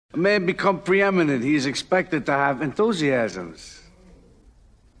A man become preeminent, he is expected to have enthusiasms.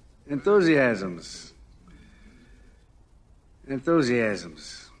 Enthusiasms.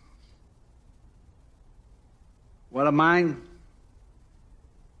 What are mine?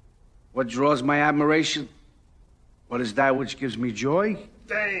 What draws my admiration? What is that which gives me joy?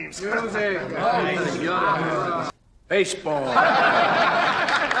 James. Music. Baseball.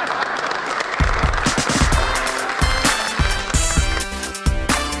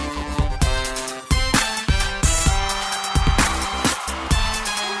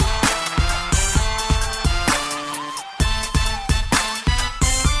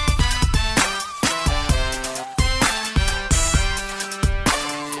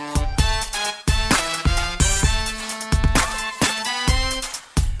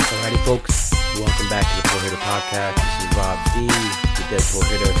 Folks, welcome back to the Pull Hitter Podcast. This is Rob D, the Dead Pull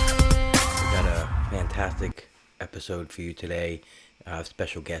Hitter. We got a fantastic episode for you today.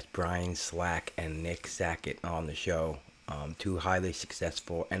 Special guests Brian Slack and Nick Sackett on the show. Two highly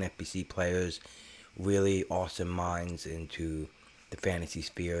successful NFBC players, really awesome minds into the fantasy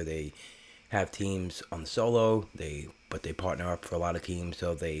sphere. They have teams on the solo, but they partner up for a lot of teams,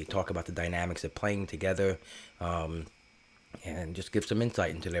 so they talk about the dynamics of playing together. And just give some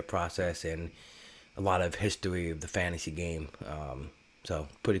insight into their process and a lot of history of the fantasy game. So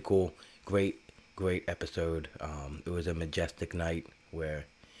pretty cool. Great episode. It was a majestic night where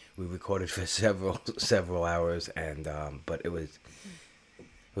we recorded for several hours, and but it was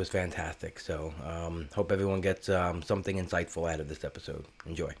fantastic. So hope everyone gets something insightful out of this episode.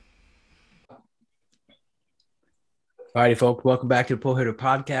 Enjoy. Alrighty, folks, welcome back to the Pull Hitter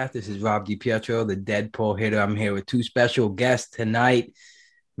Podcast. This is Rob DiPietro, the Dead Pull Hitter. I'm here with two special guests tonight,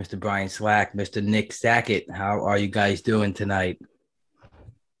 Mr. Brian Slack, Mr. Nick Sackett. How are you guys doing tonight?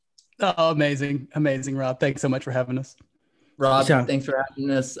 Oh, amazing, Rob. Thanks so much for having us. Rob, thanks for having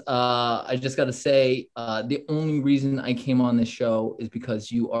us. I just got to say, the only reason I came on this show is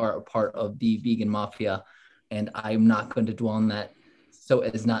because you are a part of the vegan mafia, and I'm not going to dwell on that so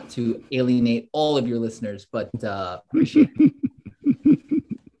as not to alienate all of your listeners, but appreciate it.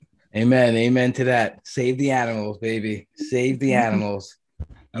 Amen to that. Save the animals, baby. Save the animals.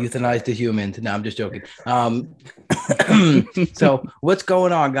 Euthanize the humans. No, I'm just joking. So what's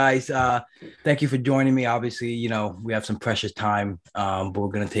going on, guys? Thank you for joining me. Obviously, we have some precious time, but we're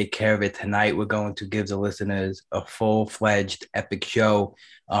going to take care of it tonight. We're going to give the listeners a full-fledged epic show.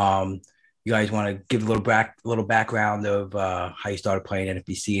 You guys want to give a little background of how you started playing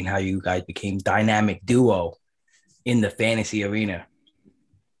NFBC and how you guys became dynamic duo in the fantasy arena?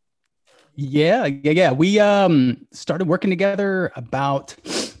 Yeah. We started working together about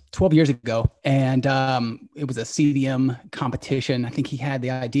 12 years ago, and it was a CDM competition. I think he had the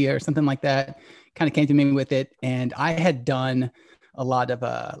idea or something like that. Kind of came to me with it, and I had done a lot of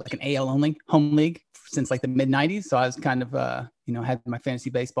like an AL only home league since like the mid '90s. So I was kind of had my fantasy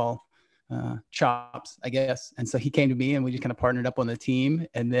baseball chops, I guess. And so he came to me and we just kind of partnered up on the team,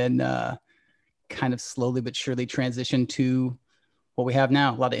 and then kind of slowly but surely transitioned to what we have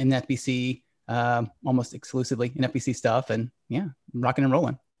now. A lot of NFBC, almost exclusively NFBC stuff, and yeah, rocking and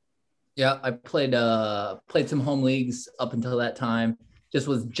rolling. Yeah, I played some home leagues up until that time. Just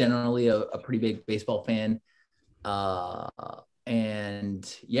was generally a pretty big baseball fan.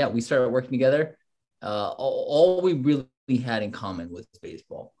 And yeah, we started working together. All we really had in common was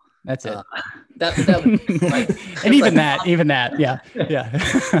baseball. That's it. And even that, yeah.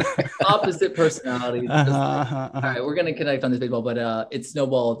 Opposite personalities. All right, we're gonna connect on this baseball, but it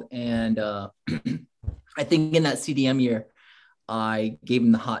snowballed, and I think in that CDM year, I gave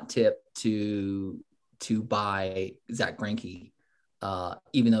him the hot tip to buy Zach Greinke,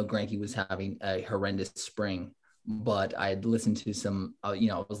 even though Greinke was having a horrendous spring. But I had listened to some, I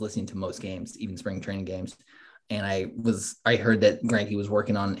was listening to most games, even spring training games. And I heard that Greinke was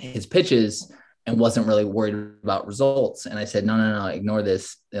working on his pitches and wasn't really worried about results. And I said, no, ignore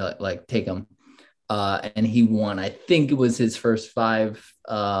this. Take him. And he won. I think it was his first 5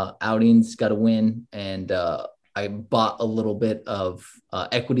 outings, got a win. And I bought a little bit of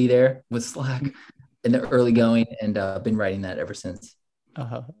equity there with Slack in the early going, and been writing that ever since.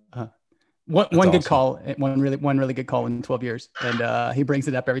 One good call, one really good call in 12 years. And he brings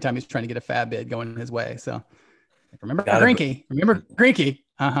it up every time he's trying to get a fab bid going his way. So remember Greinke.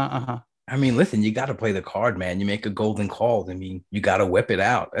 I mean, listen, you got to play the card, man. You make a golden call. I mean, you got to whip it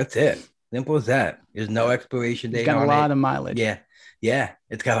out. That's it. Simple as that. There's no expiration date. It's got a lot of mileage. Yeah.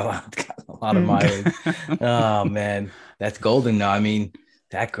 It's got a lot of mileage. Oh man, that's golden. Now, I mean,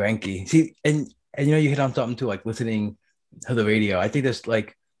 that Greinke. See, and you hit on something too, like listening to the radio. I think there's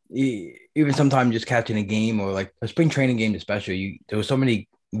like even sometimes just catching a game or like a spring training game, especially. There were so many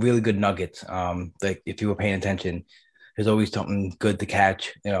really good nuggets. Like if you were paying attention, there's always something good to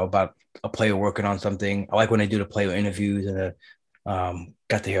catch, about a player working on something. I like when they do the player interviews, and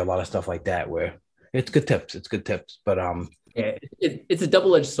got to hear a lot of stuff like that where it's good tips. It's good tips. But yeah, it's a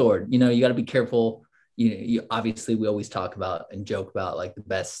double-edged sword. You got to be careful. You obviously, we always talk about and joke about like the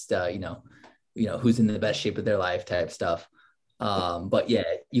best, who's in the best shape of their life type stuff. But yeah,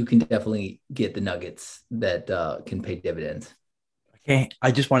 you can definitely get the nuggets that can pay dividends. Okay,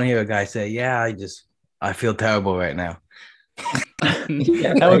 I just want to hear a guy say, "Yeah, I feel terrible right now."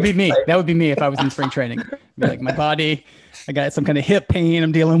 That would be me. That would be me if I was in spring training. Be like, my body, I got some kind of hip pain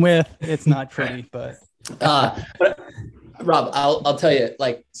I'm dealing with. It's not pretty, but Rob, I'll tell you,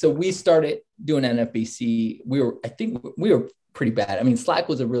 like, so we started doing NFBC. I think we were pretty bad. I mean, Slack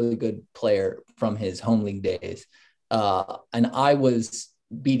was a really good player from his home league days. And I was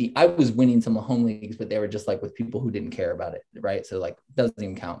winning some home leagues, but they were just like with people who didn't care about it. Right. So like, doesn't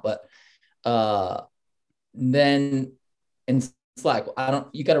even count. But then in Slack,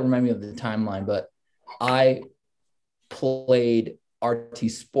 you got to remind me of the timeline, but I played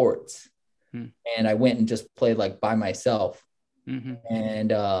RT Sports and I went and just played like by myself. Mm-hmm.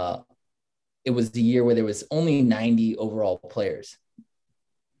 And it was the year where there was only 90 overall players,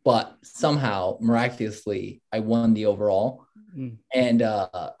 but somehow miraculously I won the overall. And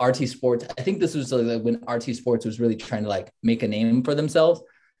RT Sports, I think this was like when RT Sports was really trying to like make a name for themselves.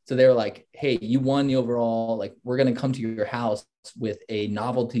 So they were like, hey, you won the overall, like we're going to come to your house with a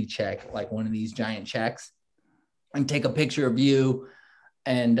novelty check, like one of these giant checks, and take a picture of you.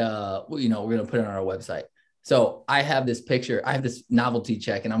 And, we're going to put it on our website. So I have this picture, I have this novelty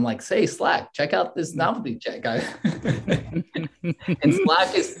check, and I'm like, say, Slack, check out this novelty check. And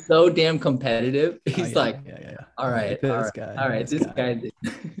Slack is so damn competitive. He's all right, this guy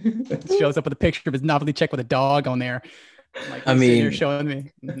shows up with a picture of his novelty check with a dog on there. Like, you're showing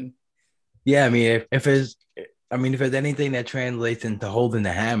me. Mm-hmm. Yeah, I mean, if there's anything that translates into holding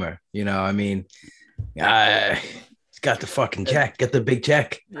the hammer, he's got the fucking check, get the big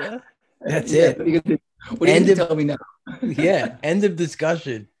check. Yeah, that's it. What do you tell me now? Yeah, end of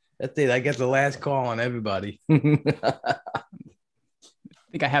discussion. That's it. I get the last call on everybody. I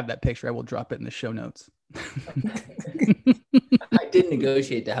think I have that picture. I will drop it in the show notes. I did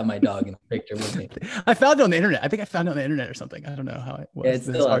negotiate to have my dog in the picture with me. I found it on the internet. I think I found it on the internet or something. I don't know how it was. Yeah, it's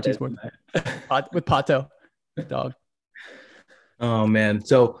still out there. With Pato, dog. Oh man!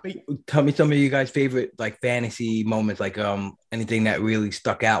 So tell me some of you guys' favorite like fantasy moments, like anything that really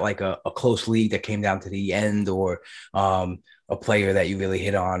stuck out, like a close league that came down to the end, or a player that you really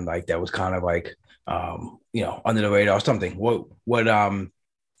hit on, like that was kind of like under the radar or something.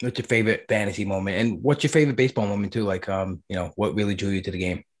 What's your favorite fantasy moment, and what's your favorite baseball moment too? Like what really drew you to the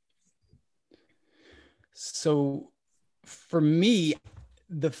game? So for me,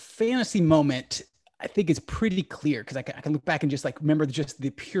 the fantasy moment, I think it's pretty clear because I can look back and just like remember just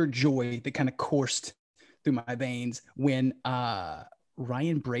the pure joy that kind of coursed through my veins when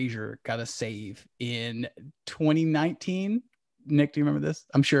Ryan Brazier got a save in 2019. Nick, do you remember this?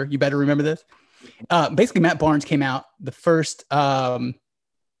 I'm sure you better remember this. Basically, Matt Barnes came out the first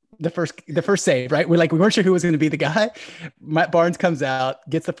save, right? We weren't sure who was going to be the guy. Matt Barnes comes out,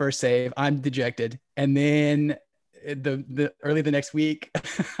 gets the first save. I'm dejected, and then the early the next week,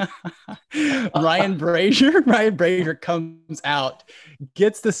 Ryan Brazier comes out,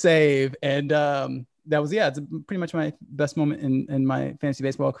 gets the save, and it's pretty much my best moment in my fantasy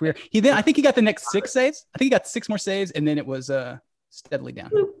baseball career. I think he got the next 6 saves. I think he got 6 more saves, and then it was steadily down.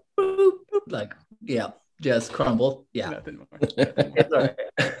 Like, yeah, just crumbled. Yeah. Nothing more. It's all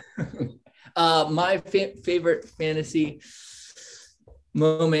right. My favorite fantasy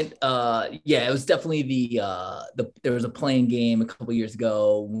moment, it was definitely there was a playing game a couple years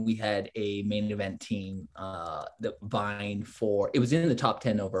ago. We had a main event team that vying for, it was in the top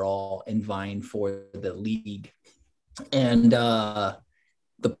 10 overall and vying for the league, and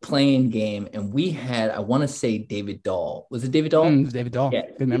the playing game, and we had, I want to say David Dahl. Was it David Dahl? It was David Dahl. Yeah,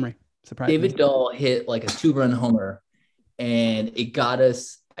 good memory. Surprising. David Dahl hit like a 2-run homer, and it got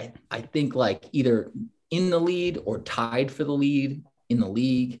us, I think, like either in the lead or tied for the lead in the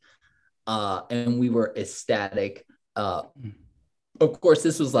league, and we were ecstatic. Of course,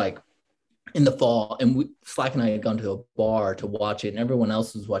 this was like in the fall, and Slack and I had gone to a bar to watch it, and everyone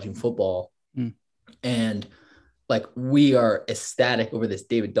else was watching football, and like we are ecstatic over this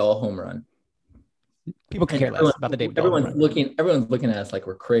David Dahl home run. People can care less about the David Dahl. Everyone's looking at us like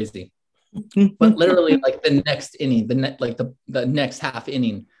we're crazy, but literally, like the next inning, the next half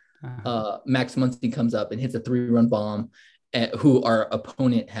inning, Max Muncy comes up and hits a 3-run bomb. who our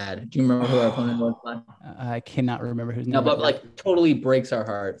opponent had. Do you remember who our opponent was? I cannot remember whose name. No, but like totally breaks our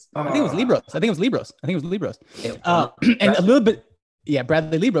hearts. I think it was Libros. And a little bit,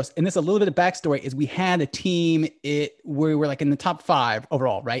 Bradley Libros. And this a little bit of backstory is we had a team we were like in the top 5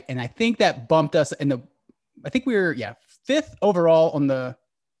 overall, right? And I think that bumped us I think we were 5th overall on the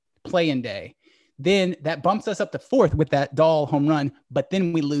play-in day. Then that bumps us up to 4th with that Dahl home run, but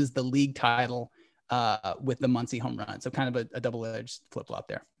then we lose the league title with the Muncy home run. So kind of a double-edged flip-flop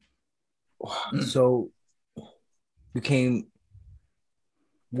there. So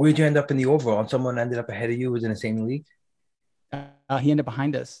where'd you end up in the overall? Someone ended up ahead of you, was in the same league? He ended up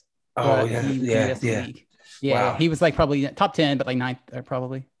behind us. Oh, yeah. Wow. He was like probably top 10, but like 9th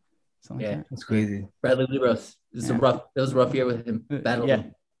probably. Like that. That's crazy. Bradley Libros. It was a rough year with him.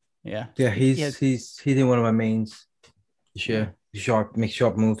 Yeah. He's in one of my mains. Sure. Make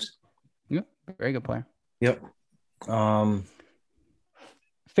sharp moves. Yep. Very good player. Yep.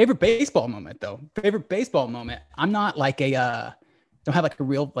 Favorite baseball moment though. I'm not like don't have like a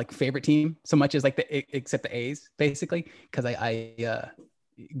real like favorite team so much as like except the A's basically. Cause I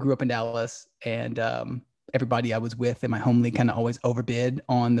grew up in Dallas and everybody I was with in my home league kind of always overbid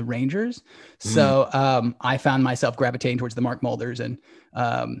on the Rangers. So I found myself gravitating towards the Mark Mulders and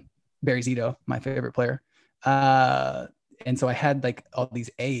Barry Zito, my favorite player. And so I had like all these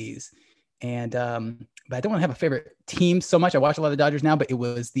A's and but I don't want to have a favorite team so much. I watch a lot of Dodgers now, but it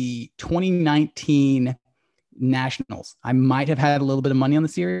was the 2019 Nationals. I might have had a little bit of money on the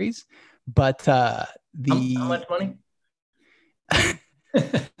series, but how much money?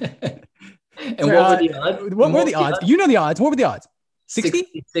 And what were the odds? What were the odds? You know the odds. What were the odds?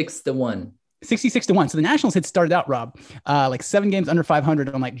 66-1. 66-1. So the Nationals had started out, Rob, like 7 games under 500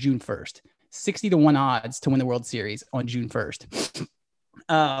 on like June 1st. 60-1 odds to win the World Series on June 1st.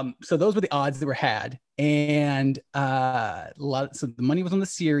 So those were the odds that were had. And so the money was on the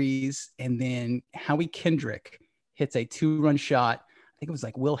series. And then Howie Kendrick hits a 2-run shot. I think it was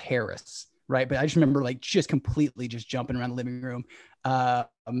like Will Harris, right? But I just remember like just completely just jumping around the living room. My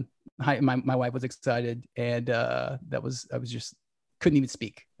wife was excited, and I was just couldn't even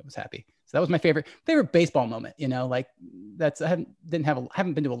speak. I was happy. So that was my favorite baseball moment. You know, like I haven't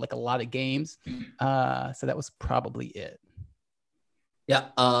been to like a lot of games, so that was probably it. Yeah,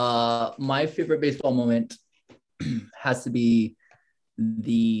 my favorite baseball moment has to be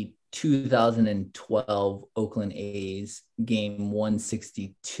the 2012 Oakland A's game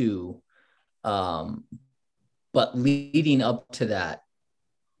 162. But leading up to that,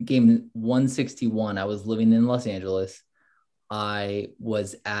 game 161, I was living in Los Angeles. I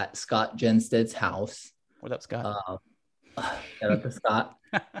was at Scott Genstead's house. What up, Scott? Shout out to Scott.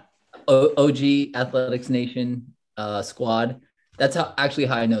 OG Athletics Nation squad. That's how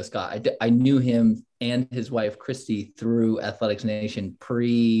I know Scott. I knew him and his wife, Christy, through Athletics Nation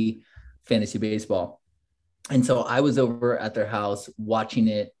pre-fantasy baseball. And so I was over at their house watching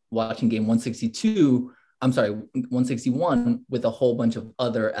game 161 with a whole bunch of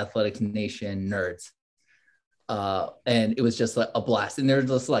other Athletics Nation nerds. And it was just like a blast. And they're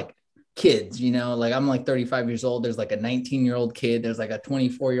just like kids, you know, like I'm like 35 years old. There's like a 19-year-old kid. There's like a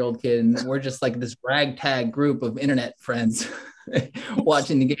 24-year-old kid. And we're just like this ragtag group of internet friends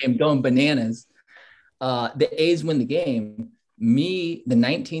watching the game, going bananas. The A's win the game. Me, the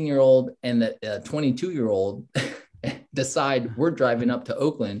 19-year-old and the 22-year-old decide we're driving up to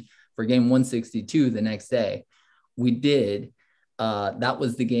Oakland for game 162 the next day. We did. That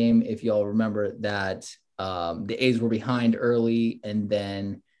was the game, if y'all remember, that the A's were behind early and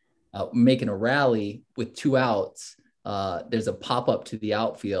then making a rally with 2 outs. There's a pop-up to the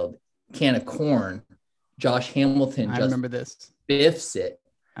outfield, can of corn. Josh Hamilton I remember this. Biffs it.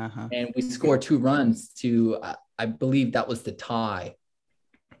 And we score 2 runs to, I believe that was the tie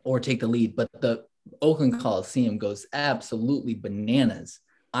or take the lead. But the Oakland Coliseum goes absolutely bananas.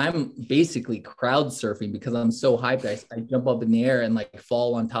 I'm basically crowd surfing because I'm so hyped. I jump up in the air and like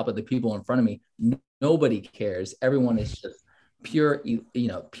fall on top of the people in front of me. Nobody cares. Everyone is just pure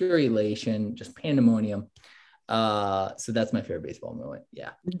elation, just pandemonium. So that's my favorite baseball moment.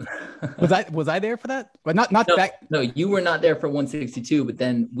 Yeah. Was I there for that? But not no, that. No, you were not there for 162, but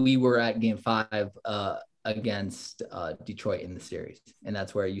then we were at game 5 against Detroit in the series. And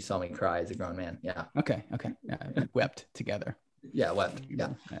that's where you saw me cry as a grown man. Yeah. Okay. Yeah, wept together. Yeah, wept. Yeah.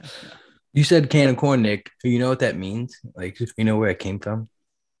 You said can of corn, Nick. Do you know what that means? Like, you know where it came from?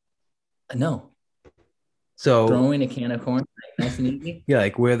 No. So throwing a can of corn, nice and easy. Yeah,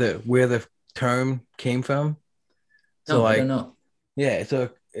 like where the term came from. So no, like, I don't know. Yeah, so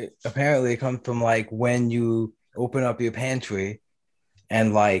apparently it comes from like when you open up your pantry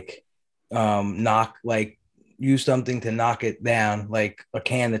and like knock like use something to knock it down, like a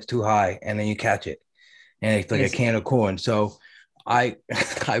can that's too high, and then you catch it, and it's like a can of corn. So I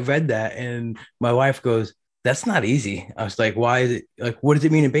I read that, and my wife goes, "That's not easy." I was like, "Why is it like? What does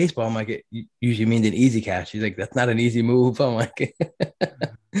it mean in baseball?" I'm like, "It usually means an easy catch." She's like, "That's not an easy move." I'm like,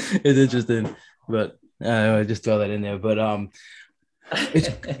 "It's interesting," but I just throw that in there. But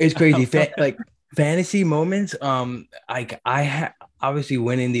it's crazy. Like fantasy moments. Obviously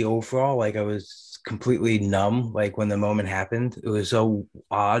winning the overall. Like I was completely numb. Like when the moment happened, it was so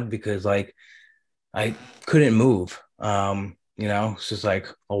odd because like I couldn't move. It's just like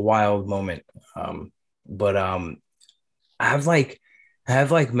a wild moment. But I have like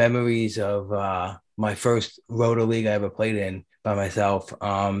memories of my first Roto League I ever played in by myself.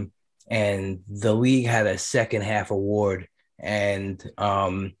 And the league had a second half award, and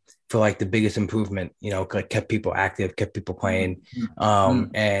for like the biggest improvement, like kept people active, kept people playing.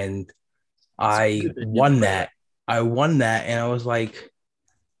 And I won that. And I was like,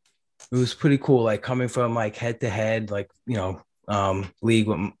 it was pretty cool. Like coming from like head to head, like league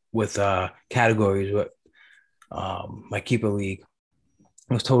with categories with my keeper league.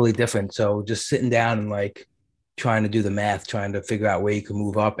 It was totally different. So just sitting down and like trying to do the math, trying to figure out where you can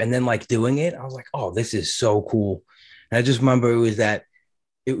move up, and then like doing it, I was like, oh, this is so cool. And I just remember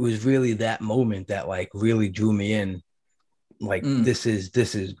it was really that moment that like really drew me in. Like this is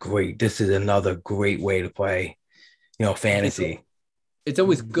great. This is another great way to play, fantasy. It's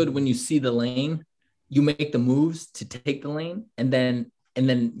always good when you see the lane, you make the moves to take the lane, and then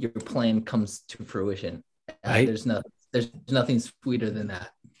your plan comes to fruition. Right? There's nothing sweeter than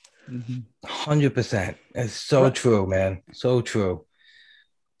that. 100%. It's so true, man. So true.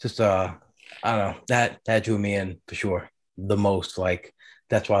 Just I don't know, that drew me in for sure the most. Like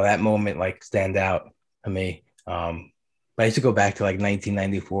that's why that moment like stand out to me. But I used to go back to like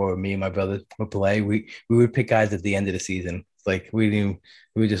 1994. Me and my brother would play. We would pick guys at the end of the season. Like we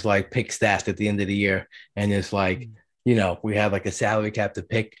would just like pick stats at the end of the year, and it's like we had like a salary cap to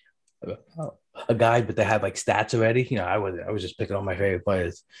pick a guy, but they had like stats already. I was just picking all my favorite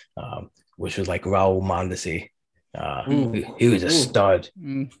players, which was like Raul Mondesi. He was a stud.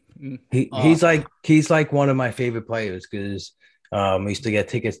 He's like one of my favorite players because I used to get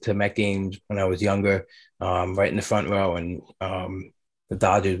tickets to Met games when I was younger, right in the front row, and the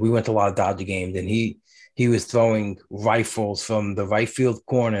Dodgers. We went to a lot of Dodger games, and he was throwing rifles from the right field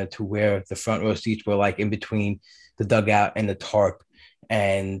corner to where the front row seats were, like in between the dugout and the tarp.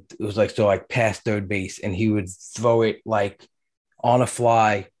 And it was like, so like past third base, and he would throw it like on a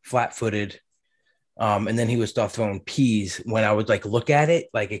fly, flat footed. And then he would start throwing peas. When I would like look at it,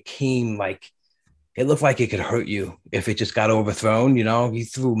 like it came like, it looked like it could hurt you if it just got overthrown. He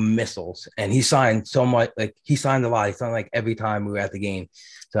threw missiles, and he signed so much. Like he signed a lot. He signed like every time we were at the game.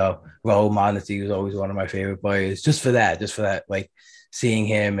 So Raul Mondesi was always one of my favorite players, just for that, like seeing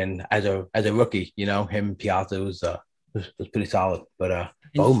him, and as a rookie, him and Piazza was pretty solid. But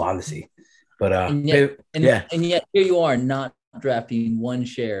Raul Mondesi, but and yet here you are not drafting one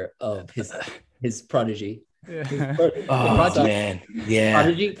share of his prodigy. Oh man, yeah,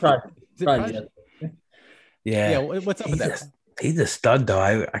 prodigy. Yeah. What's up with that? He's a stud though.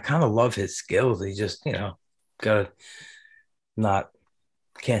 I kind of love his skills. He just,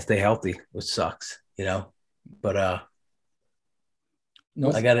 can't stay healthy, which sucks, But I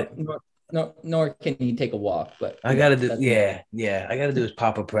got it. Nor can he take a walk, but I gotta do I gotta do his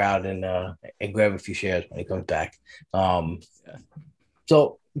Papa proud and grab a few shares when he comes back.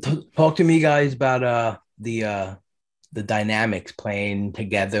 So talk to me guys about the dynamics playing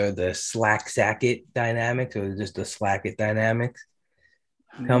together, the Slack-Sackett dynamics, or just the Slackett dynamics.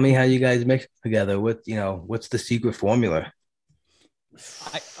 Tell me how you guys mix together. What's the secret formula?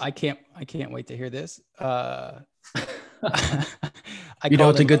 I can't wait to hear this.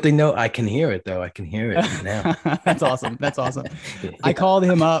 It's a good thing though. I can hear it though. I can hear it now. That's awesome. I called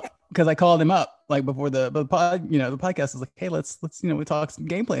him up because I called him up like before the podcast was like, hey, let's we talk some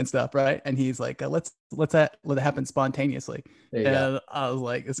game plan stuff, right? And he's like, let's let it happen spontaneously. And I was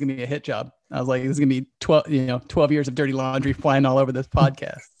like, it's gonna be a hit job. I was like, this is gonna be 12 years of dirty laundry flying all over this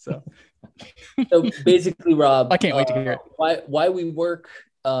podcast. So basically, Rob, I can't wait to hear it. Why we work,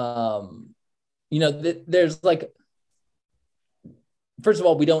 there's like, first of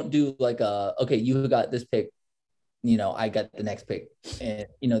all, we don't do like okay, you got this pick, I got the next pick, and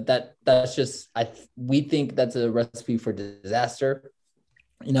that's just we think that's a recipe for disaster.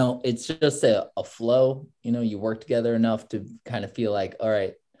 It's just a flow. You work together enough to kind of feel like, all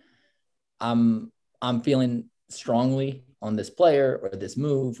right, I'm feeling strongly on this player or this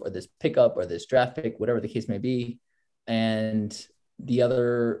move or this pickup or this draft pick, whatever the case may be, and the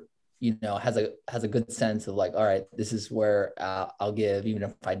other has a good sense of like, all right, this is where I'll give, even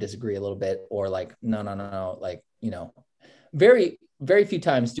if I disagree a little bit, or like, no, like, very, very few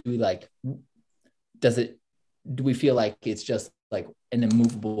times do we like, do we feel like it's just like an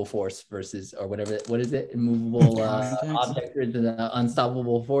immovable force versus, or whatever, what is it? Immovable object or the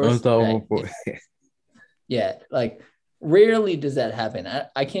unstoppable force? Unstoppable force. Yeah. Like rarely does that happen.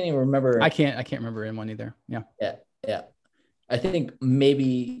 I can't even remember. I can't remember in one either. Yeah. Yeah. I think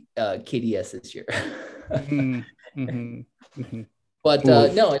maybe KDS this year. But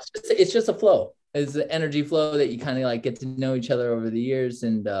no, it's just a flow. It's an energy flow that you kind of like get to know each other over the years,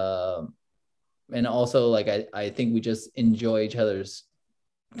 and also like I think we just enjoy each other's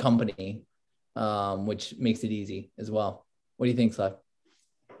company, which makes it easy as well. What do you think, Slav?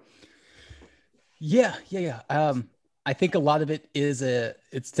 Yeah. I think a lot of it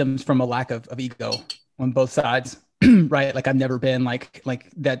stems from a lack of ego on both sides. Right. Like I've never been like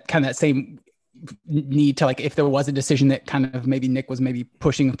that kind of that same need to, like, if there was a decision that kind of maybe Nick was maybe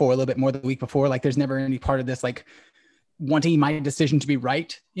pushing for a little bit more the week before, like there's never any part of this, like wanting my decision to be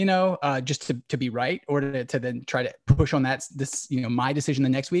right, just to be right, or to then try to push on my decision the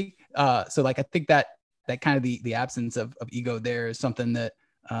next week. So like, I think that kind of the absence of ego there is something that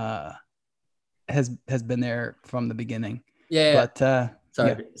has been there from the beginning. Yeah. But,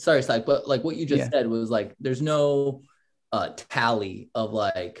 Sorry, Slack, but like what you just said was like, there's no tally of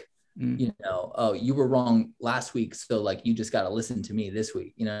like, oh, you were wrong last week, so like you just got to listen to me this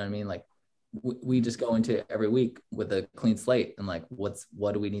week. You know what I mean? Like we just go into every week with a clean slate and like, what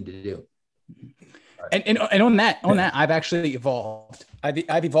do we need to do? Right. And on that, I've actually evolved.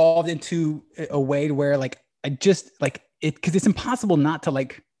 I've evolved into a way where like I just like it, because it's impossible not to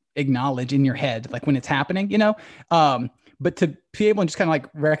like acknowledge in your head like when it's happening, but to be able to just kind of like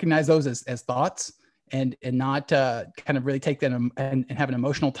recognize those as thoughts and not kind of really take them and have an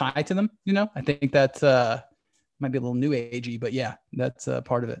emotional tie to them. I think that's might be a little new agey, but yeah, that's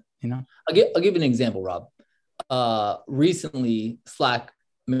part of it. I'll give you an example, Rob. Recently, Slack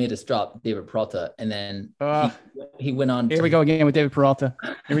made us drop David Peralta, and then he went on. Here we go again with David Peralta.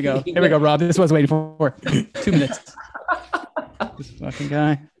 Here we go. Here we go, Rob. This was waiting for 2 minutes. This fucking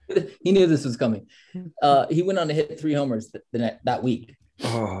guy. He knew this was coming. He went on to hit 3 homers that week.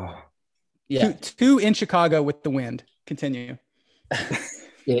 Oh, yeah, two in Chicago with the wind. Continue.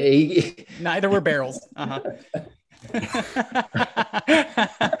 Yeah, neither were barrels. But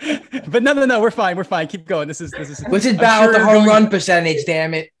no, we're fine. Keep going. This is. What's it about the home run percentage?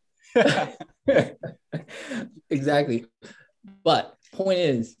 Damn it. Exactly. But point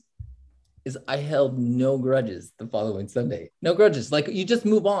is I held no grudges the following Sunday. No grudges. Like you just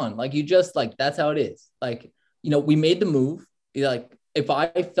move on. Like you just like, that's how it is. Like, we made the move. Like if I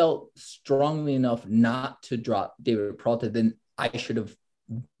felt strongly enough not to drop David Peralta, then I should have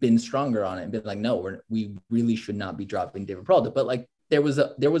been stronger on it and been like, no, we really should not be dropping David Peralta. But like there was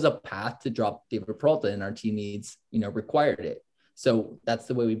a path to drop David Peralta, and our team needs, required it. So that's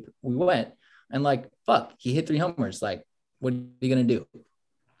the way we went. And like, fuck, he hit 3 homers. Like, what are you gonna do?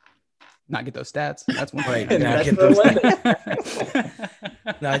 Not get those stats. That's one right. thing.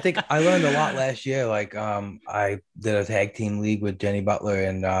 No, I think I learned a lot last year. Like, I did a tag team league with Jenny Butler,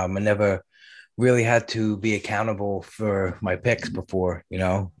 and I never really had to be accountable for my picks before,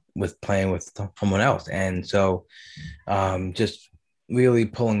 with playing with someone else. And so just really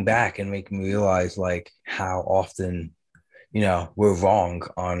pulling back and making me realize like how often, we're wrong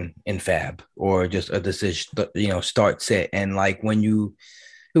in fab or just a decision, start sit. And like when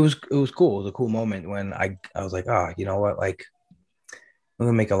it was cool. It was a cool moment when I was like, you know what? Like I'm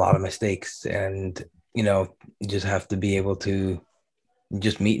gonna make a lot of mistakes, and, you just have to be able to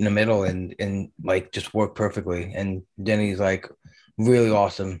just meet in the middle and like just work perfectly. And Jenny's like really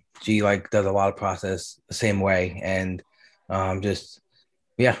awesome. She like does a lot of process the same way. And we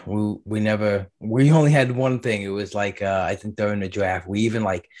only had one thing. It was like I think during the draft we even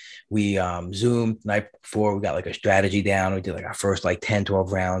like we zoomed night before. We got like a strategy down. We did like our first like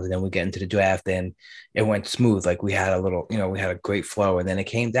 10-12 rounds, and then we get into the draft and it went smooth. Like we had a little, we had a great flow. And then it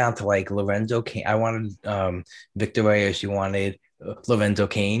came down to like Lorenzo Cain. I wanted Victor Reyes. She wanted Lorenzo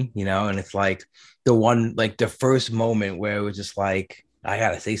Cain, and it's like the first moment where it was just like, I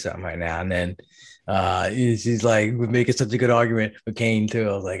gotta say something right now. And then she's like, we're making such a good argument for Cain too.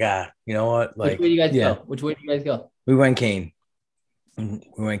 I was like, you know what? Like, which way do you guys go? Which way do you guys go? We went Cain.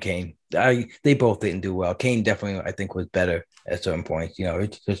 They both didn't do well. Cain definitely, I think, was better at certain points.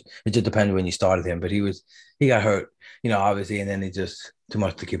 It just depended when you started him, but he got hurt, obviously, and then it's just too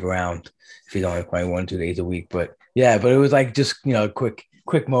much to keep around if he's only playing 1-2 days a week. But yeah, but it was like just, a quick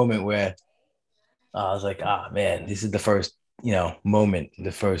moment where I was like, man, this is the first moment,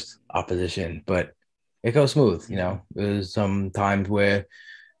 the first opposition, but it goes smooth. There's some times where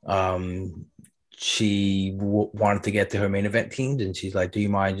she wanted to get to her main event teams, and she's like, "Do you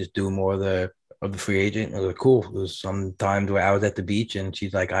mind just doing more of the free agent?" I was like, "Cool." There's some times where I was at the beach, and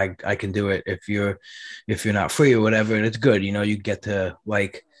she's like, "I can do it if you're not free or whatever," and it's good. You get to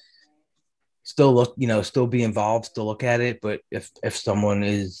like still look, still be involved, still look at it. But if someone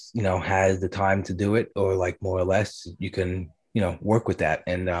is, has the time to do it, or like more or less, you can, work with that,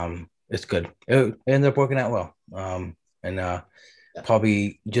 and it's good. It ended up working out well. And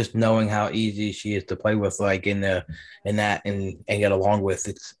probably just knowing how easy she is to play with, like in that and get along with,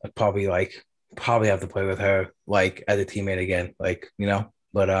 it's probably have to play with her like as a teammate again, but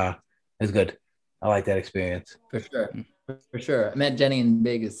it's good. I like that experience. For sure. I met Jenny in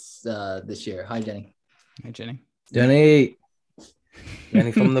Vegas this year. Hi, Jenny. Hi, Jenny. Jenny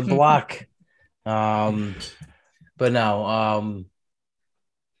from the block. But no,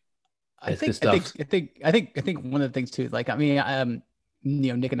 I think one of the things too, like, I mean,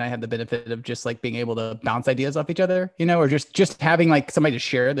 Nick and I have the benefit of just like being able to bounce ideas off each other, or just having like somebody to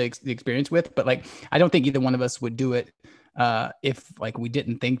share the experience with. But like, I don't think either one of us would do it if like we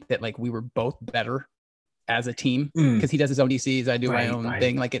didn't think that like we were both better as a team, because he does his own DCs, I do my own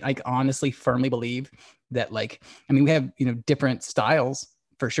thing. Like I honestly firmly believe that, like, I mean, we have, different styles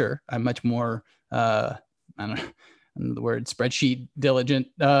for sure. I'm much more, I don't know the word, spreadsheet diligent,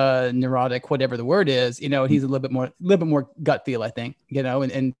 neurotic, whatever the word is, he's a little bit more gut feel, I think,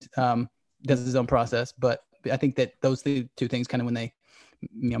 and does his own process. But I think that those two things kind of, when they,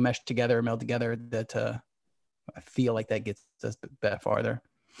 mesh together, meld together, that I feel like that gets us back farther.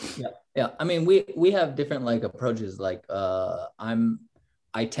 Yeah. I mean, we have different like approaches. Like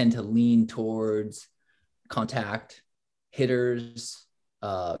I tend to lean towards contact hitters,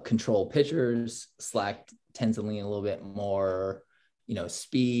 control pitchers. Slack tends to lean a little bit more,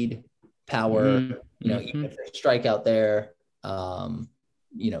 speed, power, even if there's strikeout there,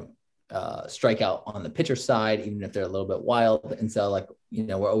 strikeout on the pitcher side, even if they're a little bit wild. And so like,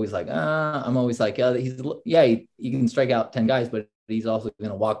 we're always like, I'm always like, he can strike out 10 guys, but he's also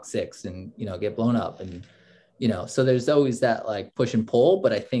going to walk 6 and, get blown up. And, so there's always that like push and pull,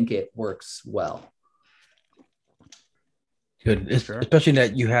 but I think it works well. Good. Especially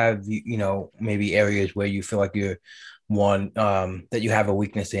that you have, maybe areas where you feel like you're one, that you have a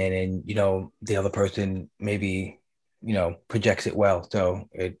weakness in, and, the other person maybe, projects it well. So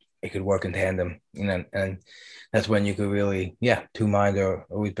it could work in tandem, and that's when you could really, two minds are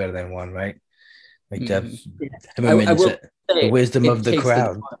always better than one, right? Like that's the wisdom of the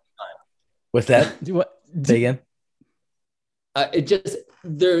crowd. What's that? Say again?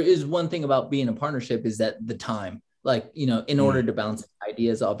 There is one thing about being a partnership, is that the time, like, in order to bounce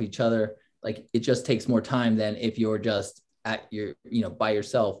ideas off each other, like it just takes more time than if you're just at your, by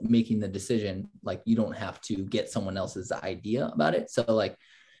yourself making the decision. Like you don't have to get someone else's idea about it. So like,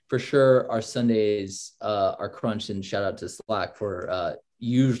 for sure, our Sundays are crunched, and shout out to Slack for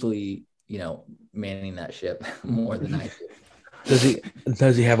usually, manning that ship more than I do.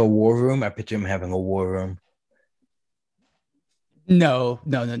 Does he have a war room? I picture him having a war room. No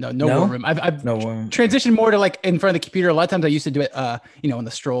war room. I've no war room. Transitioned more to like in front of the computer. A lot of times I used to do it, on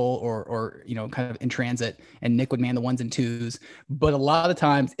the stroll or kind of in transit, and Nick would man the 1s and 2s. But a lot of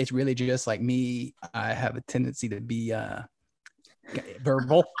times it's really just like me. I have a tendency to be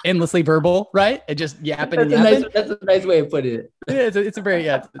verbal, endlessly verbal, right? And just yapping. That's a nice way of putting it. Yeah, it's a very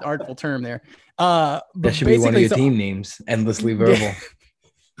artful term there. That should be one of your team names, endlessly verbal.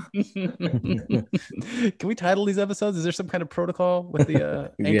 Can we title these episodes? Is there some kind of protocol with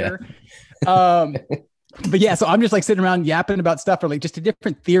the anchor? But yeah, so I'm just like sitting around yapping about stuff, or like just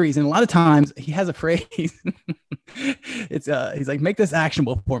different theories. And a lot of times he has a phrase. It's he's like, make this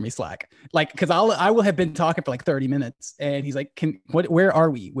actionable for me, Slack. Like, because I will have been talking for like 30 minutes, and he's like, where are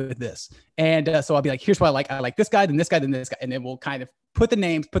we with this? And so I'll be like, here's what I like this guy, then this guy, then this guy, and then we'll kind of put the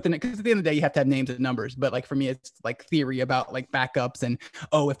names, because at the end of the day you have to have names and numbers. But like for me, it's like theory about like backups, and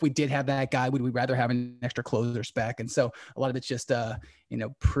if we did have that guy, would we rather have an extra closer spec? And so a lot of it's just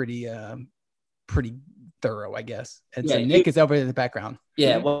pretty thorough, I guess. And so Nick is over in the background.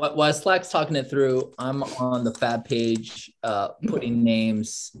 Yeah, while Slack's talking it through, I'm on the Fab page, putting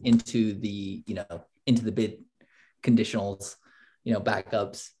names into the bid conditionals,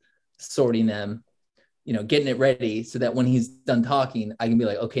 backups, sorting them, getting it ready so that when he's done talking, I can be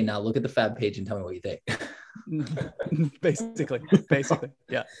like, okay, now look at the Fab page and tell me what you think. Basically,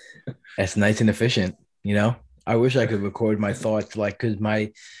 yeah. That's nice and efficient. I wish I could record my thoughts, like, because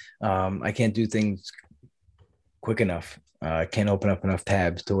my I can't do things quick enough. I can't open up enough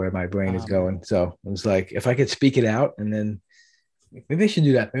tabs to where my brain is going. So it was like, if I could speak it out and then Maybe I should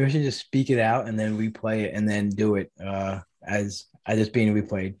do that. Maybe I should just speak it out and then replay it and then do it as it's being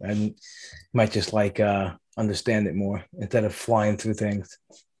replayed. I might just understand it more instead of flying through things.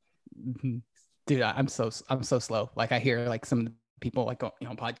 Mm-hmm. Dude, I'm so slow. Like I hear like some of the people like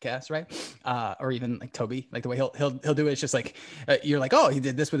on podcasts, right? Or even like Toby, like the way he'll do it. It's just like you're like, oh, he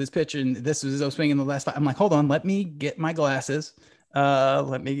did this with his pitch and this was his swing in the last five. I'm like, hold on, let me get my glasses.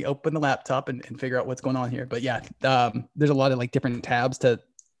 Let me open the laptop and figure out what's going on here. But yeah, there's a lot of like different tabs to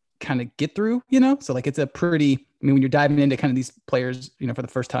kind of get through, so like it's a pretty, I mean, when you're diving into kind of these players, for the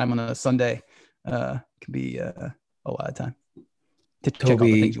first time on a Sunday, can be a lot of time to check all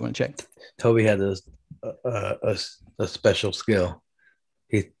the things you want to check. Toby had a special skill.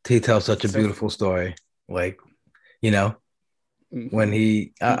 He tells such a beautiful story. Like, when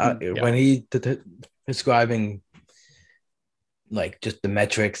he when he describing like just the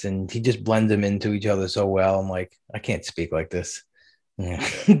metrics, and he just blends them into each other so well. I'm like, I can't speak like this.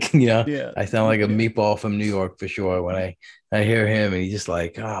 I sound like a meatball from New York for sure when I hear him, and he's just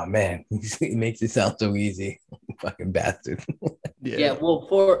like, oh man, he makes it sound so easy. Fucking bastard. Yeah.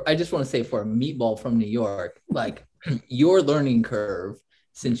 Well, I just want to say, for a meatball from New York, like your learning curve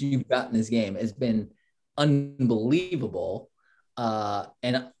since you've gotten this game has been unbelievable.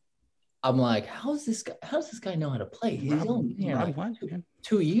 And I'm like, how does this guy know how to play? He's only been here like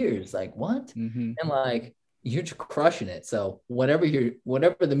 2 years. Like what? Mm-hmm. And like, you're just crushing it. So whatever the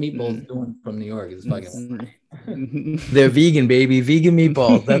meatballs doing from New York is fucking. They're vegan, baby. Vegan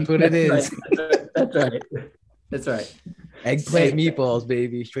meatballs. That's what it is. That's right. Eggplant meatballs,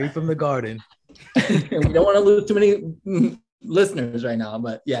 baby, straight from the garden. We don't want to lose too many listeners right now,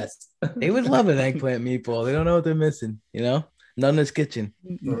 but yes, they would love an eggplant meatball. They don't know what they're missing. Nonna's kitchen.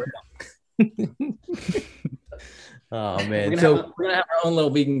 Oh man! We're gonna have our own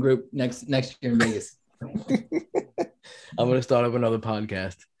little vegan group next year in Vegas. I'm gonna start up another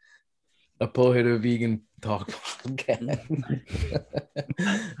podcast, a pull hitter vegan talk podcast.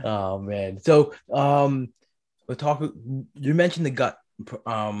 Oh man! So we'll talk. You mentioned the gut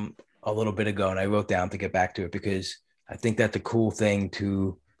a little bit ago, and I wrote down to get back to it because I think that's a cool thing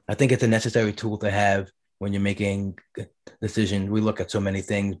I think it's a necessary tool to have when you're making decisions. We look at so many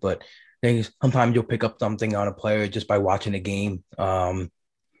things, but sometimes you'll pick up something on a player just by watching a game. I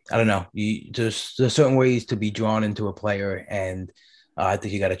don't know. There's certain ways to be drawn into a player, and I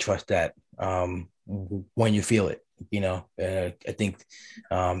think you got to trust that when you feel it. I think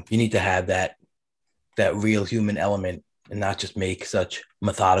you need to have that real human element and not just make such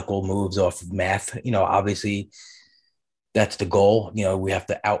methodical moves off of math. Obviously that's the goal. We have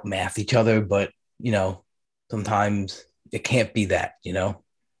to out math each other, but sometimes it can't be that.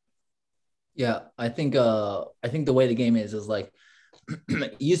 Yeah, I think the way the game is like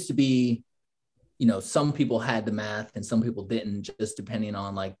it used to be, some people had the math and some people didn't, just depending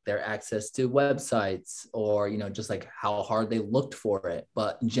on like their access to websites or, just like how hard they looked for it.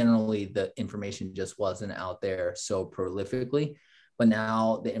 But generally the information just wasn't out there so prolifically. But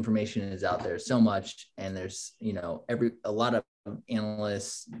now the information is out there so much, and there's, a lot of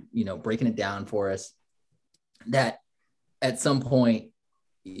analysts, breaking it down for us, that at some point,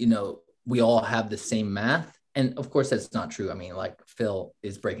 we all have the same math. And of course, that's not true. I mean, like Phil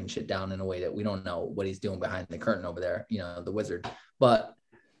is breaking shit down in a way that we don't know what he's doing behind the curtain over there, the wizard. But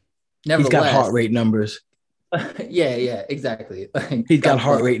nevertheless, he's got heart rate numbers. Yeah, exactly. He's got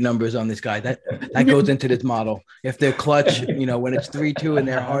heart rate numbers on this guy. That goes into this model. If they're clutch, when it's 3-2 and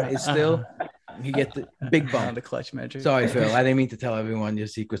their heart is still, he gets the big bump. The clutch metric. Sorry, Phil. I didn't mean to tell everyone your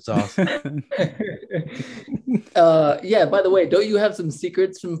secret sauce. Yeah, by the way, don't you have some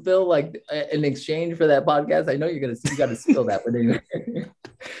secrets from Phil, like in exchange for that podcast? I know you got to spill that, but anyway.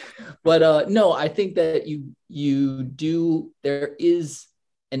 But no, I think that you do. There is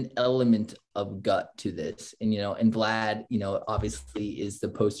an element of gut to this, and and Vlad, obviously is the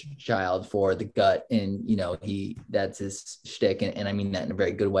poster child for the gut, and that's his shtick, and I mean that in a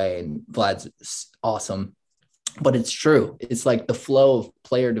very good way. And Vlad's awesome, but it's true. It's like the flow of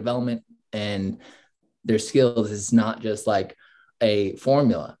player development and their skills is not just like a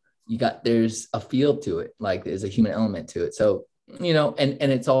formula. There's a feel to it, like there's a human element to it. So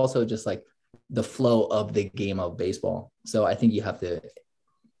and it's also just like the flow of the game of baseball. So I think you have to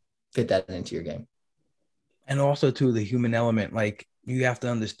fit that into your game. And also too, the human element, like you have to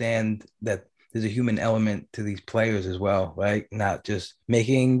understand that there's a human element to these players as well, right? Not just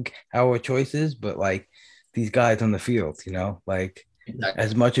making our choices, but like these guys on the field, like exactly.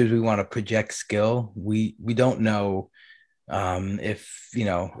 As much as we want to project skill, we don't know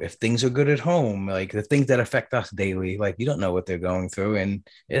if things are good at home, like the things that affect us daily, like you don't know what they're going through, and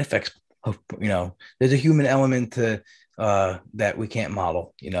it affects, there's a human element to that we can't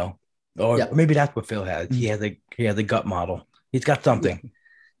model, or maybe that's what Phil has. He has a gut model. He's got something.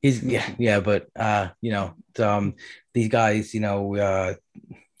 But these guys,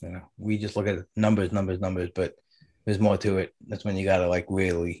 we just look at numbers, but there's more to it. That's when you gotta like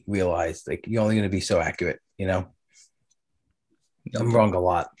really realize like you're only gonna be so accurate, I'm wrong a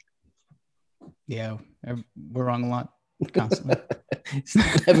lot. Yeah, we're wrong a lot constantly.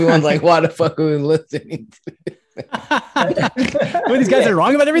 Everyone's like, why the fuck are we listening to? Well, these guys are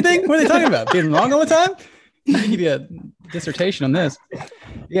wrong about everything. What are they talking about? Being wrong all the time? I'll give you a dissertation on this.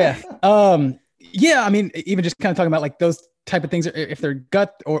 Yeah. I mean, even just kind of talking about like those type of things, if they're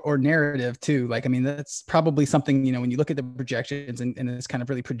gut or narrative too, like, I mean, that's probably something, when you look at the projections and this kind of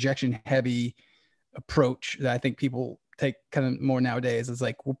really projection heavy approach that I think people take kind of more nowadays is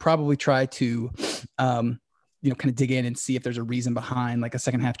like, we'll probably try to, kind of dig in and see if there's a reason behind like a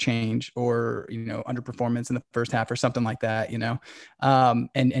second half change or, underperformance in the first half or something like that,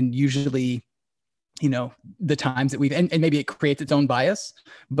 and usually, the times that we've, and maybe it creates its own bias,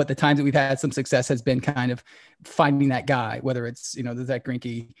 but the times that we've had some success has been kind of finding that guy, whether it's, the Zach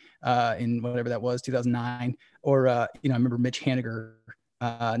Greinke in whatever that was, 2009, or, I remember Mitch Haniger,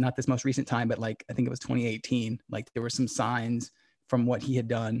 not this most recent time, but like, I think it was 2018, like there were some signs from what he had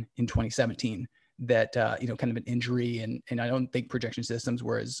done in 2017 that, kind of an injury. And I don't think projection systems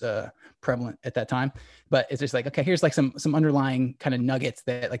were as prevalent at that time, but it's just like, okay, here's like some underlying kind of nuggets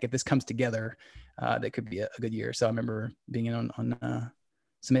that like, if this comes together, that could be a good year. So I remember being in on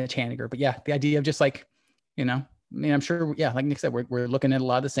some Mitch Haniger, but yeah, the idea of just like, I'm sure, like Nick said, we're looking at a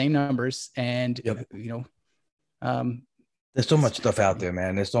lot of the same numbers and, there's so much stuff out there,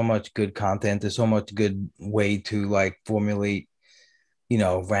 man. There's so much good content. There's so much good way to like formulate,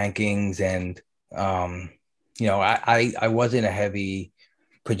 rankings. And, I wasn't a heavy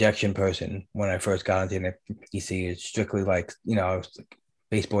projection person when I first got into NFBC. It's strictly like,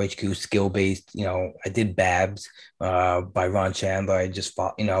 Baseball HQ skill based. I did Babs by Ron Chandler. I just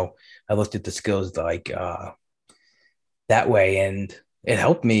thought, I looked at the skills like that way, and it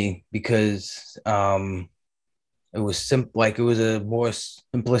helped me because it was it was a more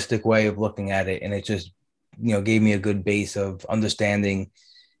simplistic way of looking at it, and it just gave me a good base of understanding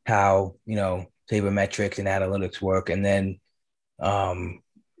how sabermetrics and analytics work. And then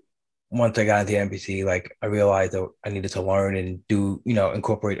once I got into NBC, like I realized that I needed to learn and do,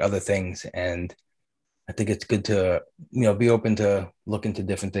 incorporate other things. And I think it's good to, be open to look into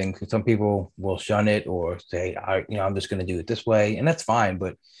different things. Some people will shun it or say, I'm just going to do it this way. And that's fine.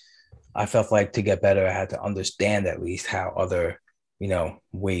 But I felt like to get better, I had to understand at least how other,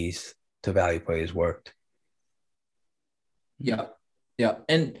 ways to value players worked. Yeah. Yeah.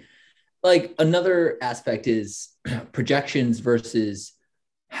 And like another aspect is projections versus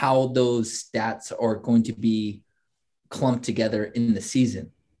how those stats are going to be clumped together in the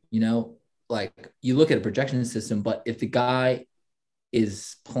season. Like you look at a projection system, but if the guy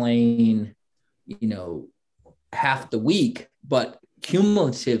is playing, half the week, but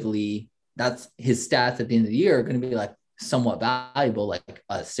cumulatively that's his stats at the end of the year are going to be like somewhat valuable, like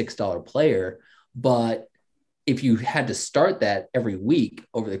a $6 player. But if you had to start that every week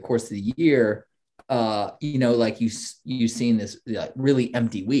over the course of the year, like you've seen this like really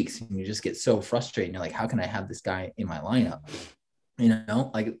empty weeks and you just get so frustrated. And you're like, how can I have this guy in my lineup?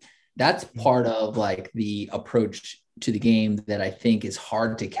 Like that's part of like the approach to the game that I think is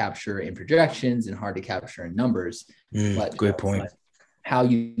hard to capture in projections and hard to capture in numbers. But great point. How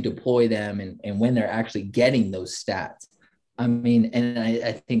you deploy them and when they're actually getting those stats. I mean, and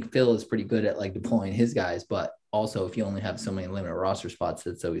I think Phil is pretty good at like deploying his guys, but also if you only have so many limited roster spots,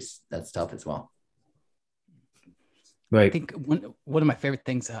 that's tough as well. Right. I think one of my favorite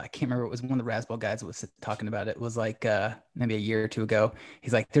things, I can't remember, it was one of the Razzball guys was talking about it, was like maybe a year or two ago.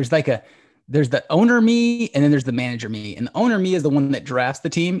 He's like, there's the owner me and then there's the manager me. And the owner me is the one that drafts the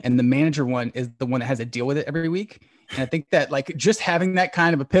team and the manager one is the one that has to deal with it every week. And I think that like just having that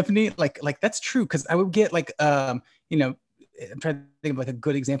kind of epiphany, like that's true. Cause I would get like, I'm trying to think of like a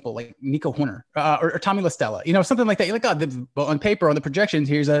good example, like Nico Horner or Tommy LaStella, something like that. You're like, on paper, on the projections,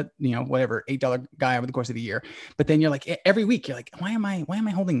 here's a, whatever, $8 guy over the course of the year. But then you're like, every week you're like, why am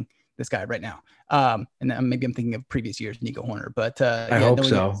I holding this guy right now? And then maybe I'm thinking of previous years, Nico Horner, but I hope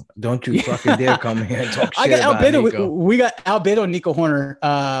so. Don't you fucking dare come here and talk shit. I got outbid. We got outbid on Nico Horner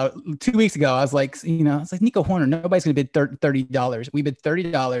 2 weeks ago. I was like, Nico Horner, nobody's going to bid $30. We bid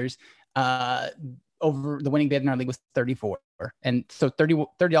 $30 over the winning bid in our league was 34. And so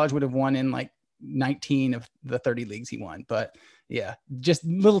 $30 would have won in like 19 of the 30 leagues he won. But yeah, just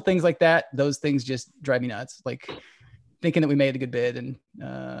little things like that. Those things just drive me nuts. Like thinking that we made a good bid and,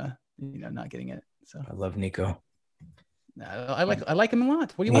 not getting it. So I love Nico. I like him a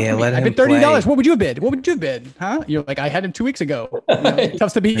lot. What do you want Yeah, from me? let I him bid $30. play. What would you have bid? What would you have bid? Huh? You're like, I had him 2 weeks ago. You know, it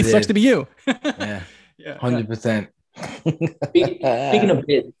sucks to be I did. you. Yeah, Yeah. 100%.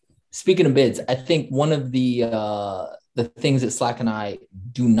 Speaking of bids, I think one of the things that Slack and I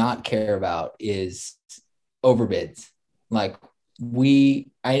do not care about is overbids. Like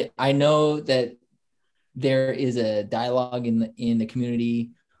I know that there is a dialogue in the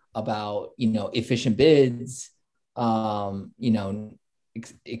community about, you know, efficient bids, you know,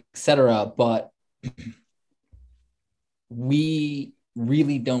 et cetera. But we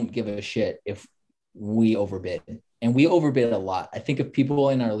really don't give a shit if we overbid, and we overbid a lot. I think if people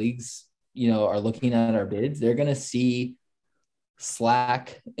in our leagues, you know, are looking at our bids, they're going to see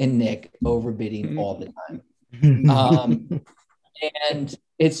Slack and Nick overbidding all the time. And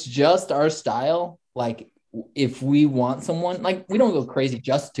it's just our style. Like, if we want someone, like, we don't go crazy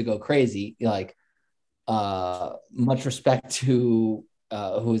just to go crazy. Like, much respect to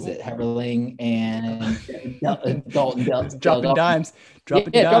who is it, Heverling and Dalton. Dropping dimes.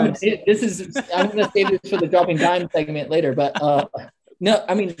 This is, I'm going to save this for the dropping dime segment later. But no,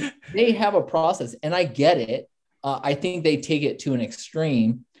 I mean, they have a process, and I get it. I think they take it to an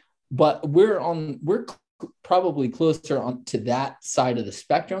extreme, but we're probably closer on to that side of the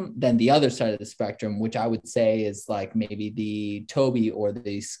spectrum than the other side of the spectrum, which I would say is like maybe the Toby or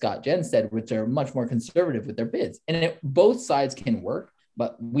the Scott Jenstead, which are much more conservative with their bids. And both sides can work,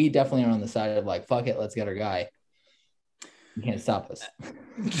 but we definitely are on the side of like, fuck it, let's get our guy. You can't stop us.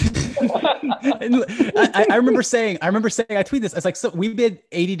 I remember saying, I tweeted this. I was like, so we bid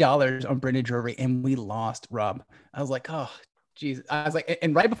 $80 on Brendan Drury and we lost, Rob. I was like, oh, geez. I was like,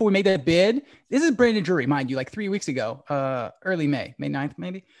 and right before we made that bid, this is Brendan Drury, mind you, like 3 weeks ago, early May 9th,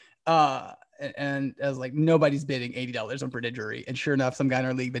 maybe. And I was like, nobody's bidding $80 on Brendan Drury. And sure enough, some guy in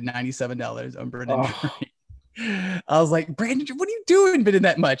our league bid $97 on Brendan Drury. I was like, Brandon, what are you doing bidding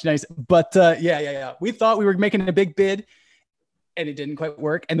that much? Nice. But yeah. We thought we were making a big bid and it didn't quite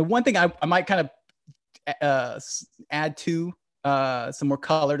work. And the one thing I might kind of add to some more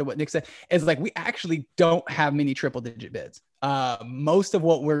color to what Nick said is like, we actually don't have many triple digit bids. Most of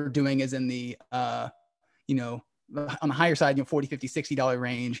what we're doing is in the, you know, on the higher side, you know, $40, $50, $60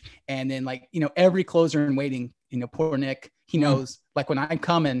 range. And then like, you know, every closer in waiting, you know, poor Nick, he knows, like when I'm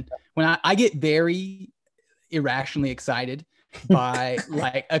coming, when I get very irrationally excited by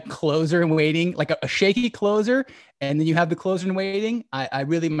like a closer in waiting, like a shaky closer. And then you have the closer in waiting. I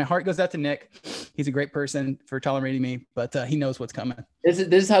really, my heart goes out to Nick. He's a great person for tolerating me, but he knows what's coming. This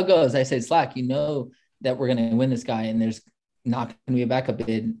is how it goes. I said, Slack, you know that we're going to win this guy, and there's not going to be a backup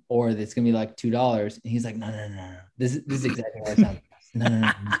bid, or it's going to be like $2. And he's like, no. This is exactly what I sound.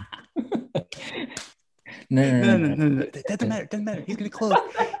 No. No. That doesn't matter. He's going to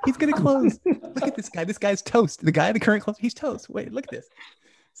close. Look at this guy. This guy's toast. The guy, the current closer, he's toast. Wait, look at this.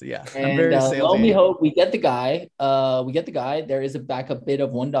 So yeah, and lo and behold, we get the guy. There is a backup bid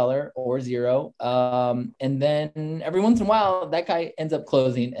of $1 or $0. And then every once in a while, that guy ends up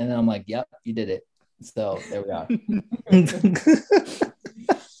closing. And then I'm like, yep, you did it. So there we are.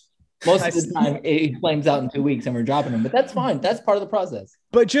 Most of the time, it flames out in 2 weeks and we're dropping him, but that's fine. That's part of the process.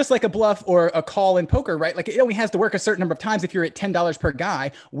 But just like a bluff or a call in poker, right? Like it only has to work a certain number of times. If you're at $10 per guy,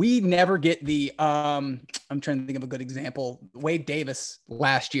 we never get the, I'm trying to think of a good example. Wade Davis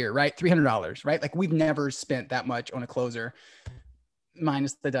last year, right? $300, right? Like we've never spent that much on a closer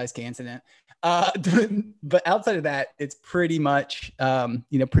minus the Dice K incident. But outside of that, it's pretty much,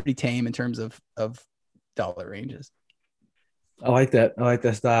 pretty tame in terms of dollar ranges. I like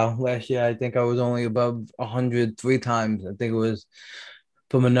that style. Last year, I think I was only above 100 3 times. I think it was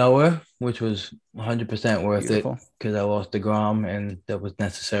for Manoah, which was 100% worth Beautiful. it because I lost DeGrom and that was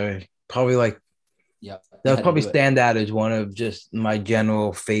necessary. Probably like, yeah, that would probably stand out as one of just my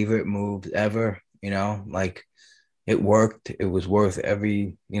general favorite moves ever. You know, like it worked. It was worth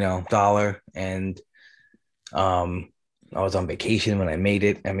every, dollar. And I was on vacation when I made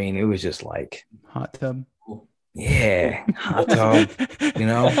it. I mean, it was just like hot tub. Yeah, hot tub,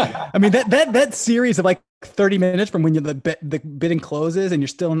 I mean, that series of like 30 minutes from when the bidding closes and you're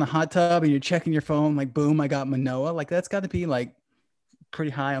still in the hot tub and you're checking your phone, like, boom, I got Manoah. Like, that's got to be like pretty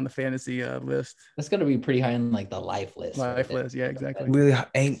high on the fantasy list. That's going to be pretty high on like the life list. Life list, yeah, exactly. Really,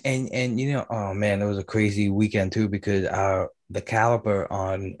 and oh man, it was a crazy weekend too because the caliper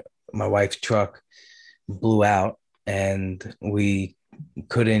on my wife's truck blew out and we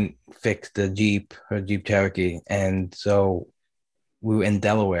couldn't fix her Jeep Cherokee, and so we were in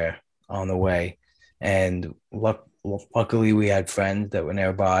Delaware on the way, and luckily we had friends that were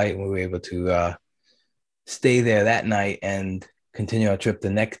nearby and we were able to stay there that night and continue our trip the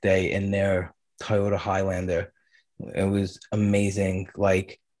next day in their Toyota Highlander, It was amazing.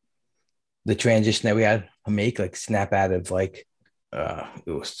 Like the transition that we had to make, like snap out of like,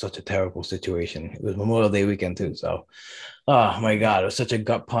 it was such a terrible situation. It was Memorial Day weekend too. So, oh my God, it was such a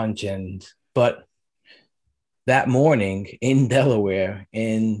gut punch. But that morning in Delaware,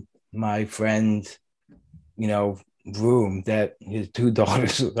 in my friend's, room that his two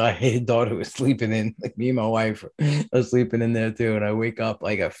daughters, his daughter was sleeping in, like me and my wife was sleeping in there too. And I wake up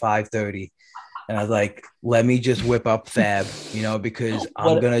like at 5:30 and I was like, let me just whip up Fab, because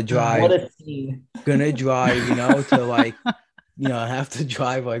I'm gonna drive, what a scene. to like, I have to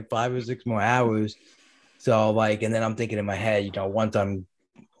drive like 5 or 6 more hours. So like, and then I'm thinking in my head, once I'm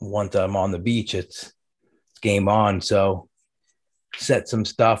on the beach, it's game on. So set some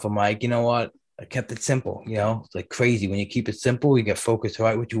stuff. I'm like, you know what? I kept it simple, it's like crazy. When you keep it simple, you get focused,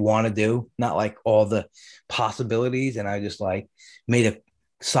 right? What you want to do, not like all the possibilities. And I just like made a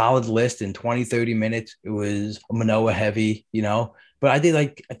solid list in 20, 30 minutes. It was Manoa heavy, but I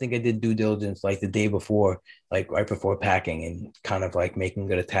think I did due diligence like the day before, like right before packing and kind of like making a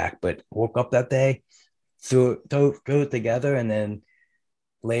good attack. But woke up that day, threw it together. And then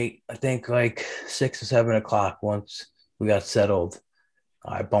late, I think like 6 or 7 o'clock, once we got settled,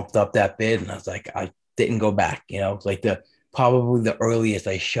 I bumped up that bid and I was like, I didn't go back, like probably the earliest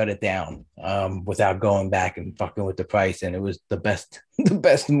I shut it down without going back and fucking with the price. And it was the best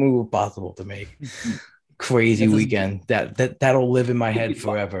move possible to make. Crazy weekend that'll live in my head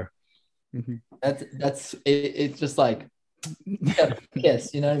forever. That's it, it's just like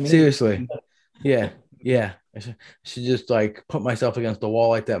kiss, you know what I mean? Seriously. Yeah. I should just like put myself against the wall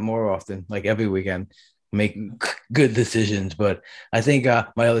like that more often, like every weekend. Make good decisions. But I think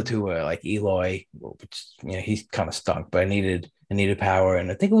my other two were like Eloy, which he's kind of stunk, but I needed power. And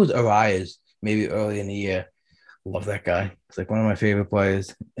I think it was Arias maybe early in the year. Love that guy. It's like one of my favorite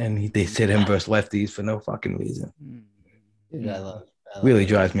players. And they sit him versus lefties for no fucking reason. I love really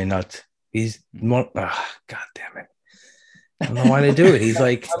drives me nuts. He's more God damn it. I don't know why they do it. He's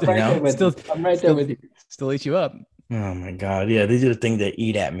like, I'm right there with you. Still eat you up. Oh my God. Yeah, these are the things that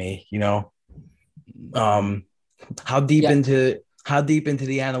eat at me, how deep into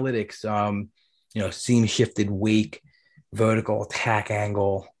the analytics, seam shifted wake, vertical attack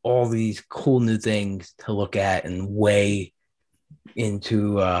angle, all these cool new things to look at and weigh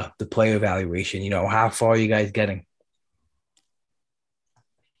into the player evaluation. How far are you guys getting?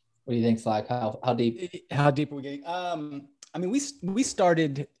 What do you think, Slack? How deep? How deep are we getting? I mean, we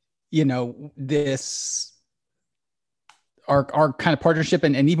started, this our kind of partnership,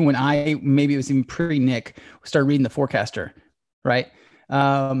 and even when maybe it was even pre-Nick, started reading the Forecaster, right?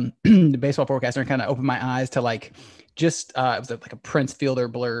 The baseball forecaster, and kind of opened my eyes to like just it was like a Prince Fielder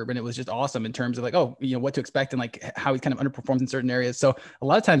blurb, and it was just awesome in terms of like, what to expect and like how he kind of underperforms in certain areas. So a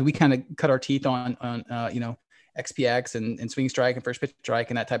lot of times we kind of cut our teeth on XPX and swing strike and first pitch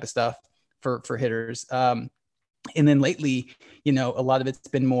strike and that type of stuff for hitters. And then lately, a lot of it's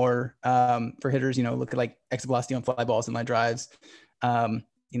been more for hitters, look at like exit velocity on fly balls and line drives,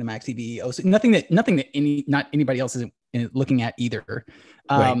 max EV. So nothing that not anybody else is looking at either.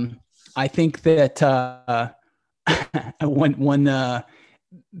 Right. I think that one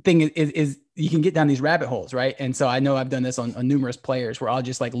thing is you can get down these rabbit holes, right? And so I know I've done this on numerous players where I'll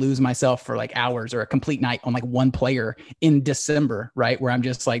just like lose myself for like hours or a complete night on like one player in December, right? Where I'm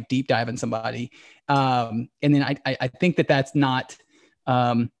just like deep diving somebody. And then I think that that's not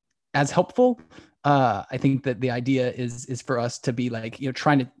as helpful. I think that the idea is for us to be like,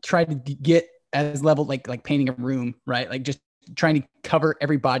 try to get as level, like painting a room, right? Like just trying to cover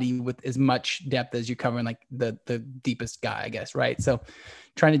everybody with as much depth as you cover in like the deepest guy, I guess. Right. So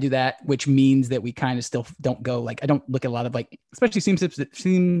trying to do that, which means that we kind of still don't go, like, I don't look at a lot of like, especially seam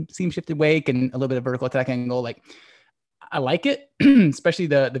shifted wake and a little bit of vertical attack angle. Like I like it, especially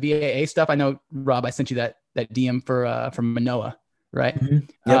the VAA stuff. I know, Rob, I sent you that DM from Manoa, right?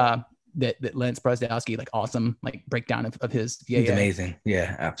 Mm-hmm. Yep. That Lance Brosdowski, like awesome, like breakdown of his VAA. It's amazing.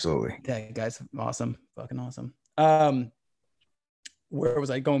 Yeah, absolutely. Yeah, guys, awesome. Fucking awesome. Where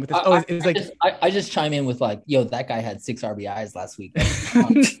was I going with this? It's like I just chime in with like, yo, that guy had 6 RBIs last week.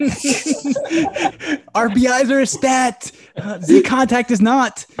 RBIs are a stat. Z contact is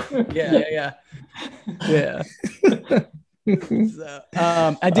not. Yeah. So,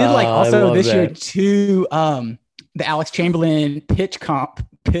 I did like also this year too. The Alex Chamberlain pitch that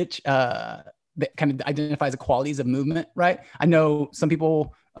kind of identifies the qualities of movement, right? I know some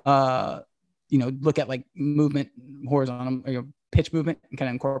people look at like movement, horizontal or pitch movement and kind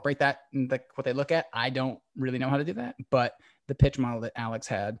of incorporate that in what they look at. I don't really know how to do that, but the pitch model that Alex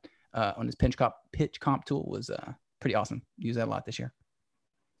had on his pitch comp tool was pretty awesome. Use that a lot this year.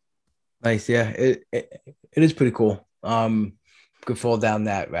 Nice. Yeah. It is pretty cool. Could fall down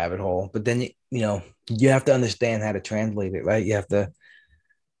that rabbit hole, but then you have to understand how to translate it, right? You have to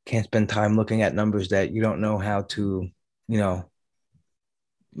can't spend time looking at numbers that you don't know how to, you know,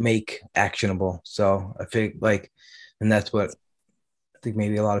 make actionable. So I think like, and that's what I think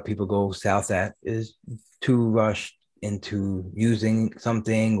maybe a lot of people go south at is too rushed into using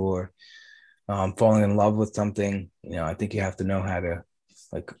something or falling in love with something. I think you have to know how to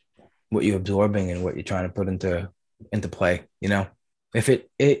like what you're absorbing and what you're trying to put into play. If it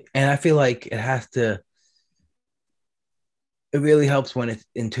and I feel like it has to. It really helps when it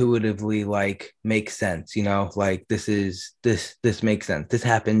intuitively like makes sense. Like this makes sense. This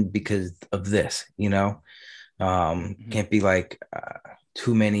happened because of this. Can't be like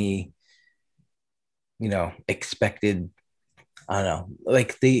too many. Expected. I don't know,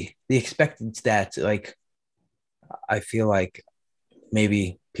 like the expected stats. Like I feel like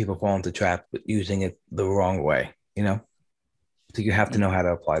maybe people fall into trap with using it the wrong way. So you have to know how to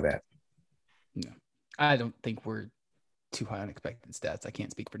apply that. No, I don't think we're too high on expected stats. I can't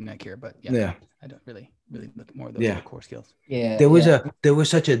speak for Nick here, but yeah. I don't really look at more of those core skills. Yeah. There was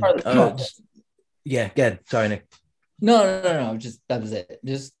such a good. Sorry, Nick. No. That was it.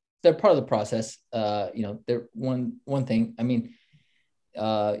 Just they're part of the process. They're one thing. I mean,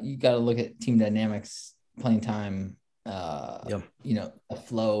 you got to look at team dynamics, playing time, a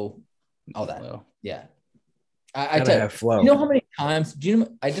flow, all that. Flow. Yeah. I tell you, flow. You know how many times?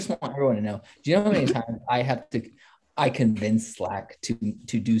 I just want everyone to know. Do you know how many times I convince Slack to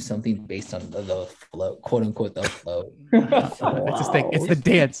do something based on the flow, quote unquote, the flow. That's his thing. It's the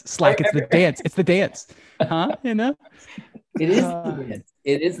dance. Slack. It's the dance. It's the dance. Huh? It is the dance.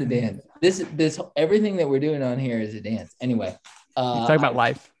 It is the dance. This everything that we're doing on here is a dance. Anyway, talking about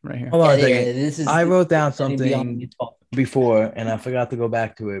life right here. Hold on a second. I wrote down something before, and I forgot to go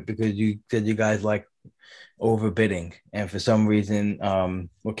back to it because you said you guys like overbidding, and for some reason,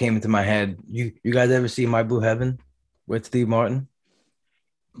 what came into my head. You guys ever see My Blue Heaven with Steve Martin?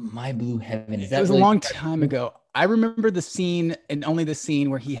 My Blue Heaven. It was a long time ago. I remember the scene, and only the scene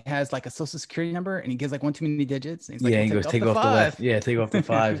where he has like a social security number and he gives like one too many digits. And he's like, he goes, take off the left. Yeah, take off the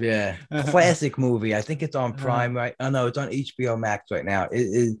 5. Yeah. Classic movie. I think it's on Prime, right? Oh, no, it's on HBO Max right now.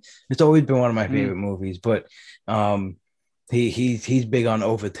 It's always been one of my favorite movies, but he's big on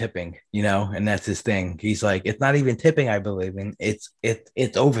over tipping, and that's his thing. He's like, it's not even tipping, I believe in. It's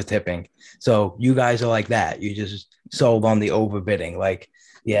over tipping. So you guys are like that. You just sold on the overbidding. Like,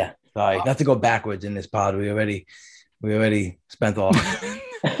 yeah. Sorry, not to go backwards in this pod. We already spent all.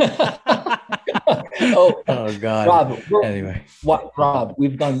 oh God. Rob, anyway, Rob,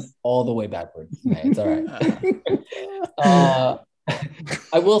 we've gone all the way backwards. Okay, it's all right.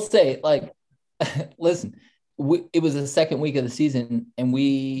 I will say, like, listen, it was the second week of the season, and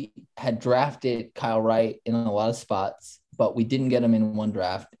we had drafted Kyle Wright in a lot of spots, but we didn't get him in one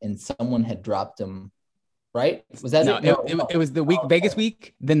draft, and someone had dropped him. Right? Was that it was the week, Vegas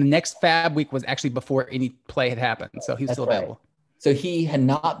week. Then the next Fab week was actually before any play had happened. So he was still available. Right. So he had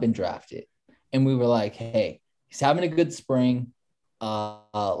not been drafted. And we were like, hey, he's having a good spring.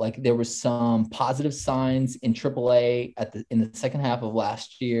 Like there were some positive signs in AAA in the second half of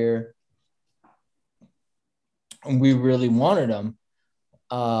last year. And we really wanted him.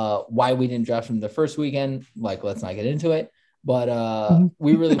 Why we didn't draft him the first weekend, like, let's not get into it. But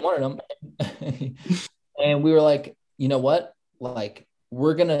we really wanted him. And we were like, you know what? Like,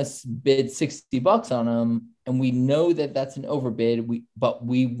 we're going to bid $60 on him. And we know that that's an overbid. But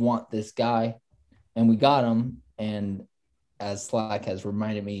we want this guy. And we got him. And as Slack has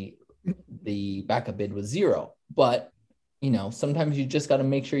reminded me, the backup bid was $0. But, sometimes you just got to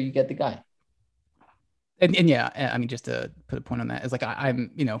make sure you get the guy. And yeah, I mean, just to put a point on that, is like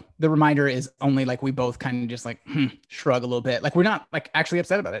I'm, the reminder is only like we both kind of just like shrug a little bit. Like we're not like actually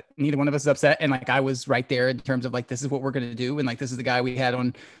upset about it. Neither one of us is upset. And like I was right there in terms of like this is what we're gonna do, and like this is the guy we had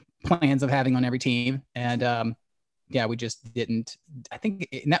on plans of having on every team. And yeah, we just didn't. I think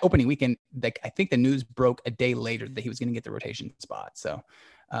in that opening weekend, like I think the news broke a day later that he was gonna get the rotation spot. So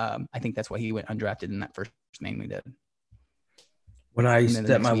I think that's why he went undrafted in that first name we did. When I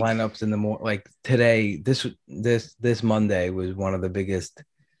set my lineups in the morning, like today, this Monday was one of the biggest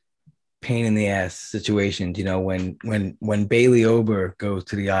pain in the ass situations. When Bailey Ober goes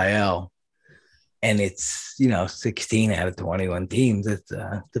to the IL, and it's 16 out of 21 teams. It's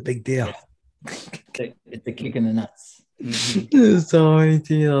a big deal. It's a kick in the nuts. There's so many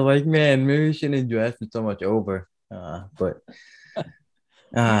teams. Like, man, maybe we shouldn't invest in so much Ober. But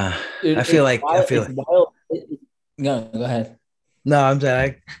I feel like no, go ahead. No, I'm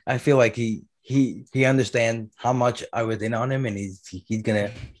saying I feel like he he understands how much I was in on him, and he's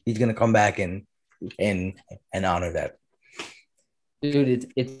gonna come back and honor that.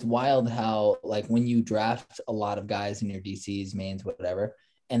 Dude, it's wild how like when you draft a lot of guys in your DCs, mains, whatever,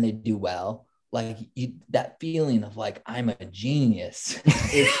 and they do well, like that feeling of like I'm a genius.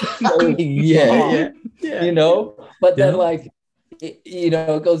 Yeah. You know, but then like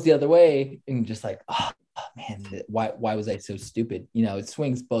it goes the other way, and just like, oh man, why was I so stupid? You know, it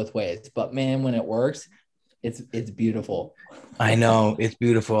swings both ways, but man, when it works, it's beautiful. I know, it's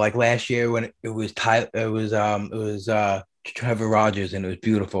beautiful. Like last year when it was Trevor Rogers, and it was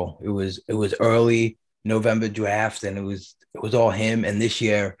beautiful. It was early November draft, and it was all him. And this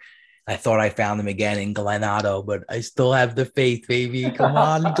year, I thought I found him again in Glenn Otto, but I still have the faith, baby. Come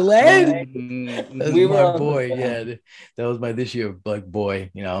on, Glenn. That's my boy. Yeah, that was my this year like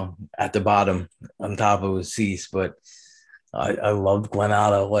boy. You know, at the bottom, on top it was Cease, but I loved Glenn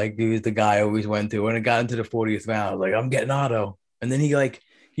Otto. Like he was the guy I always went to. When it got into the 40th round, I was like, I'm getting Otto, and then he like,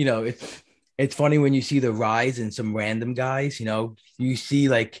 you know, it's funny when you see the rise in some random guys, you know, you see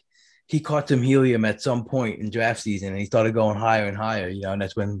like he caught some helium at some point in draft season and he started going higher and higher, you know, and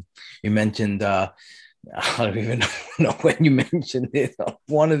that's when you mentioned, I don't even know when you mentioned it,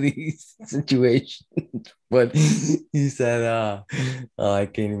 one of these situations, but he said, I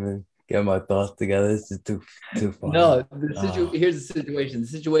can't even get my thoughts together. This is too funny. No, here's the situation. The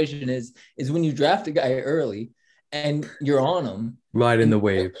situation is when you draft a guy early and you're on him. Riding the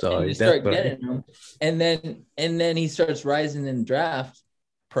wave. Sorry. You start getting him, and then he starts rising in draft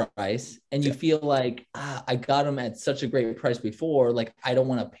price, and you feel like I got him at such a great price before. Like I don't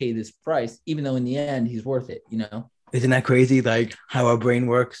want to pay this price, even though in the end he's worth it. You know? Isn't that crazy? Like how our brain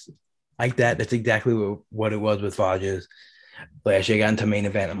works like that. That's exactly what it was with Rogers. Last year I got into main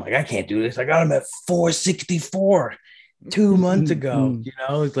event. I'm like, I can't do this. I got him at 464 2 months ago. You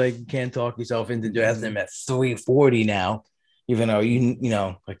know, it's like you can't talk yourself into drafting him at 340 now. Even though you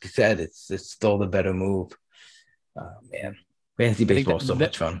know, like you said, it's still the better move. Man, fantasy baseball is so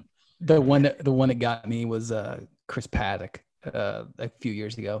much fun. The one that got me was Chris Paddock a few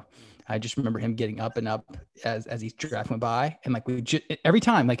years ago. I just remember him getting up and up as each draft went by, and like every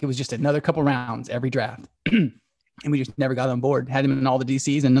time, like it was just another couple rounds every draft, and we just never got on board. Had him in all the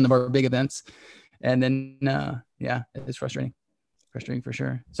DCs and none of our big events, and then it's frustrating for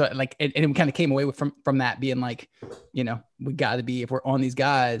sure. So like it kind of came away from that being like, you know, we got to be, if we're on these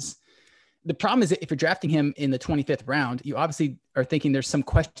guys. The problem is that if you're drafting him in the 25th round, you obviously are thinking there's some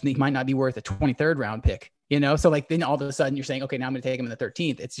question that he might not be worth a 23rd round pick, you know? So like then all of a sudden you're saying, okay, now I'm going to take him in the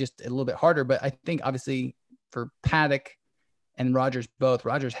 13th. It's just a little bit harder, but I think obviously for Paddock and Rogers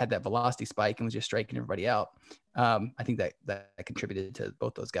Rogers had that velocity spike and was just striking everybody out. I think that contributed to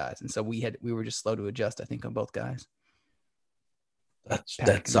both those guys. And so we were just slow to adjust, I think, on both guys.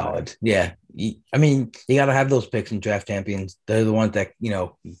 That's solid. Yeah. I mean, you got to have those picks in draft champions. They're the ones that, you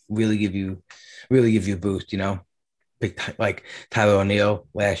know, really give you a boost, you know. Like Tyler O'Neill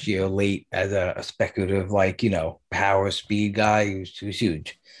last year late as a speculative, like, you know, power speed guy who's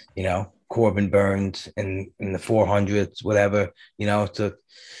huge, you know. Corbin Burns in the 400s, whatever, you know. So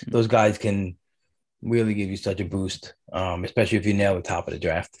those guys can really give you such a boost, especially if you nail the top of the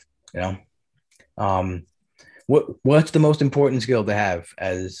draft, you know. What's the most important skill to have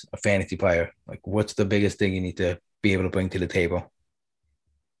as a fantasy player? Like, what's the biggest thing you need to be able to bring to the table?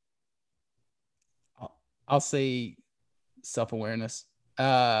 I'll say self-awareness.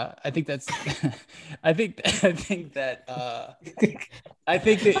 I think that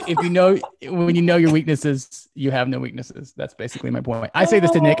if you know, when you know your weaknesses, you have no weaknesses. That's basically my point. I say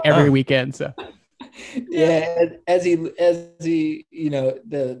this to Nick every weekend. So yeah, as he, you know,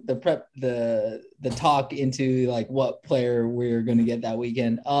 the talk into like what player we're going to get that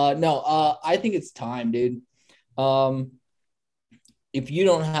weekend. I think it's time, dude. If you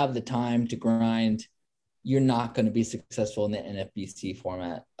don't have the time to grind, you're not going to be successful in the NFBC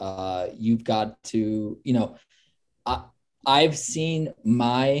format. You've got to, you know, I've seen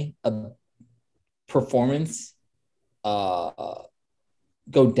my performance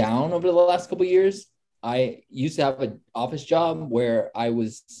go down over the last couple of years. I used to have an office job where I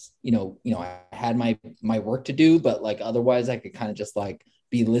was, you know, I had my work to do, but like otherwise I could kind of just like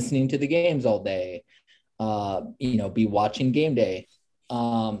be listening to the games all day, you know, be watching game day.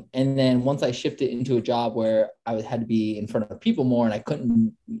 And then once I shifted into a job where I had to be in front of people more and I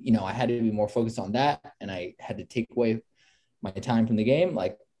couldn't, you know, I had to be more focused on that and I had to take away my time from the game.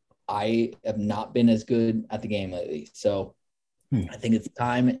 Like I have not been as good at the game lately. So I think it's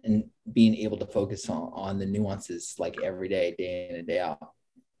time and being able to focus on the nuances like every day, day in and day out.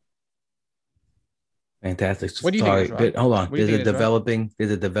 Fantastic. What do you Sorry, think it is, Rob? but hold on. What do you think it is, Rob?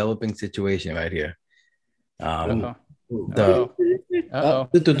 There's a developing situation right here. Uh-oh. Uh-oh. Uh-oh.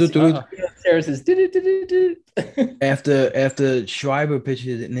 Sarah says, After Schreiber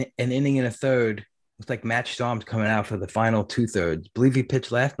pitches an inning and a third, it's like Matt Strom's coming out for the final 2/3. Believe he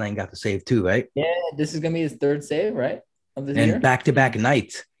pitched last night and got the save too, right? yeah, this is gonna be his third save, right? Of this And year. back-to-back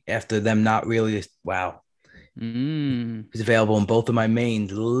nights after them not really. Wow. He's available in both of my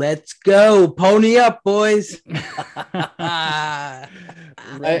mains. Let's go. Pony up, boys.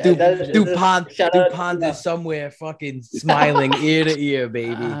 DuPont is somewhere fucking smiling ear to ear,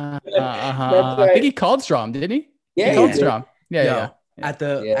 baby. I think he called Strom, didn't he? Yeah, he called did. Strom. Yeah, Yo, yeah.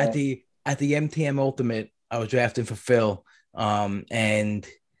 At the MTM Ultimate, I was drafting for Phil. And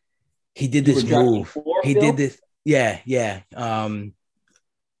he did this move. He did this. Yeah.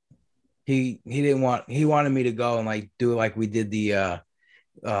 He wanted me to go and like do it like we did the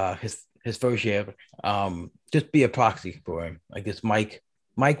his first year. Just be a proxy for him. I guess Mike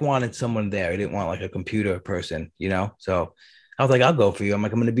wanted someone there. He didn't want like a computer person, you know. So I was like, I'll go for you. I'm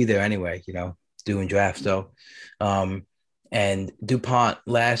gonna be there anyway, you know, doing drafts. So and DuPont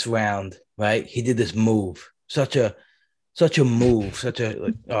last round, right? He did this move. Such a move,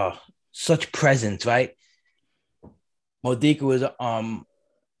 such presence, right? Modica was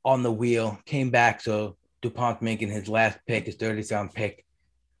on the wheel, came back, so DuPont making his last pick, his 30th round pick,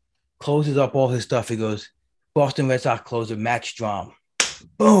 closes up all his stuff. He goes, Boston Red Sox closer, Matt Strom.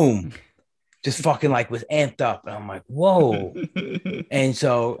 Boom. Just fucking like was amped up. And I'm like, whoa. and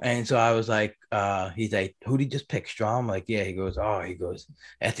so I was like, he's like, who did he just pick? Strom? Like, yeah. He goes,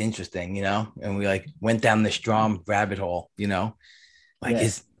 that's interesting, you know? And we like went down the Strom rabbit hole, you know? Like,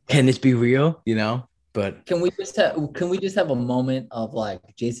 can this be real? You know? But can we just have a moment of like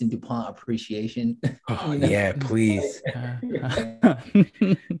Jason DuPont appreciation? Oh, yeah, please.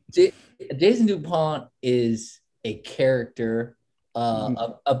 Jason DuPont is a character,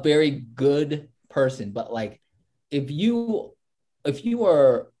 a very good person. But like, if you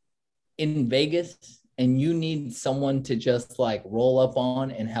are in Vegas and you need someone to just like roll up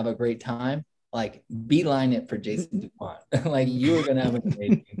on and have a great time, like beeline it for Jason DuPont. Like you are gonna have an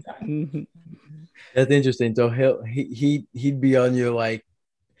amazing time. That's interesting. So he'd be on your like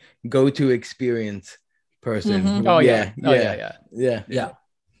go-to experience person. Mm-hmm. Oh yeah.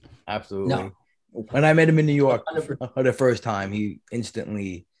 Absolutely. No. When I met him in New York for the first time, he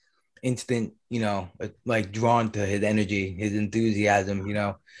instant, you know, like drawn to his energy, his enthusiasm, you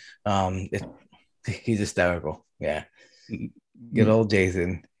know. He's hysterical. Yeah. Good old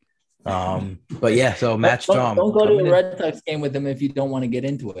Jason. But yeah, so Matt Strom. Don't go to a Red Sox game with him if you don't want to get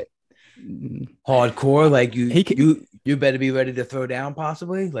into it. Hardcore, like you better be ready to throw down,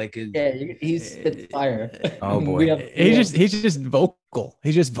 possibly. Like he's fire. Oh boy, he's just vocal.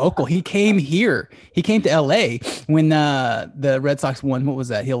 He's just vocal. He came here. He came to LA when the Red Sox won. What was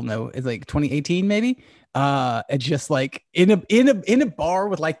that? He'll know. It's like 2018, maybe. It's just like in a bar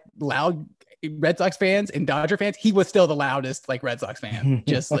with like loud Red Sox fans and Dodger fans. He was still the loudest like Red Sox fan,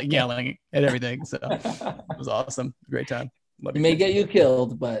 just like yelling at everything. So it was awesome. Great time. It may get you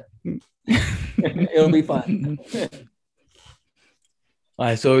killed, but it'll be fun. All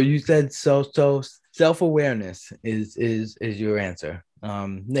right. So you said so self-awareness is your answer.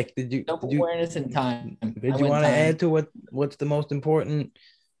 Nick, did you self-awareness and time? Did you want to add to what's the most important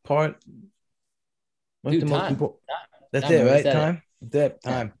part? What's the most important? That's it, right? Time. That's it.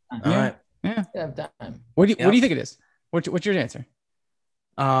 Time. All right. Yeah. Time. What do you think it is? What's your answer?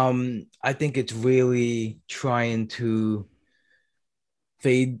 I think it's really trying to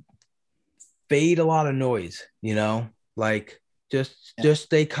fade a lot of noise, you know, like just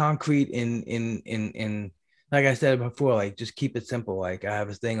stay concrete in like I said before, like just keep it simple. Like I have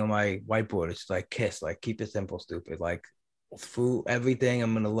this thing on my whiteboard. It's like KISS, like keep it simple, stupid. Like through everything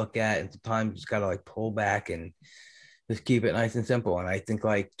I'm going to look at, and sometimes you just got to like pull back and just keep it nice and simple. And I think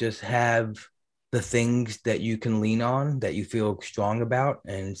like just have the things that you can lean on, that you feel strong about,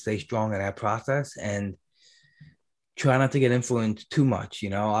 and stay strong in that process, and try not to get influenced too much. You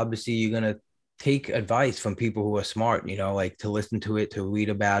know, obviously you're going to take advice from people who are smart, you know, like to listen to it, to read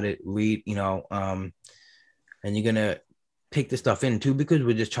about it, you know, and you're going to take this stuff in too, because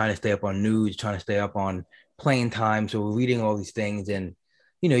we're just trying to stay up on news, trying to stay up on playing time. So we're reading all these things, and,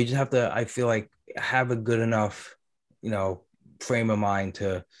 you know, you just have to, I feel like, have a good enough, you know, frame of mind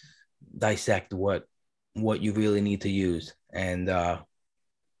to dissect what you really need to use, and try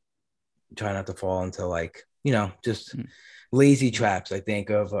not to fall into like, you know, just lazy traps, I think,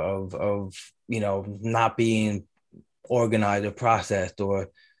 of you know, not being organized or processed, or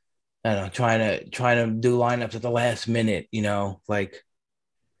I don't know, trying to do lineups at the last minute, you know, like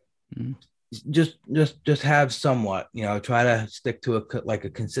just have somewhat, try to stick to a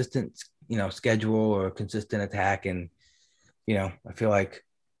consistent, schedule or a consistent attack. And, I feel like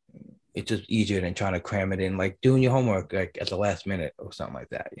it's just easier than trying to cram it in, like doing your homework like at the last minute or something like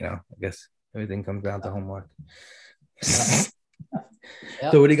that. I guess everything comes down to homework.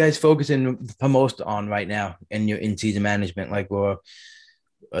 Yep. So what are you guys focusing the most on right now in your in-season management? Like, or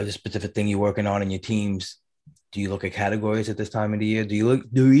the specific thing you're working on in your teams? Do you look at categories at this time of the year? Do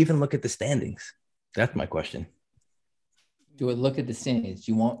you even look at the standings? That's my question. Do I look at the standings?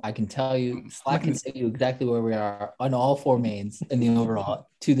 You won't. I can tell you, Slack can tell you exactly where we are on all 4 mains in the overall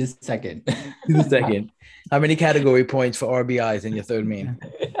to this second. How many category points for RBIs in your third main?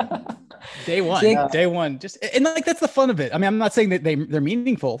 Day one. Just, and like, that's the fun of it. I mean, I'm not saying that they're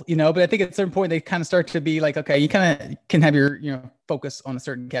meaningful, but I think at a certain point they kind of start to be like, okay, you kind of can have your, focus on a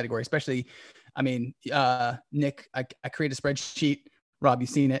certain category, especially, I mean, Nick, I create a spreadsheet. Rob, you've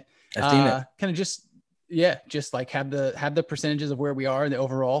seen it. I've seen it. Kind of just like have the percentages of where we are in the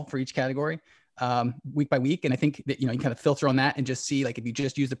overall for each category, week by week. And I think that, you kind of filter on that and just see, like, if you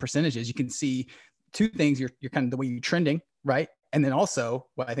just use the percentages, you can see 2 things. You're kind of the way you're trending, right? And then also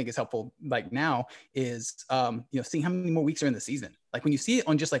what I think is helpful like now is, seeing how many more weeks are in the season. Like when you see it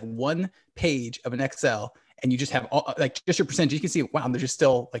on just like one page of an Excel and you just have just your percentage, you can see, wow, there's just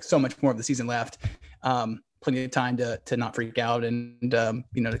still like so much more of the season left. Plenty of time to not freak out and, to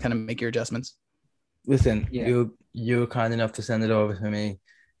kind of make your adjustments. Listen, you were kind enough to send it over to me.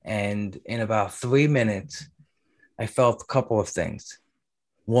 And in about 3 minutes, I felt a couple of things.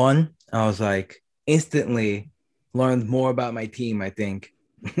 One, I was like instantly learned more about my team, I think,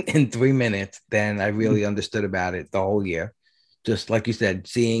 in 3 minutes than I really understood about it the whole year. Just like you said,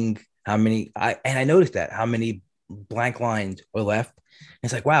 seeing how many, I noticed that how many blank lines were left.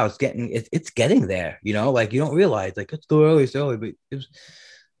 It's like, wow, it's getting there, like you don't realize, like it's still early, but it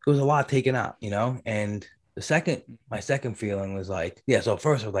was a lot taken out, and my second feeling was like, so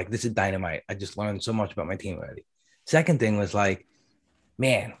first I was like, this is dynamite. I just learned so much about my team already. Second thing was like,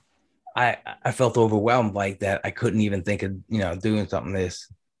 man, I felt overwhelmed like that. I couldn't even think of, doing something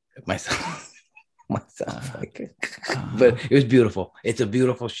this myself. But it was beautiful. It's a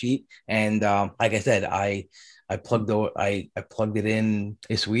beautiful sheet. And like I said, I plugged it in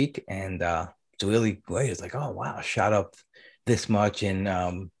this week, and it's really great. It's like, oh wow, shot up this much. And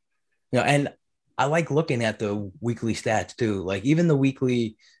and I like looking at the weekly stats too. Like even the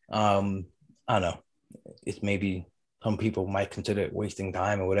weekly, I don't know, it's maybe some people might consider it wasting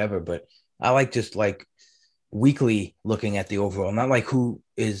time or whatever, but I like just like weekly looking at the overall, not like who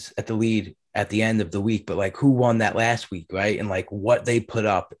is at the lead at the end of the week, but like who won that last week, right? And like what they put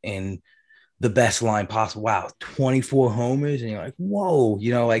up in the best line possible. Wow, 24 homers. And you're like, whoa,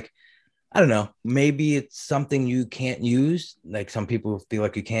 like, I don't know, maybe it's something you can't use. Like some people feel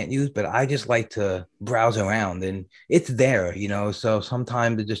like you can't use, but I just like to browse around and it's there, so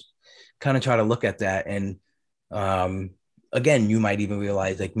sometimes to just kind of try to look at that. And again, you might even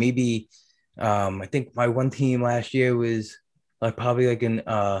realize like maybe I think my one team last year was like probably like in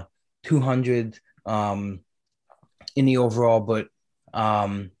 200 in the overall, but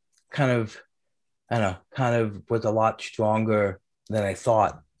kind of was a lot stronger than I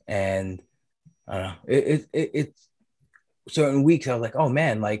thought. And I don't know, it's certain weeks I was like, oh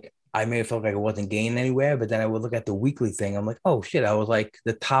man, like I may have felt like I wasn't gaining anywhere, but then I would look at the weekly thing. I'm like, oh shit, I was like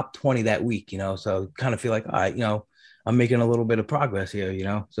the top 20 that week, so kind of feel like, all right, I'm making a little bit of progress here,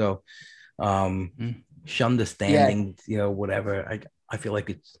 so shun the standings, whatever. I feel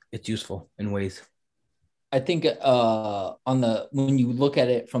like it's useful in ways. I think when you look at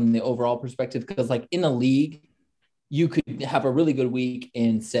it from the overall perspective, because like in a league, you could have a really good week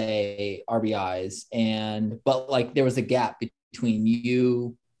in say RBIs, but like there was a gap between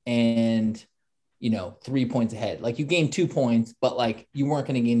you and 3 points ahead. Like you gained 2 points, but like you weren't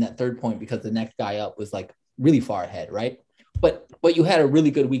going to gain that third point because the next guy up was like really far ahead, right? But you had a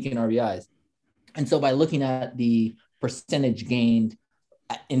really good week in RBIs. And so by looking at the percentage gained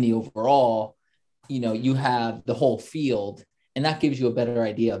in the overall, you have the whole field, and that gives you a better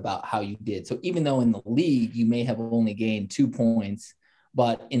idea about how you did. So even though in the league, you may have only gained 2 points,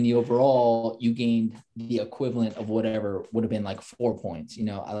 but in the overall, you gained the equivalent of whatever would have been like 4 points,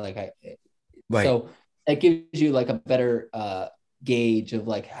 right. So that gives you like a better gauge of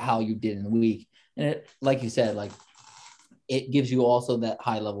like how you did in the week. And it, like you said, like it gives you also that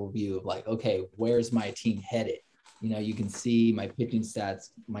high level view of like, okay, where's my team headed? You can see my pitching stats,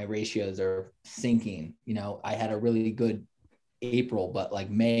 my ratios are sinking. I had a really good April, but like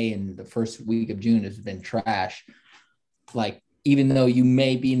May and the first week of June has been trash. Like, even though you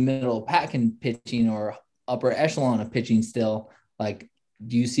may be middle of pack in pitching or upper echelon of pitching still, like,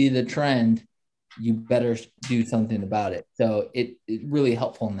 do you see the trend you better do something about it. So it really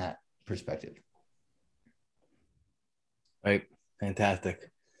helpful in that perspective. Right.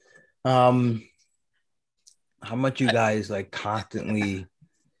 Fantastic. How much you guys like constantly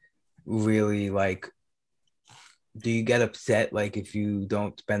really like, do you get upset like if you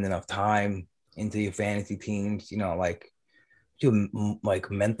don't spend enough time into your fantasy teams, like your like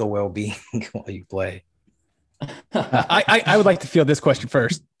mental well-being while you play? I would like to field this question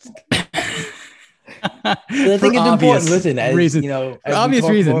first. I think it's important. Listen, as reason. As obvious we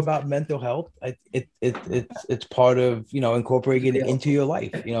talk reasons. more about mental health, it's part of incorporating it into your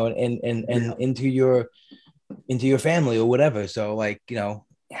life, and into your family or whatever. So like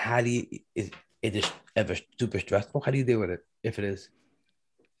how do you is it ever super stressful? How do you deal with it if it is?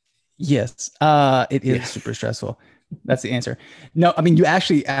 Yes, it is super stressful. That's the answer. No, I mean, you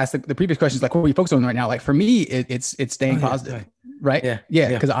actually asked the previous questions, like what are you focused on right now? Like for me, it's staying positive, right? Yeah.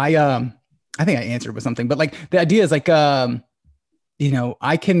 Because I think I answered with something, but like the idea is like, I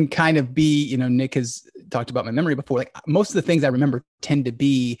can kind of be, Nick has talked about my memory before. Like most of the things I remember tend to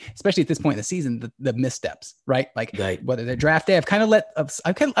be, especially at this point in the season, the missteps, right? Like whether they're draft day, I've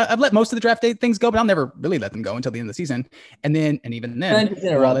let most of the draft day things go, but I'll never really let them go until the end of the season. And even then, I just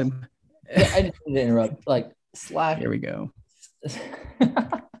need to interrupt. Like Slack. Here we go.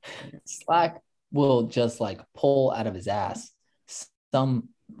 Slack will just like pull out of his ass some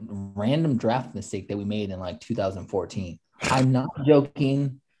random draft mistake that we made in like 2014. I'm not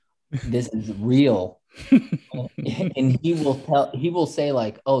joking. This is real. And he will say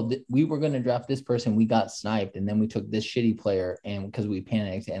like, oh, we were going to draft this person. We got sniped. And then we took this shitty player and because we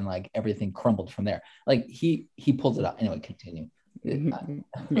panicked and like everything crumbled from there. Like he pulls it out. Anyway, continue. I'm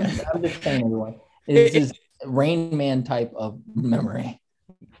just saying, everyone, it's just Rain Man type of memory.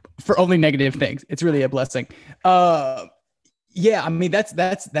 For only negative things. It's really a blessing. Yeah, I mean that's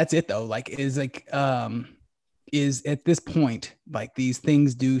it though. Like is at this point, like these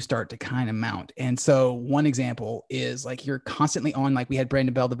things do start to kind of mount. And so one example is like you're constantly on, like we had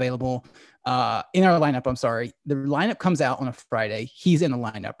Brandon Belt available in our lineup. I'm sorry. The lineup comes out on a Friday. He's in the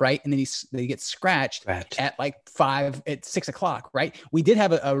lineup, right? And then they get scratched at like 6 o'clock, right? We did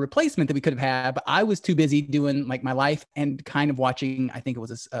have a replacement that we could have had, but I was too busy doing like my life and kind of watching, I think it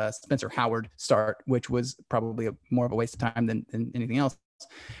was a Spencer Howard start, which was probably more of a waste of time than anything else.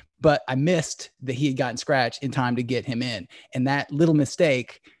 But I missed that he had gotten scratched in time to get him in. And that little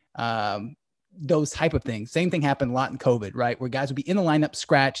mistake, those type of things, same thing happened a lot in COVID, right? Where guys would be in the lineup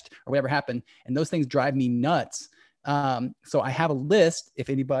scratched or whatever happened. And those things drive me nuts. So I have a list. If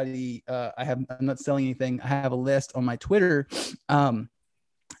anybody, I'm not selling anything. I have a list on my Twitter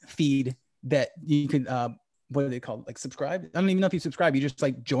feed that you can, what are they called? Like subscribe. I don't even know if you subscribe. You just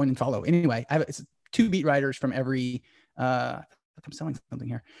like join and follow. Anyway, it's 2 beat writers from every, I'm selling something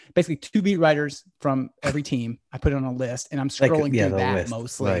here. Basically 2 beat writers from every team. I put it on a list and I'm scrolling through that list.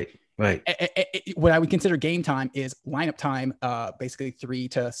 Mostly. Right. What I would consider game time is lineup time, basically 3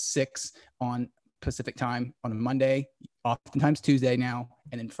 to 6 on Pacific time on a Monday, oftentimes Tuesday now,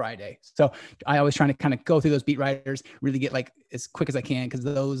 and then Friday. So I always trying to kind of go through those beat writers, really get like as quick as I can. Cause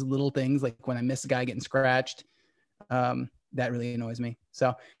those little things, like when I miss a guy getting scratched, that really annoys me.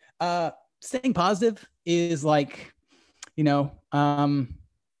 So staying positive is like, I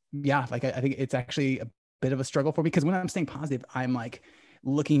think it's actually a bit of a struggle for me because when I'm staying positive, I'm like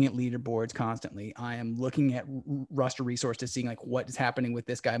looking at leaderboards constantly. I am looking at roster resources, seeing like what is happening with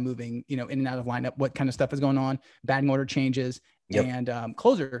this guy moving, in and out of lineup, what kind of stuff is going on, batting order changes, and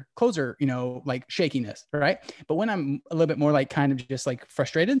closer, like shakiness, right? But when I'm a little bit more like kind of just like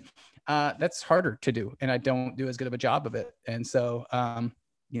frustrated, that's harder to do, and I don't do as good of a job of it. And so,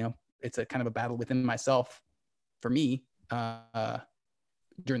 it's a kind of a battle within myself for me.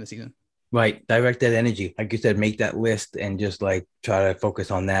 During the season. Right. Direct that energy. Like you said, make that list and just like try to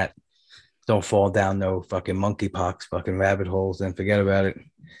focus on that. Don't fall down no fucking monkeypox, fucking rabbit holes and forget about it.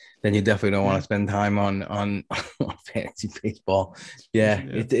 Then you definitely don't want to spend time on fantasy baseball. Yeah.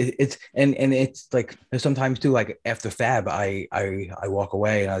 It's like sometimes too, like after Fab, I walk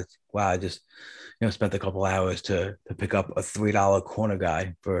away and I just spent a couple hours to pick up a $3 corner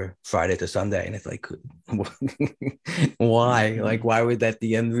guy for Friday to Sunday. And it's like, why? Like, why would that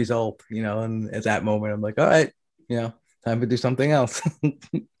the end result? And at that moment, I'm like, all right, time to do something else.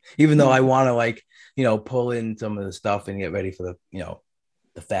 Even though I want to like, pull in some of the stuff and get ready for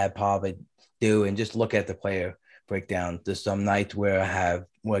the Fab Pod I do and just look at the player breakdown. There's some nights where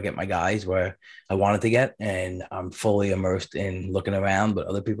I get my guys where I wanted to get and I'm fully immersed in looking around, but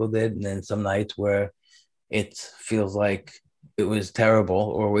other people did. And then some nights where it feels like it was terrible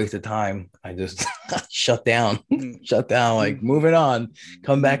or a waste of time, I just shut down, like Mm. moving on,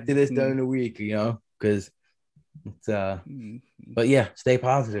 come back to this during the week, because it's but yeah, stay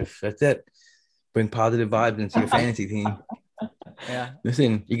positive. That's it. Bring positive vibes into your fantasy team. Yeah.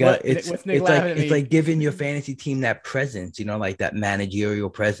 Listen, you got What's Nick laughing at it's me? like giving your fantasy team that presence, like that managerial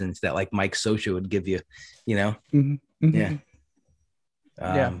presence that like Mike Socha would give you, Mhm. Yeah.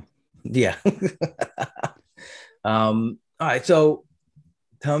 Yeah. Yeah. All right. So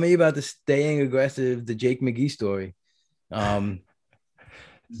tell me about the staying aggressive, the Jake McGee story.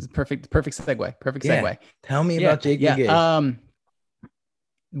 This is perfect segue. Perfect Yeah. segue. Tell me about Jake McGee.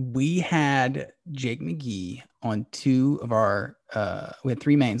 We had Jake McGee on two of our we had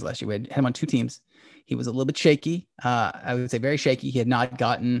three mains last year. We had him on two teams. He was a little bit shaky. I would say very shaky. He had not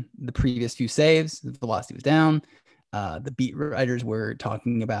gotten the previous few saves. The velocity was down. The beat writers were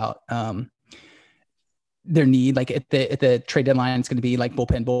talking about their need, like at the trade deadline, it's going to be like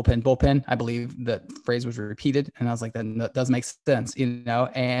bullpen. I believe the phrase was repeated, and I was like, that does make sense,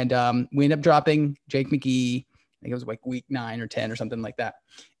 And we ended up dropping Jake McGee. I think it was like week 9 or 10 or something like that.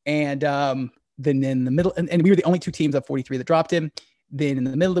 And then in the middle, and we were the only two teams of 43 that dropped him. Then in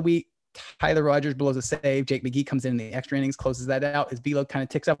the middle of the week, Tyler Rogers blows a save. Jake McGee comes in the extra innings, closes that out. His velo kind of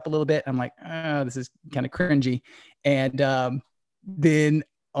ticks up a little bit. I'm like, this is kind of cringy. And then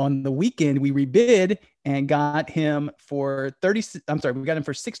on the weekend, we rebid and got him for 30. I'm sorry, we got him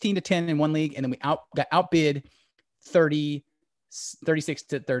for 16-10 in one league, and then we got outbid 36-30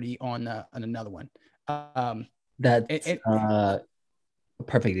 on another one. That's a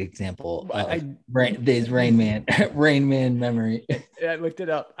perfect example of Rain Man memory. I looked it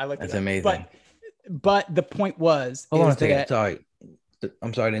up. That's amazing. But the point was, hold on a second. Sorry,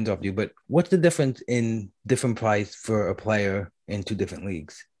 I'm sorry to interrupt you, but what's the difference in different price for a player in two different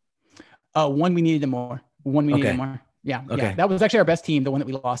leagues? One, we needed him more. Yeah. Okay. Yeah. That was actually our best team, the one that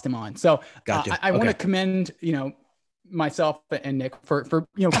we lost him on. So gotcha. I want to commend, myself and Nick for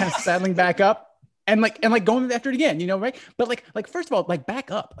kind of saddling back up and going after it again, right? But like first of all, like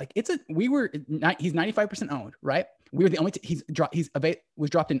back up, like he's 95% owned, right? We were the only was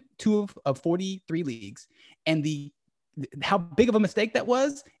dropped in 2 of 43 leagues, and how big of a mistake that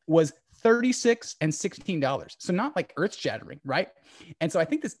was $36 and $16. So not like earth shattering, right? And so I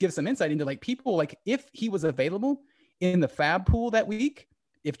think this gives some insight into like people, like if he was available in the fab pool that week,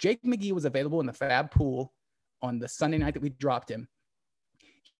 if Jake McGee was available in the fab pool on the Sunday night that we dropped him,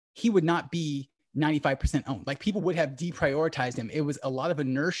 he would not be 95% owned. Like people would have deprioritized him. It was a lot of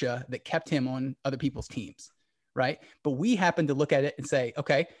inertia that kept him on other people's teams, right? But we happened to look at it and say,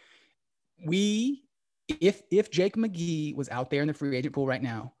 okay, if Jake McGee was out there in the free agent pool right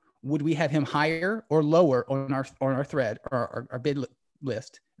now, would we have him higher or lower on our thread or our bid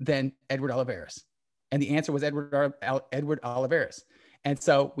list than Edward Olivares? And the answer was Edward Olivares. And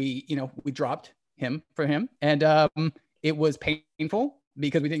so we dropped him for him, and it was painful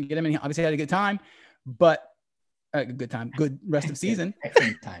because we didn't get him, and he obviously had a good time, but good rest of season.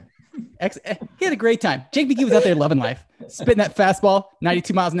 Excellent time. He had a great time. Jake McGee was out there loving life, spitting that fastball,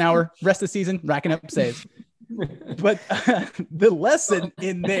 92 miles an hour, rest of the season, racking up saves. But the lesson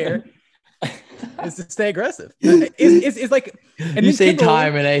in there is to stay aggressive. It's like, and you say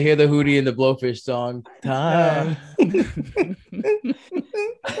time, and I hear the Hootie and the Blowfish song. Time.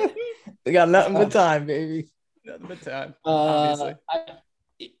 They got nothing but time, baby. Nothing but time. Obviously.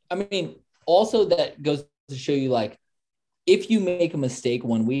 I mean, also that goes to show you, like, if you make a mistake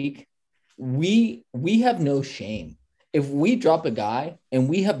one week, we have no shame. If we drop a guy, and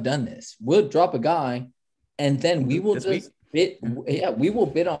we have done this, we'll drop a guy, and then we will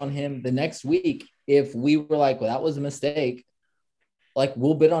bid on him the next week. If we were like, well, that was a mistake, like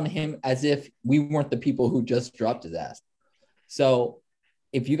we'll bid on him as if we weren't the people who just dropped his ass. So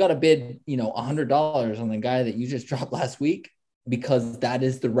if you got to bid, $100 on the guy that you just dropped last week because that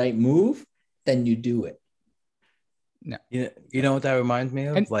is the right move, then you do it. No. You know what that reminds me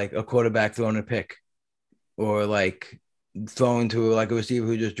of? Like a quarterback throwing a pick, or like throwing to like a receiver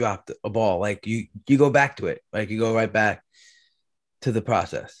who just dropped a ball. Like you go back to it. Like you go right back to the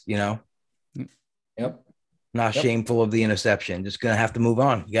process, Yep. Not shameful of the interception. Just going to have to move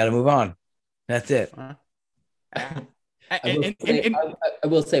on. You got to move on. That's it. I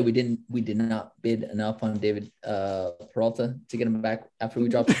will say we did not bid enough on David Peralta to get him back after we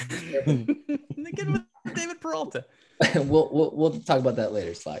dropped him. Get him with David Peralta. We'll talk about that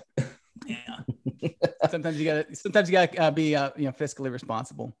later, Slack. Yeah. Sometimes you gotta be fiscally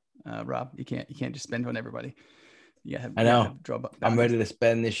responsible, Rob. You can't just spend on everybody. I know. I'm ready to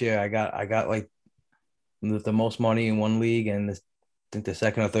spend this year. I got like the most money in one league, and I think the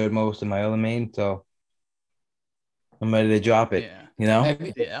second or third most in my other main. So I'm ready to drop it. Yeah. You know?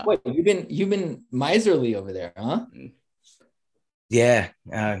 Yeah. What you've been miserly over there, huh? Yeah.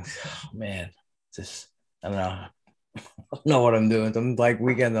 Man, just I don't know. I don't know what I'm doing. I'm like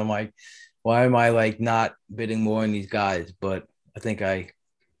weekends. I'm like, why am I like not bidding more on these guys? But I think I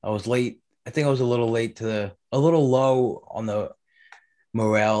was late. I think I was a little low on the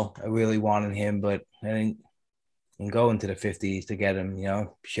Morel. I really wanted him, but I didn't go into the 50s to get him. You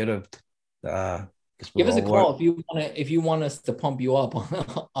know, should have. Give us a call if you want us to pump you up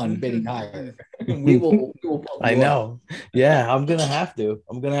on bidding higher. we will pump you I know. Up. Yeah, I'm gonna have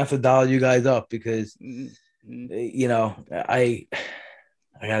to dial you guys up because you know I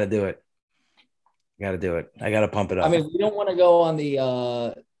gotta do it. I gotta pump it up. I mean, we don't want to go on the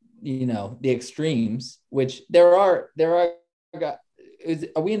the extremes, which there are.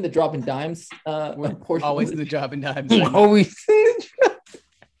 Are we in the drop and dimes? We're portion? Always in the drop and dimes. Always.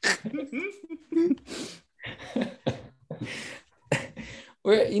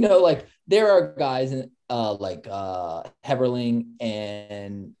 Where like there are guys like Heberling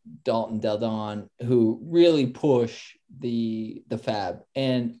and Dalton Del Don who really push the fab,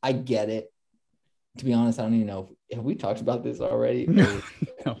 and I get it. To be honest, I don't even know have we talked about this already. No.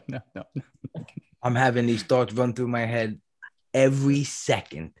 I'm having these thoughts run through my head every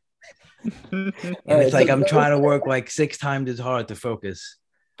second, and it's like I'm trying to work like 6 times as hard to focus.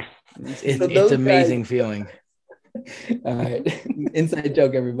 It's amazing feeling. All right. Inside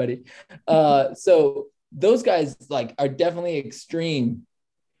joke, everybody. So those guys like are definitely extreme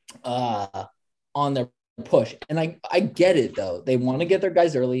on their push. And I get it though. They want to get their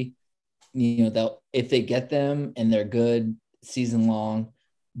guys early. If they get them and they're good season long.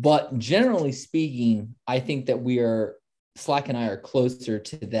 But generally speaking, I think that Slack and I are closer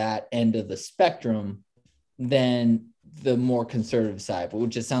to that end of the spectrum than the more conservative side,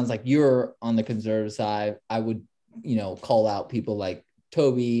 which it sounds like you're on the conservative side. I would, call out people like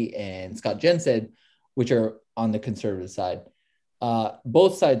Toby and Scott Jensen, which are on the conservative side.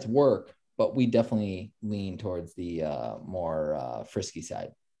 Both sides work, but we definitely lean towards the more frisky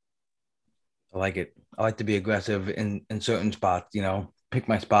side. I like it. I like to be aggressive in certain spots, pick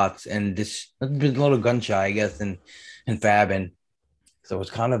my spots, and this I've been a little gun shy, I guess, in Fab, and so it's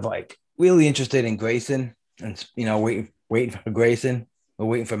kind of like really interested in Grayson, and waiting for Grayson. We're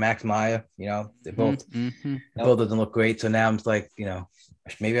waiting for Max Meyer. They both both doesn't look great. So now I'm like,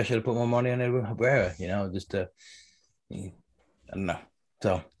 maybe I should have put more money on Edwin Herrera, just to, I don't know.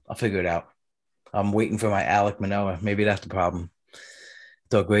 So I'll figure it out. I'm waiting for my Alek Manoah. Maybe that's the problem.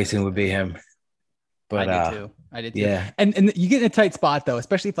 Thought Grayson would be him. But I did too. Yeah. And you get in a tight spot though,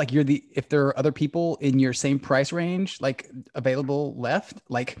 especially if like if there are other people in your same price range, like available left,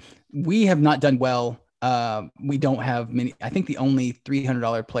 like we have not done well. We don't have many. I think the only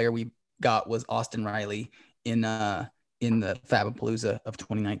 $300 player we got was Austin Riley in the Fabapalooza of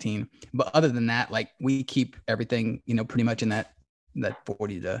 2019. But other than that, like we keep everything, pretty much in that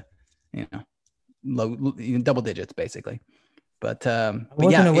 40 to, low double digits basically. But I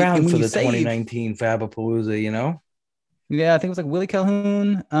wasn't around for the 2019 Fabapalooza, Yeah, I think it was like Willie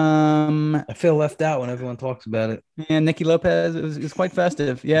Calhoun. I feel left out when everyone talks about it. And Nicky Lopez. It was quite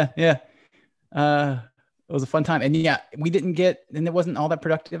festive. Yeah. It was a fun time. And yeah, we didn't get, and it wasn't all that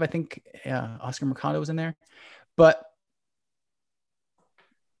productive. I think Oscar Mercado was in there. But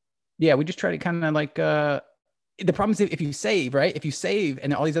yeah, we just try to kind of like, the problem is if you save, right? If you save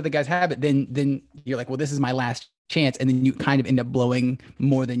and all these other guys have it, then you're like, well, this is my last chance. And then you kind of end up blowing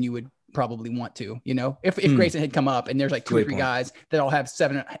more than you would probably want to, if Grayson had come up and there's like 2 or 3 guys that all have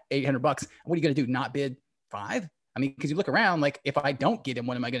 $700-800, what are you going to do? Not bid 5? I mean, because you look around, like if I don't get him,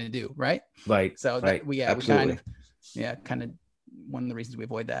 what am I going to do? Right. Right. So right. We kind of one of the reasons we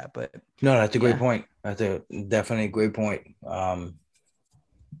avoid that, but no, that's a great point. That's definitely a great point. I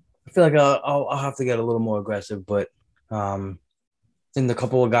feel like I'll have to get a little more aggressive, but in the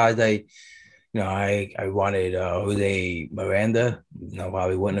couple of guys I wanted Jose Miranda.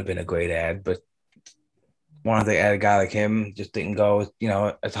 Probably wouldn't have been a great ad, but wanted to add a guy like him. Just didn't go,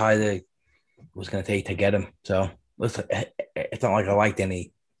 as high as I was going to take to get him. So listen, it's not like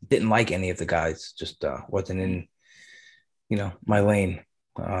didn't like any of the guys. Just wasn't in, my lane.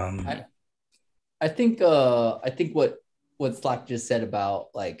 I think what Slack just said about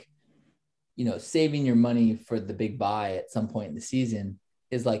like, saving your money for the big buy at some point in the season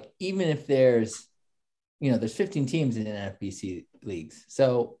is like, even if there's 15 teams in NFBC leagues.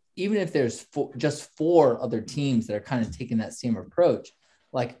 So even if there's just 4 other teams that are kind of taking that same approach,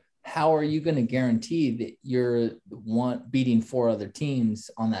 like how are you going to guarantee that you're beating 4 other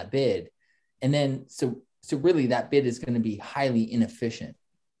teams on that bid? And then, so really that bid is going to be highly inefficient.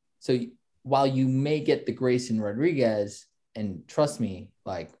 So while you may get the Grayson Rodriguez, and trust me,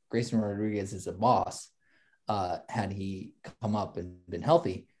 like Grayson Rodriguez is a boss, had he come up and been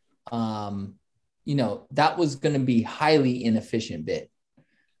healthy, that was going to be highly inefficient bid.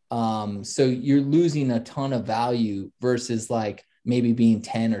 So you're losing a ton of value versus like maybe being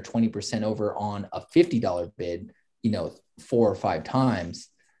 10 or 20% over on a $50 bid, 4 or 5 times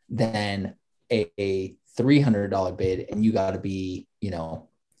than a $300 bid. And you got to be,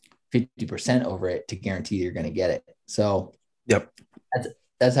 50% over it to guarantee you're going to get it. So yep,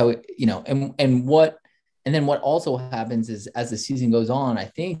 that's how it, and then what also happens is as the season goes on, I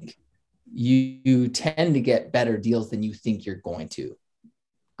think you tend to get better deals than you think you're going to.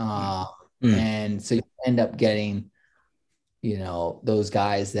 And so you end up getting, those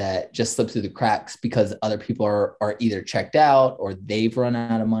guys that just slip through the cracks because other people are either checked out or they've run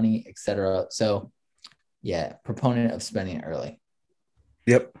out of money, etc. So yeah, proponent of spending it early.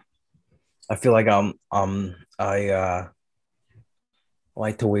 Yep. I feel like I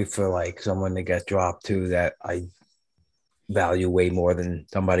like to wait for like someone to get dropped too that I value way more than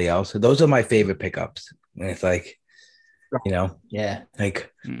somebody else. So those are my favorite pickups. And it's like, yeah,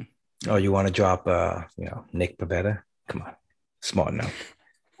 like, oh, you want to drop, Nick Pivetta? Come on, smart enough.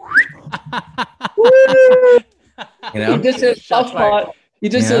 You just hit a soft spot. You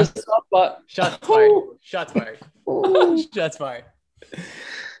just hit a soft spot. Shots fired. Shots fired. Shots fired.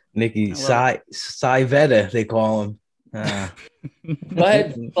 Nicky Vetta, they call him. Go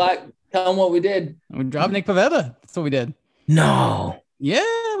ahead, Black. Tell them what we did. We dropped Nick Pivetta. That's what we did. No. Yeah,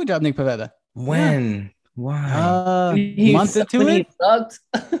 we dropped Nick Pivetta. When? Why? Month into it. Sucked.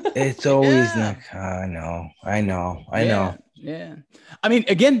 It's always Nick. I know. Yeah. I mean,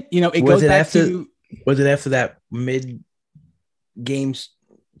 again, it was goes back to. Was it after that mid-game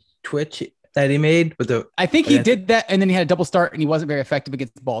twitch that he made? I think he did that, and then he had a double start, and he wasn't very effective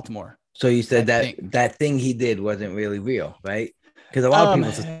against Baltimore. So you said that thing he did wasn't really real, right? Because a lot of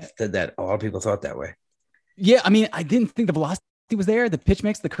people said that. A lot of people thought that way. Yeah, I mean, I didn't think the velocity was there. The pitch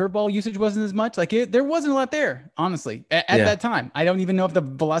mix, the curveball usage wasn't as much. Like there wasn't a lot there, honestly, at that time. I don't even know if the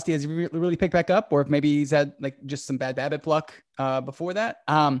velocity has really picked back up, or if maybe he's had like just some bad BABIP luck before that.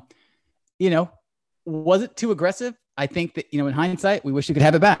 Was it too aggressive? I think that, in hindsight, we wish we could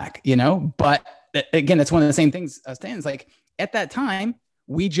have it back, but again, that's one of the same things Stan is like at that time,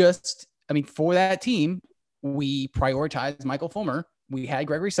 for that team, we prioritized Michael Fulmer. We had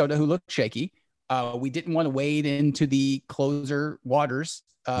Gregory Soto, who looked shaky. We didn't want to wade into the closer waters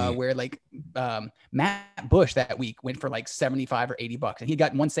where like Matt Bush that week went for like $75 or $80 and he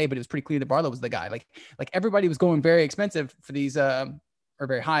got one save, but it was pretty clear that Barlow was the guy. Like everybody was going very expensive for these, or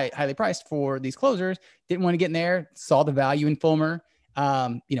very highly priced for these closers. Didn't want to get in there. Saw the value in Fulmer.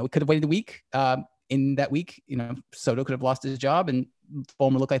 We could have waited a week. In that week, Soto could have lost his job, and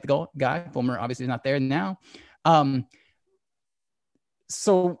Fulmer looked like the guy. Fulmer obviously is not there now.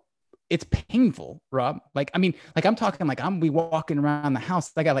 So it's painful, Rob. I'm talking like I'm be walking around the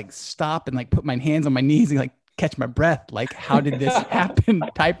house. I got like stop and like put my hands on my knees and like catch my breath. Like, how did this happen?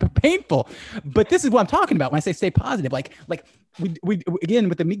 Type of painful. But this is what I'm talking about when I say stay positive. Like we again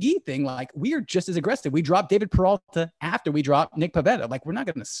with the McGee thing, like we are just as aggressive. We dropped David Peralta after we dropped Nick Pivetta. Like we're not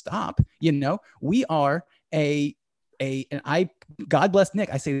going to stop. We are and I, God bless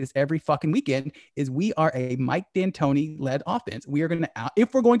Nick, I say this every fucking weekend, is we are a Mike D'Antoni led offense. We are going to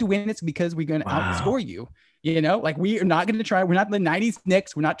if we're going to win, it's because we're going to outscore you. Like we are not going to try. We're not in the 90s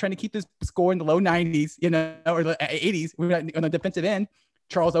Knicks. We're not trying to keep this score in the low 90s, or the 80s. We're not on the defensive end.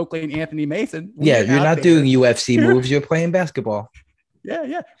 Charles Oakley and Anthony Mason. You're not doing UFC moves. You're playing basketball.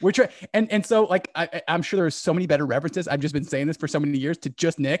 Yeah. We're trying. And so like, I'm sure there's so many better references. I've just been saying this for so many years to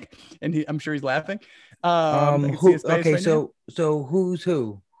just Nick, and I'm sure he's laughing. So who's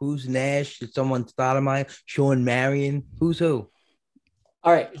who? Who's Nash? Did someone Stoudemire? Sean Marion? Who's who?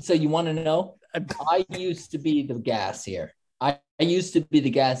 All right. So you want to know? I used to be the gas here. I used to be the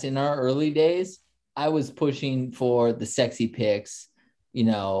gas in our early days. I was pushing for the sexy picks,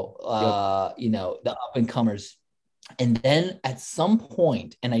 the up and comers. And then at some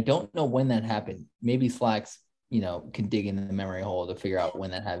point, and I don't know when that happened, maybe Slacks, can dig in the memory hole to figure out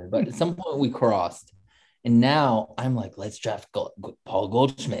when that happened. But at some point we crossed. And now I'm like, let's draft Paul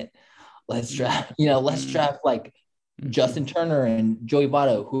Goldschmidt. Let's draft like Justin Turner and Joey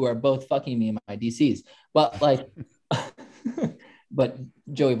Votto, who are both fucking me in my DCs. But like, but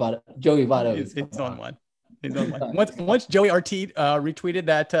Joey Votto is on one. He's on one. Once Joey RT retweeted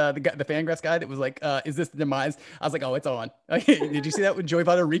that the Fangraphs guy that was like, "Is this the demise?" I was like, "Oh, it's on." Did you see that when Joey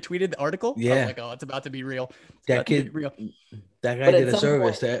Votto retweeted the article? Yeah. I was like, "Oh, it's about to be real." That guy did a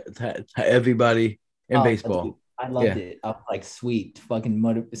service to everybody in baseball. I loved it. I was like, sweet,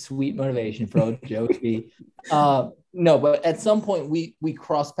 fucking sweet motivation for Joey. No, but at some point we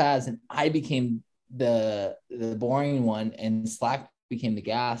crossed paths, and I became the boring one, and Slack became the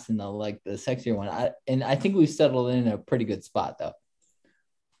gas and the sexier one. I think we've settled in a pretty good spot though.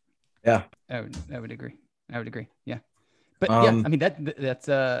 Yeah, I would agree. Yeah. But yeah, I mean that's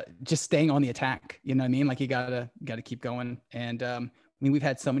just staying on the attack. You know what I mean? Like you gotta keep going. And I mean, we've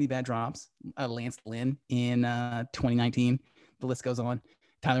had so many bad drops. Lance Lynn in 2019. The list goes on.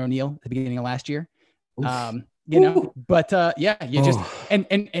 Tyler O'Neill at the beginning of last year. You know, but yeah, you just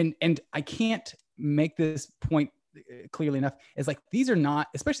and I can't make this point clearly enough. Is like these are not,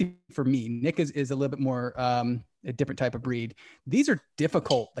 especially for me. Nick is a little bit more a different type of breed. These are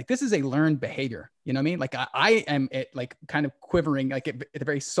difficult. Like this is a learned behavior. You know what I mean? Like I am like kind of quivering like at the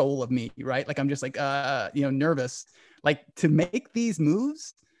very soul of me, right? Like I'm just like you know, nervous. Like to make these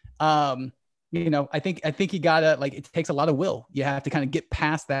moves. You know, I think you gotta like, it takes a lot of will. You have to kind of get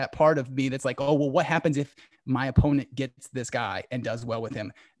past that part of me that's like, oh, well, what happens if my opponent gets this guy and does well with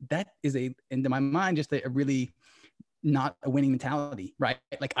him? That is into my mind, just a really not a winning mentality, right?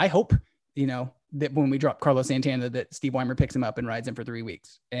 Like I hope, you know, that when we drop Carlos Santana, that Steve Weimer picks him up and rides him for 3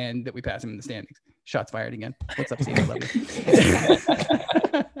 weeks and that we pass him in the standings. Shots fired again. What's up, Steve? I love you.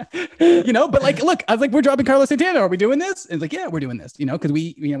 You know, but like, look, I was like, we're dropping Carlos Santana. Are we doing this? And it's like, yeah, we're doing this, you know, because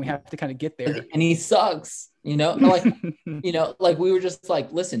we have to kind of get there. And he sucks, you know, like, you know, like we were just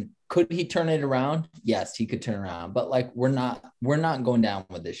like, listen, could he turn it around? Yes, he could turn around, but like, we're not going down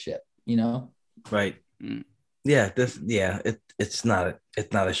with this ship, you know? Right. Yeah. It's not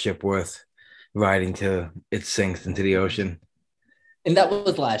a ship worth riding till it sinks into the ocean. And that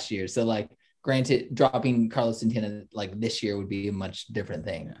was last year. So like, granted, dropping Carlos Santana like this year would be a much different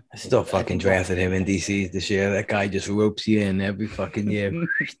thing. I still fucking drafted him in DC this year. That guy just ropes you in every fucking year.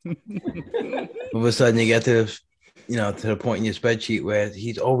 All of a sudden you get to the point in your spreadsheet where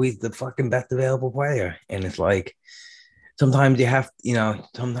he's always the fucking best available player. And it's like, sometimes you have,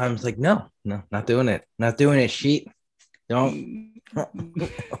 sometimes like, no, not doing it. Not doing it, sheet. I'm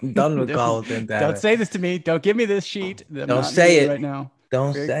done with Carlos Santana. Don't say this to me. Don't give me this sheet. Don't say it right now.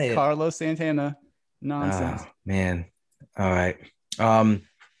 Don't say it. Carlos Santana nonsense. Oh, man. All right.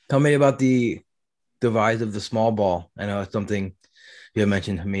 Tell me about the rise of the small ball. I know it's something you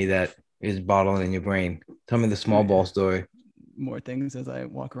mentioned to me that is bottling in your brain. Tell me the small ball story. More things as I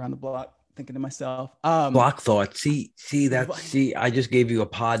walk around the block thinking to myself. Block thoughts. See, I just gave you a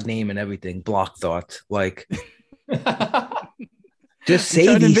pod name and everything. Block thoughts. Like just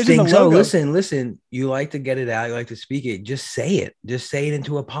say these things. Oh, listen. You like to get it out. You like to speak it. Just say it. Just say it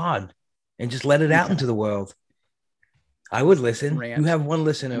into a pod and just let it out into the world. I would listen. Rant. You have one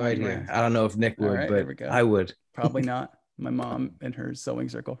listener right here. I don't know if Nick would, but I would. Probably not. My mom and her sewing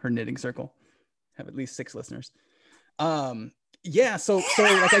circle, her knitting circle, have at least 6 listeners. Yeah. So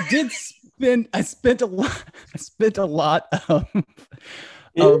like I spent a lot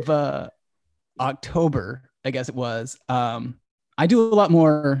of October, I guess it was. I do a lot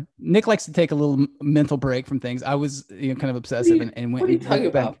more. Nick likes to take a little mental break from things. I was kind of obsessive and went. What are you talking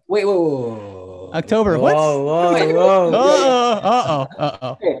about? Wait. October. What? Whoa.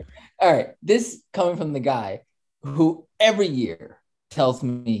 Uh-oh. Okay. All right. This coming from the guy who every year tells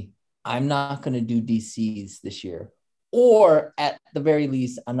me I'm not going to do DCs this year, or at the very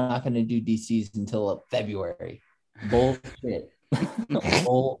least, I'm not going to do DCs until February. Bullshit.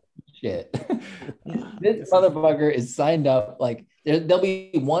 Bullshit. This motherfucker is signed up. Like there'll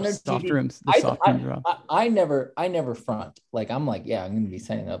be one or soft two rooms. I never front. Like I'm like, yeah, I'm gonna be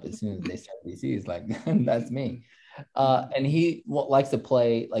signing up as soon as they start DCs. Like that's me. And he likes to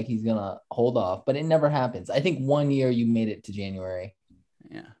play like he's gonna hold off, but it never happens. I think one year you made it to January.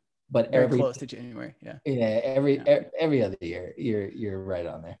 Yeah. But very close to January. Yeah. Yeah. Every other year, you're right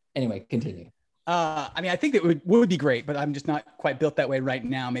on there. Anyway, continue. I mean, I think that would be great, but I'm just not quite built that way right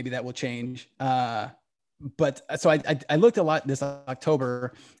now. Maybe that will change. But so I looked a lot this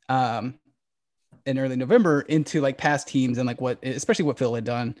October, in early November into like past teams and like especially what Phil had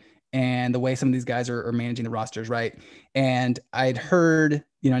done and the way some of these guys are managing the rosters. Right. And I'd heard,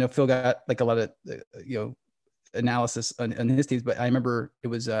 I know Phil got like a lot of, analysis on his teams, but I remember it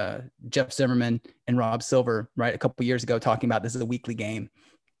was Jeff Zimmerman and Rob Silver, right, a couple of years ago talking about this is a weekly game.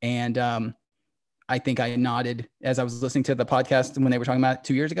 And I think I nodded as I was listening to the podcast when they were talking about it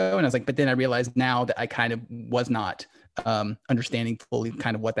 2 years ago. And I was like, but then I realized now that I kind of was not understanding fully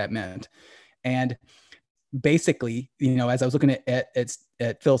kind of what that meant. And basically, as I was looking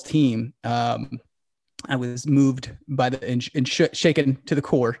at Phil's team, I was moved by and shaken to the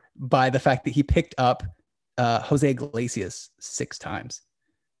core by the fact that he picked up Jose Iglesias 6 times.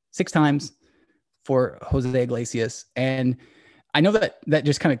 for Jose Iglesias. And I know that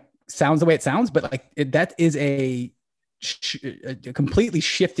just kind of sounds the way it sounds, but like that is a completely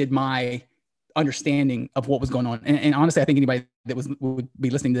shifted my understanding of what was going on. And honestly, I think anybody that would be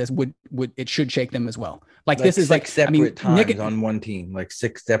listening to this would it should shake them as well. Like this is six separate times Nick, on one team, like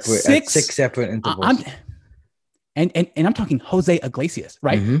six separate intervals. And I'm talking Jose Iglesias,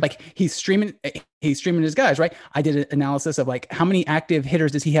 right? Mm-hmm. Like he's streaming his guys, right? I did an analysis of like how many active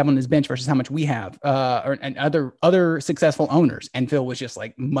hitters does he have on his bench versus how much we have, and other successful owners. And Phil was just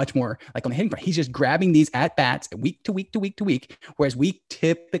like much more like on the hitting front. He's just grabbing these at bats week to week to week to week, whereas we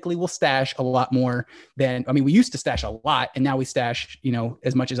typically will stash a lot more than. I mean, we used to stash a lot, and now we stash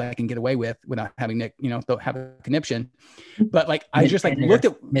as much as I can get away with without having Nick have a conniption. But like I just like looked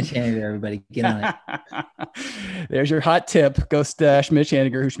at Mitch Haniger, everybody get on it. There's your hot tip. Go stash Mitch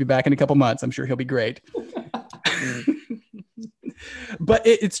Haniger, who should be back in a couple months. I'm sure he'll be great. But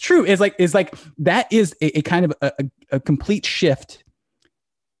it's true. It's like that is a kind of a complete shift.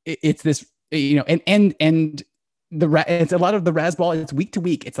 It's this, and it's a lot of the Razzball. It's week to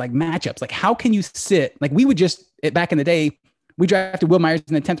week. It's like matchups. Like how can you sit? Like we would just back in the day, we drafted Will Myers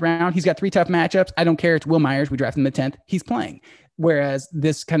in the 10th round. He's got 3 tough matchups. I don't care. It's Will Myers. We drafted him in the 10th. He's playing. Whereas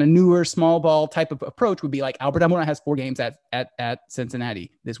this kind of newer small ball type of approach would be like Albert Almora has 4 games at Cincinnati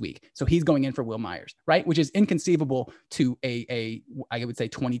this week. So he's going in for Will Myers, right? Which is inconceivable to I would say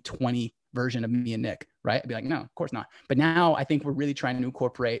 2020 version of me and Nick, right? I'd be like, no, of course not. But now I think we're really trying to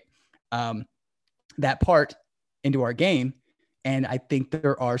incorporate that part into our game. And I think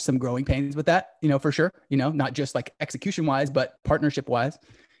there are some growing pains with that, for sure, not just like execution wise, but partnership wise.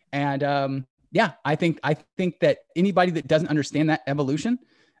 And, yeah, I think that anybody that doesn't understand that evolution,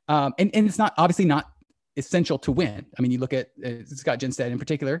 and it's obviously not essential to win. I mean, you look at Scott Jenstead in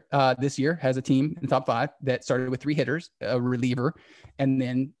particular, this year has a team in the top 5 that started with 3 hitters, a reliever, and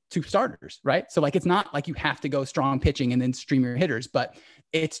then 2 starters, right? So like, it's not like you have to go strong pitching and then stream your hitters, but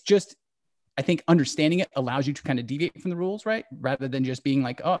it's just, I think understanding it allows you to kind of deviate from the rules, right? Rather than just being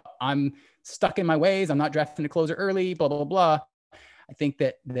like, oh, I'm stuck in my ways. I'm not drafting a closer early, blah, blah, blah. I think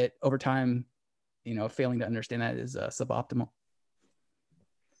that over time, failing to understand that is suboptimal.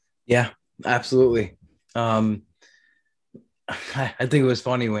 Yeah, absolutely. I think it was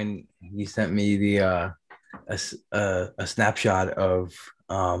funny when you sent me the a snapshot of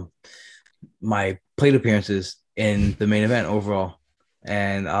my plate appearances in the main event overall,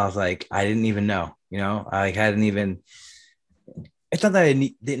 and I was like, I didn't even know. I hadn't even. It's not that I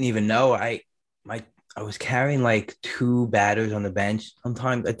didn't even know. I was carrying like 2 batters on the bench.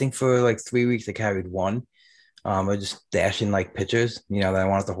 Sometimes I think for like 3 weeks I carried 1. I was just stashing like pitchers, that I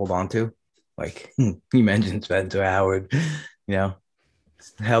wanted to hold on to. Like you mentioned Spencer Howard,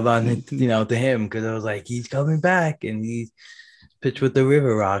 held on, to him because I was like, he's coming back and he pitched with the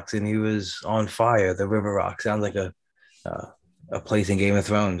River Rocks and he was on fire. The River Rocks sounds like a place in Game of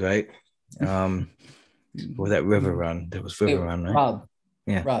Thrones, right? What was that River Run? There was River Run, right? Rob.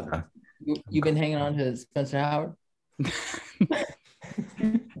 Yeah. Rob. You've been hanging on to Spencer Howard?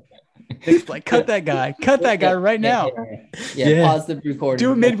 It's like, cut that guy right now. Yeah. Pause the recording.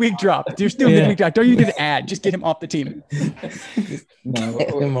 Do a midweek drop. Just do a midweek drop. Don't even do the ad. Just get him off the team.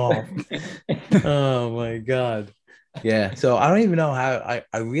 Get him off. Oh my God. Yeah. So I don't even know how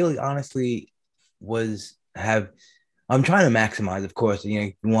I really honestly I'm trying to maximize, of course,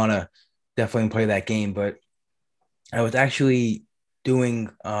 you want to definitely play that game, but I was actually doing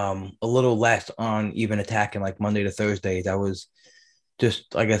a little less on even attacking like Monday to Thursdays. I was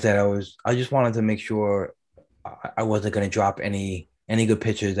just, like I said, I just wanted to make sure I wasn't going to drop any good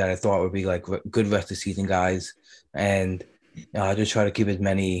pitchers that I thought would be like good rest of season guys, and just try to keep as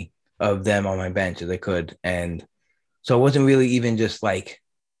many of them on my bench as I could. And so I wasn't really even just like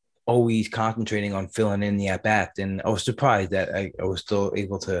always concentrating on filling in the at bats. And I was surprised that I was still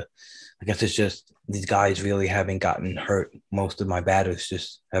able to. I guess it's just these guys really haven't gotten hurt. Most of my batters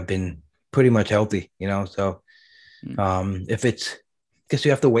just have been pretty much healthy, So if it's, I guess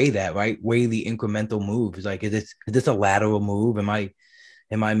you have to weigh that, right? Weigh the incremental moves. Like, is this a lateral move? Am I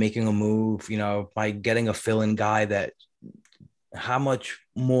making a move? Am I getting a fill-in guy that? How much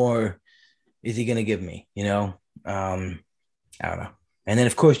more is he gonna give me? I don't know. And then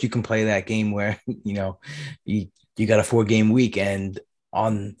of course you can play that game where you got a 4-game week and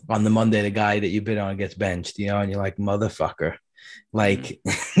on the Monday, the guy that you bid on gets benched, and you're like, motherfucker, like,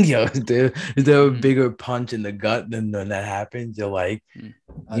 is there a bigger punch in the gut than that happens? You're like,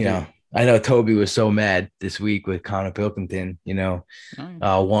 I know Toby was so mad this week with Connor Pilkington,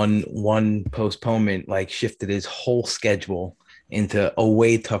 one postponement, like shifted his whole schedule into a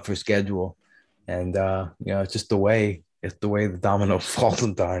way tougher schedule. And, it's just the way the domino falls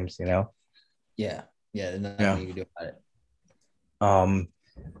sometimes, Yeah. Yeah. There's nothing you can do about it.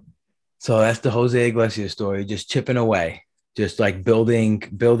 So that's the Jose Iglesias story, just chipping away, just like building,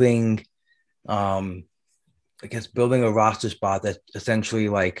 I guess building a roster spot that's essentially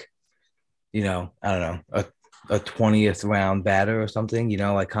like, I don't know, a 20th round batter or something,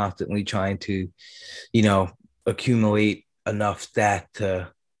 like constantly trying to, accumulate enough stat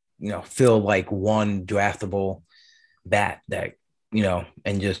to, fill like one draftable bat that,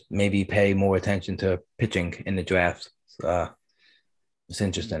 and just maybe pay more attention to pitching in the draft. It's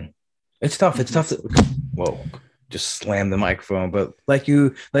interesting. It's tough. It's tough to, just slam the microphone. But like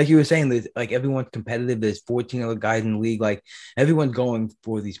you were saying, like everyone's competitive. There's 14 other guys in the league. Like everyone's going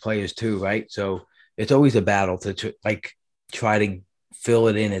for these players too, right? So it's always a battle to try to fill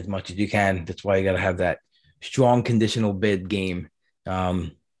it in as much as you can. That's why you got to have that strong conditional bid game.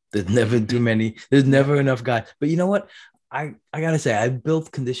 There's never too many. There's never enough guys. But you know what? I gotta say, I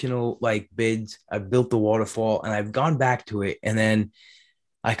built conditional like bids. I built the waterfall, and I've gone back to it, and then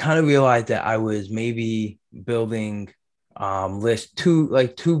I kind of realized that I was maybe building list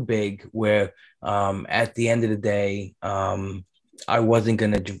too big, where at the end of the day, I wasn't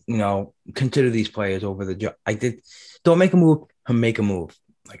gonna consider these players over the job. Don't make a move, make a move.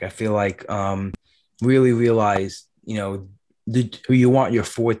 Like I feel like really realize who you want your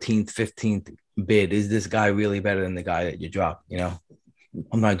 14th, 15th bid. Is this guy really better than the guy that you drop?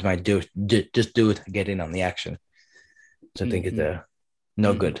 Sometimes might just do it to get in on the action. So I think it's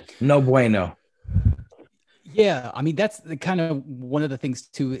no good. No bueno. Yeah, I mean that's the kind of one of the things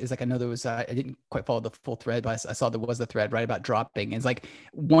too is like I know there was I didn't quite follow the full thread, but I saw there was the thread right about dropping. It's like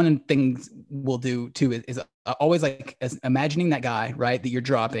one of the things we'll do too is always like as imagining that guy right that you're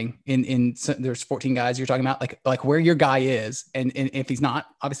dropping in there's 14 guys you're talking about like where your guy is and if he's not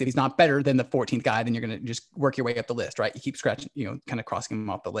better than the 14th guy, then you're gonna just work your way up the list, right? You keep scratching, kind of crossing him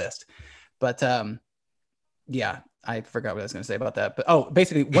off the list, but yeah. I forgot what I was going to say about that, but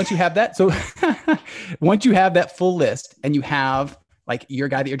basically once you have that, so once you have that full list and you have like your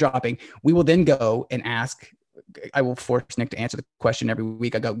guy that you're dropping, we will then go and ask, I will force Nick to answer the question every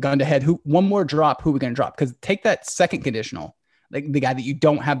week. I go gun to head, one more drop, who are we going to drop? Because take that second conditional, like the guy that you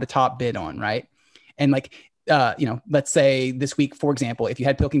don't have the top bid on, right? And like, let's say this week, for example, if you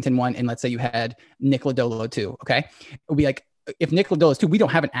had Pilkington 1 and let's say you had Nick Lodolo 2, okay? It would be like, if Nick Lodolo is 2, we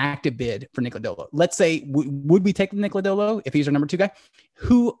don't have an active bid for Nick Lodolo. Let's say, would we take Nick Lodolo if he's our number 2 guy?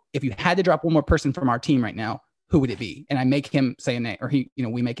 Who, if you had to drop one more person from our team right now, who would it be? And I make him say a name, or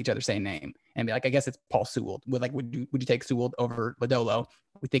we make each other say a name and be like, I guess it's Paul Sewell. Would you take Sewell over Lodolo?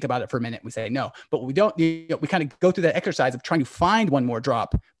 We think about it for a minute. We say no, but we don't. We kind of go through that exercise of trying to find one more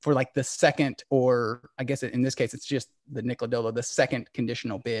drop for like the second, or I guess in this case, it's just the Nick Lodolo, the second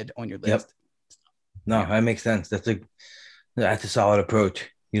conditional bid on your list. Yep. No, that makes sense. That's a solid approach,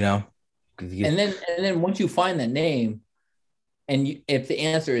 And then once you find that name, and if the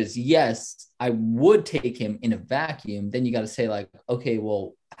answer is yes, I would take him in a vacuum, then you got to say like, okay,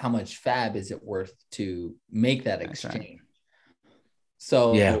 well, how much fab is it worth to make that exchange? Right.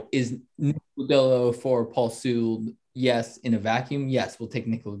 So is Nick Lodolo for Paul Sewell? Yes, in a vacuum, yes, we'll take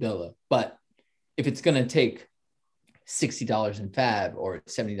Nick Lodolo. But if it's going to take $60 in fab or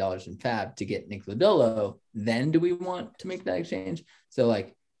 $70 in fab to get Nick Lodolo, then do we want to make that exchange? So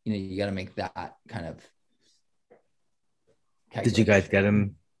like, you got to make that kind of. Did you guys get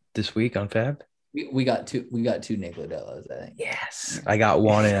him this week on fab? We got two Nick Lodolos, I think. Yes. I got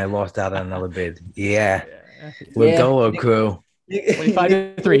one and I lost out on another bid. Yeah. Lodolo crew.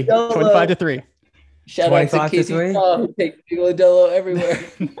 25-3. 25-3. Shout out to Casey Shaw, who takes Nick Lodolo everywhere.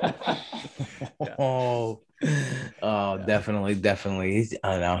 Definitely.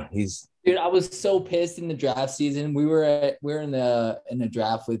 I don't know. Dude, I was so pissed in the draft season. We were in the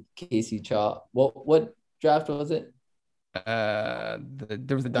draft with Casey Shaw. What draft was it? There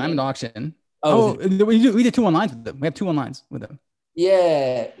was the diamond auction. We did 2 online with them. We have 2 online with them.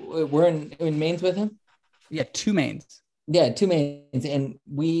 Yeah, we're in mains with him. Yeah, 2 mains. Yeah, 2 mains, and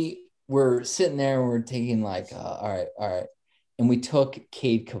we were sitting there and we're taking like, all right, and we took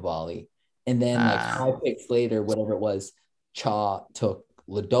Cade Cavalli, and then like 5 picks later, whatever it was, Cha took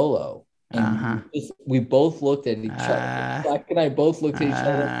Lodolo, and we both looked at each other. Black and I both looked at each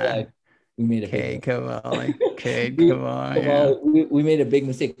other like we made a Cade Cavalli. Yeah. We made a big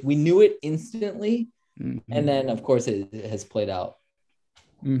mistake. We knew it instantly, and then of course it has played out.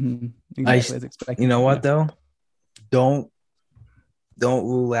 Exactly as expected. You know what though? Don't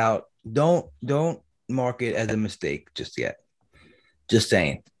rule out. Don't mark it as a mistake just yet. Just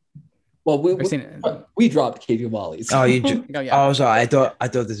saying. Well, we dropped Cade Cavalli. So. Oh, sorry. I thought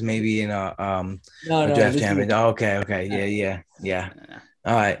this may be in a draft champion. Oh, okay. Yeah.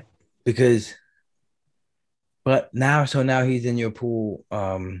 All right. Because But now he's in your pool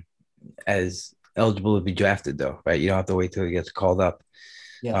as eligible to be drafted though, right? You don't have to wait till he gets called up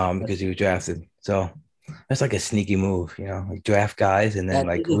because he was drafted. So that's like a sneaky move, like draft guys and then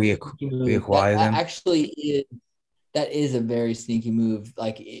like reacquire them. Actually, that is a very sneaky move.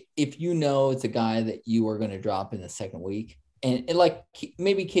 Like if it's a guy that you are going to drop in the second week, and like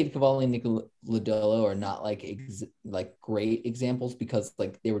maybe Cade Cavalli and Nick Lodolo are not like great examples because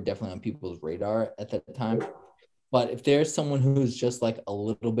like they were definitely on people's radar at that time. But if there's someone who's just like a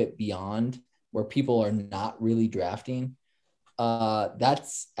little bit beyond where people are not really drafting,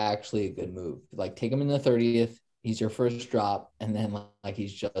 that's actually a good move. Like take him in the 30th. He's your first drop, and then like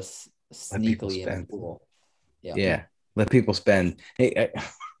he's just sneakily in the pool. Yeah. Let people spend. Hey,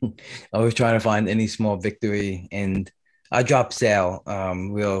 I was trying to find any small victory, and I dropped Sale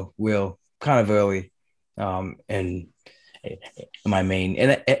real kind of early in my main.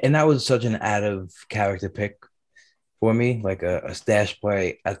 And that was such an out of character pick for me, like a stash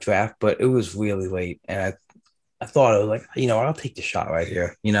play at draft, but it was really late. And I thought I was like, I'll take the shot right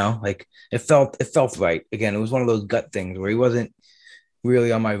here. Like it felt right. Again, it was one of those gut things where he wasn't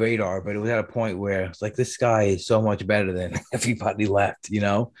really on my radar, but it was at a point where it's like, this guy is so much better than everybody left,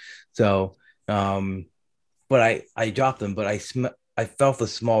 So, but I dropped him, but I felt a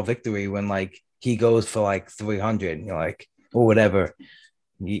small victory when like he goes for like 300, and you're like, or whatever,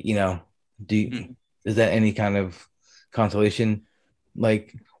 is that any kind of consolation?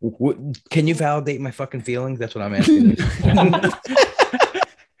 Like, can you validate my fucking feelings? That's what I'm asking.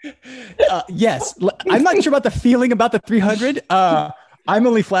 Yes, I'm not sure about the feeling about the 300. I'm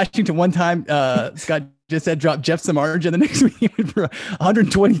only flashing to one time. Scott just said drop Jeff Samardzija, and the next week he went for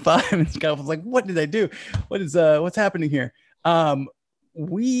 125, and Scott was like, "What did I do? What's happening here?" I mean,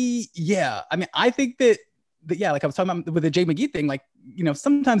 I think that like I was talking about with the Jay McGee thing, like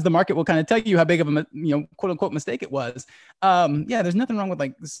sometimes the market will kind of tell you how big of a quote unquote mistake it was. There's nothing wrong with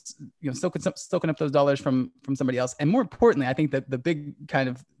like soaking up those dollars from somebody else, and more importantly, I think that the big kind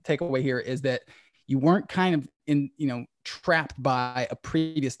of takeaway here is that you weren't kind of trapped by a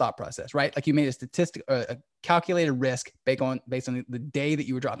previous thought process, right? Like you made a calculated risk based on the day that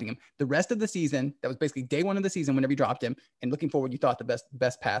you were dropping him. The rest of the season, that was basically day one of the season, whenever you dropped him, and looking forward, you thought the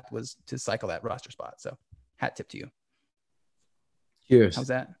best path was to cycle that roster spot. So hat tip to you. Cheers. How's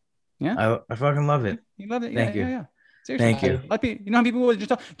that? Yeah. I fucking love it. You love it? Thank you. Yeah. Seriously. Thank you. Like, how people would just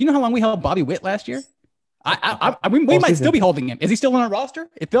talk. Do you know how long we held Bobby Witt last year? We might still be holding him. Is he still on our roster?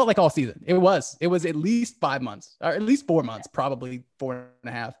 It felt like all season. It was at least 5 months, or at least 4 months, probably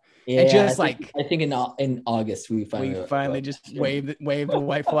 4.5. Yeah, and just I think in August we finally just waved the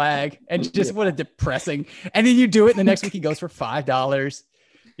white flag, and just what a depressing. And then you do it, and the next week he goes for $5.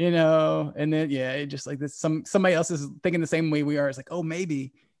 And then it just like this. Somebody else is thinking the same way we are. It's like, oh,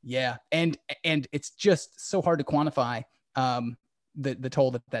 maybe, yeah. And it's just so hard to quantify. The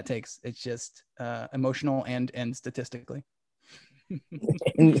toll that takes. It's just emotional and statistically.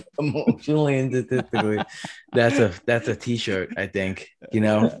 Emotionally and statistically. That's a t-shirt, I think.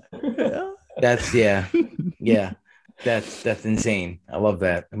 That's that's insane. I love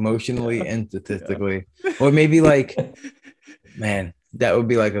that. Emotionally and statistically. Or maybe like, man, that would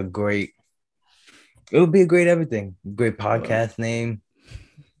be like it would be a great everything. Great podcast name,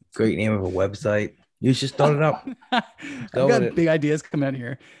 great name of a website. You should start it up. I've got big ideas coming out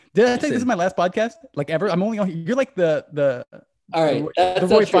here. Did I think this is my last podcast? Like ever? I'm only on. You're like the all right.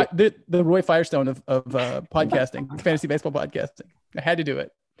 The Roy Firestone of podcasting, fantasy baseball podcasting. I had to do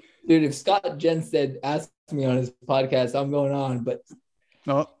it, dude. If Scott Jensen asked me on his podcast, I'm going on. But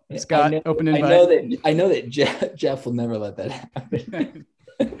Scott, open invite. I know that Jeff will never let that happen.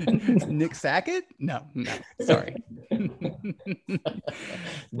 Nick Sackett? No, sorry.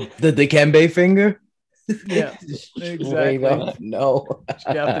 The Dikembe finger? Yeah, exactly. No.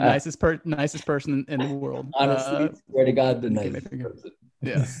 Jeff, the nicest person in the world. Honestly, swear to God, the nicest person.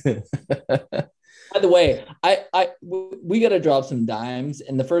 Yeah. By the way, we got to drop some dimes,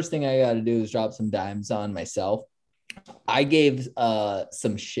 and the first thing I got to do is drop some dimes on myself. I gave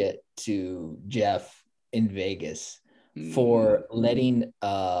some shit to Jeff in Vegas for letting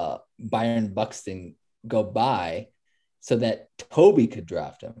Byron Buxton go by so that Toby could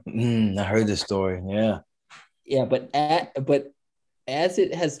draft him. I heard this story. Yeah, but as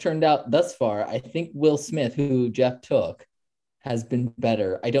it has turned out thus far, I think Will Smith, who Jeff took, has been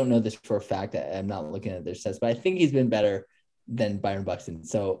better. I don't know this for a fact. I'm not looking at their stats, but I think he's been better than Byron Buxton.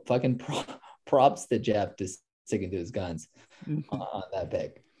 So fucking props to Jeff to sticking to his guns on that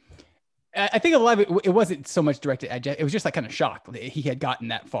pick. I think a lot of it wasn't so much directed at Jeff. It was just like kind of shocked that he had gotten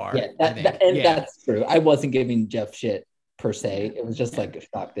that far. Yeah, that's true. I wasn't giving Jeff shit per se. It was just like a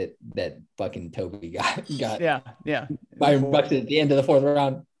shock that fucking Toby got yeah. Byron Buxton at the end of the 4th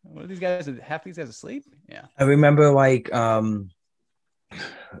round. What are these guys? Half these guys asleep? Yeah. I remember like getting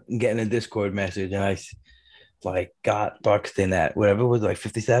a Discord message, and I like got Buxton at whatever it was, like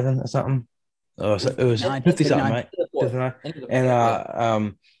 57 or something. Oh, so it was 50 something, right? 59. And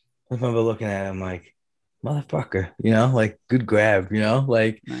I remember looking at him like, motherfucker, like good grab,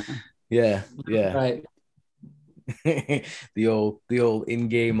 like yeah. Right. the old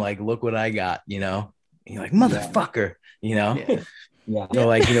in-game, like, look what I got, and you're like, motherfucker, Yeah.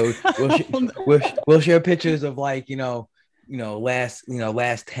 Like, we'll share pictures of like, last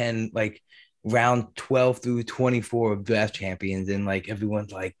 10, like round 12 through 24 of draft champions, and like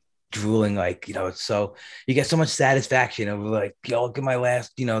everyone's like drooling, like, so you get so much satisfaction over like, look at my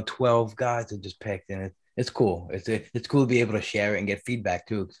last 12 guys I just picked, and it's cool. It's cool to be able to share it and get feedback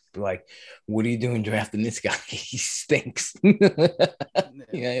too. Like, what are you doing drafting this guy? He stinks.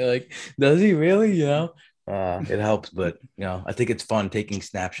 You're like, does he really? It helps, but I think it's fun taking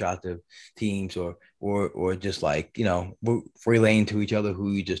snapshots of teams or just like relaying to each other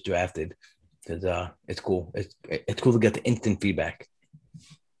who you just drafted, because it's cool. It's cool to get the instant feedback.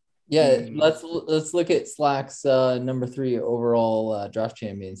 Yeah, let's look at Slack's number 3 overall draft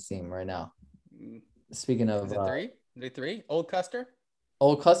champions team right now. Speaking of is it 3? Three? Old Custer?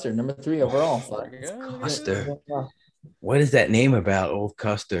 Old Custer, number 3 overall. Custer. What is that name about, Old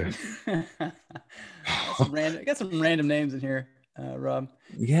Custer? Got some random names in here, Rob.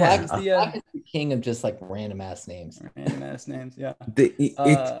 Yeah, Slack is the king of just like random ass names. Random ass names, yeah.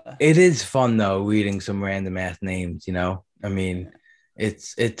 It is fun though, reading some random ass names. I mean,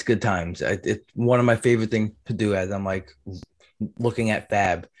 it's good times. It's one of my favorite things to do as I'm like looking at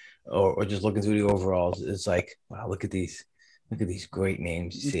Fab or just looking through the overalls. It's like, wow, look at these great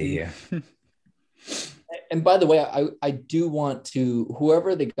names you see here. And by the way, I do want to,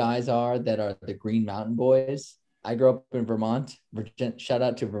 whoever the guys are that are the Green Mountain Boys. I grew up in Vermont. Shout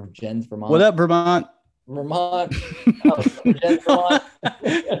out to Virgins, Vermont. What up, Vermont? Vermont. Virgins, Vermont.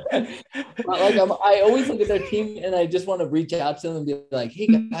 I always look at their team and I just want to reach out to them and be like, hey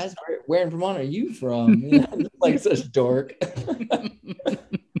guys, where in Vermont are you from? Like such dork.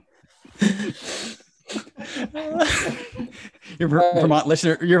 Your Vermont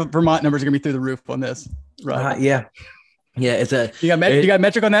listener, your Vermont numbers are gonna be through the roof on this, right? Yeah. It's you got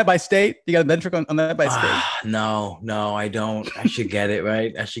metric on that by state. You got a metric on that by state. No, I don't. I should get it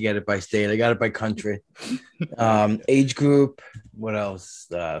right. I should get it by state. I got it by country. Age group. What else?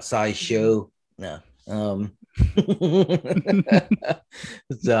 Size show. No.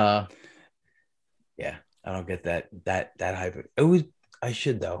 It's yeah. I don't get that hype. I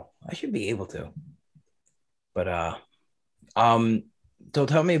should though. I should be able to. But so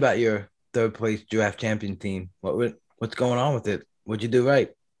tell me about your 3rd place draft champion team. What's going on with it? What'd you do right?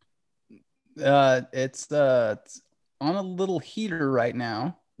 It's on a little heater right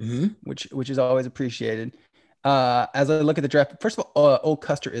now, which is always appreciated. As I look at the draft, first of all, Old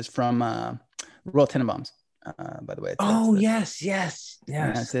Custer is from Royal Tenenbaums. By the way. Yes.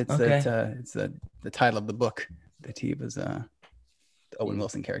 It's okay. It's the title of the book that he was the Owen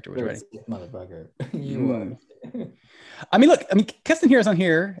Wilson character was writing. Motherfucker. I mean, Keston here is on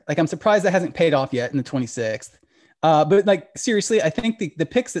here. Like, I'm surprised that hasn't paid off yet in the 26th. But like, seriously, I think the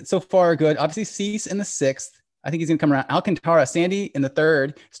picks that so far are good. Obviously, Cease in the 6th. I think he's going to come around. Alcantara, Sandy in the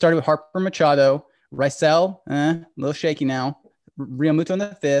 3rd. Started with Harper Machado. Rysel, a little shaky now. Realmuto in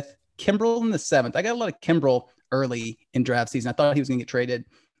the 5th. Kimbrel in the 7th. I got a lot of Kimbrel early in draft season. I thought he was going to get traded.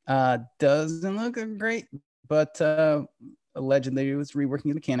 Doesn't look great, but allegedly he was reworking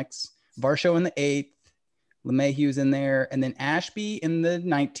the mechanics. Varsho in the 8th. LeMahieu's in there. And then Ashby in the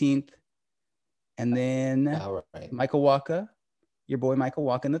 19th. And then Michael Wacha, your boy Michael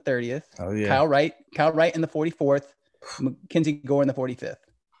Wacha in the 30th. Oh, yeah. Kyle Wright in the 44th. Mackenzie Gore in the 45th.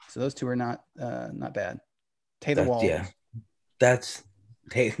 So those two are not bad. Taylor Walls. Yeah.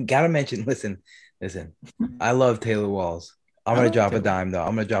 Gotta mention, listen. I love Taylor Walls. I'm going to drop a dime, though.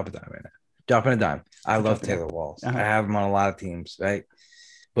 I'm going to drop a dime right now. Dropping a dime. I love Taylor Walls. I have him on a lot of teams, right?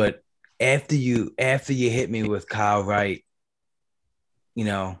 But after you hit me with Kyle Wright,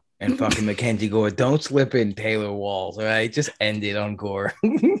 and fucking Mackenzie Gore, don't slip in Taylor Walls, all right? Just end it on Gore.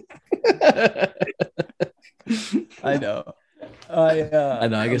 I know. I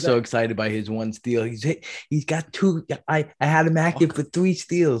know. I get so excited by his one steal. He's got 2. I had him active for 3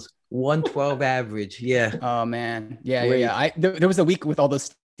 steals, 112 average. Yeah. Oh man. Yeah. There was a week with all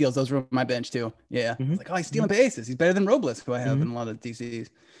those steals. Those were on my bench too. Yeah. Mm-hmm. It's like, he's stealing bases. He's better than Robles, who I have in a lot of DCs.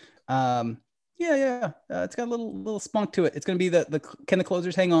 It's got a little spunk to it. It's going to be the can the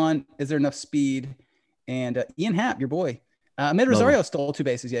closers hang on? Is there enough speed? And Ian Happ, your boy, Mid Rosario stole 2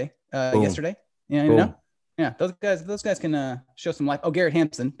 bases, yesterday. Yeah, you know? Yeah, those guys can show some life. Oh, Garrett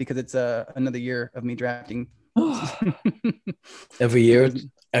Hampson, because it's another year of me drafting. Every year.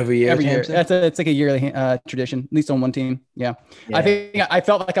 It's like a yearly tradition, at least on one team. Yeah. I think I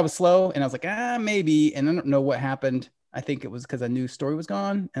felt like I was slow, and I was like, maybe. And I don't know what happened. I think it was because I knew Story was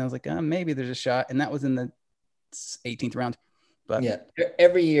gone, and I was like, maybe there's a shot. And that was in the 18th round. But yeah,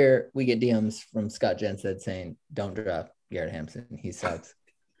 every year we get DMs from Scott Jensen saying, "Don't draft Garrett Hampson. He sucks."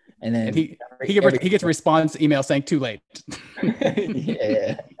 And then he gets a response email saying too late.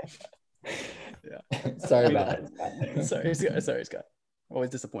 yeah. Sorry about it. Sorry, Scott. Always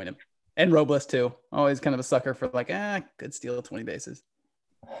disappoint him. And Robles too. Always kind of a sucker for like, could steal 20 bases.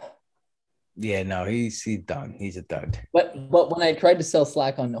 Yeah, no, he's done. He's a dud. But when I tried to sell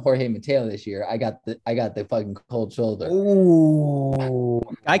slack on Jorge Mateo this year, I got the fucking cold shoulder. Ooh.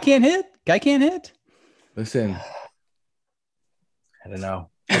 Guy can't hit. Listen. I don't know.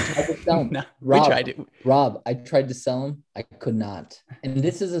 I tried to sell him. No, Rob, I tried to sell him. I could not. And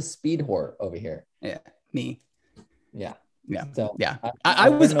this is a speed whore over here. Yeah, me. Yeah. Yeah. So yeah, I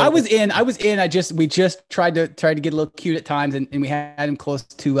was in. We just tried to get a little cute at times, and we had him close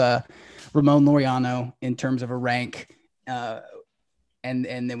to Ramon Laureano in terms of a rank, and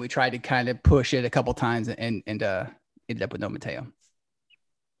then we tried to kind of push it a couple times, and ended up with no Mateo.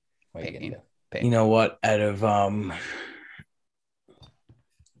 You know what? Out of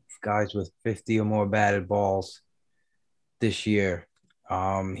guys with 50 or more batted balls this year,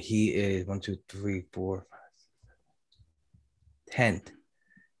 he is 10th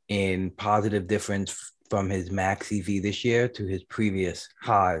in positive difference from his max EV this year to his previous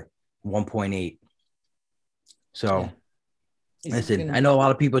high 1.8. So listen, I know a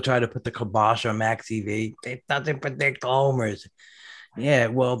lot of people try to put the kibosh on max EV. It doesn't predict homers. Yeah,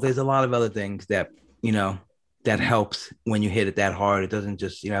 well, there's a lot of other things that, that helps when you hit it that hard. It doesn't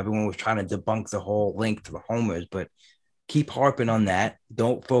just, everyone was trying to debunk the whole link to the homers, but keep harping on that.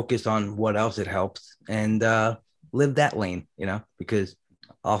 Don't focus on what else it helps, and live that lane, because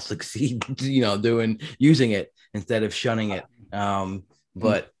I'll succeed, using it instead of shunning it.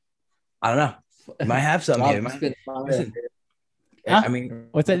 But I don't know. I might have something here. I mean,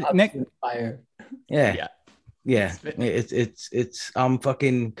 what's that, Nick? Fire. Yeah. It's I'm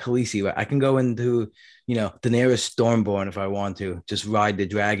fucking Khaleesi. Right? I can go into, the nearest Stormborn if I want to, just ride the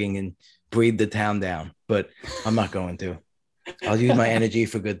dragon and breathe the town down. But I'm not going to. I'll use my energy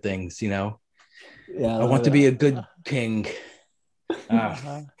for good things, Yeah, I want to be a good king.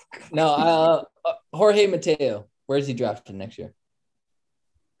 No, Jorge Mateo, where is he drafted next year?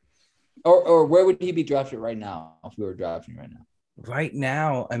 Or where would he be drafted right now if we were drafting right now? Right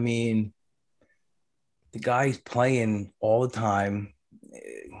now, I mean, the guy's playing all the time.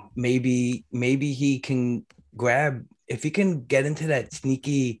 Maybe he can grab, if he can get into that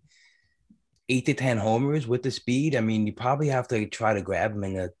sneaky 8 to 10 homers with the speed. I mean, you probably have to try to grab him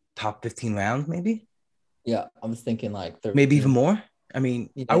in the top 15 rounds, maybe. Yeah, I was thinking like 13. Maybe even more. I mean,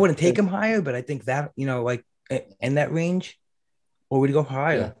 I wouldn't take him higher, but I think that, like in that range, or would he go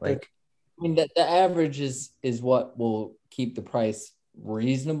higher? Yeah, I mean, the average is what will keep the price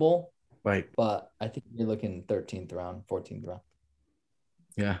reasonable. Right. But I think you're looking 13th round, 14th round.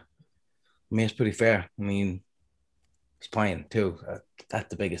 Yeah. I mean, it's pretty fair. I mean, he's playing too. That's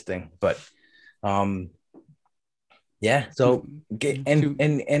the biggest thing. But, yeah. So, and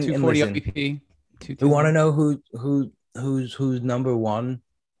 240 OBP. We want to know who's number one.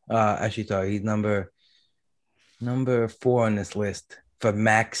 Actually, sorry, he's number 4 on this list for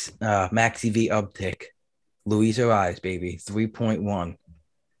max EV uptick. Luis Ariz, baby, 3.1.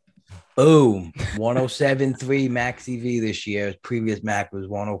 Boom, 107.3 max EV this year. His previous max was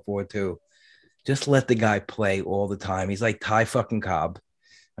 104.2. Just let the guy play all the time. He's like Ty fucking Cobb,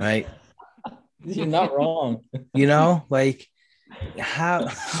 right? You're not wrong. Like how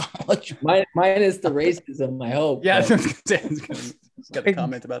much minus the racism, I hope. Yeah, I was got a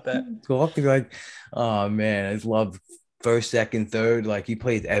comment about that. Talking like, oh man, I just love first, second, third. Like he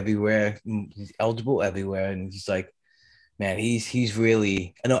plays everywhere. He's eligible everywhere, and he's like, man, he's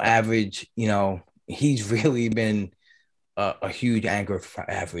really, I know average. He's really been a huge anchor for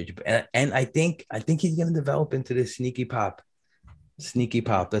average, and I think he's gonna develop into this sneaky pop.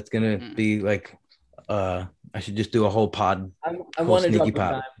 That's gonna be like, I should just do a whole pod. I want to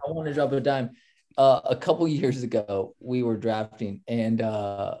drop a dime. A couple years ago, we were drafting, and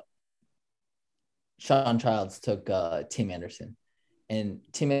Sean Childs took Tim Anderson, and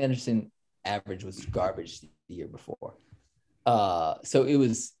Tim Anderson average was garbage the year before. So it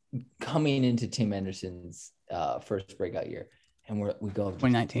was coming into Tim Anderson's first breakout year, and we go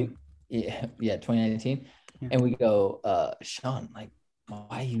 2019. Yeah, 2019. And we go, Sean, like,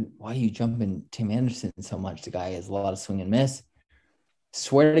 why are you jumping Tim Anderson so much? The guy has a lot of swing and miss.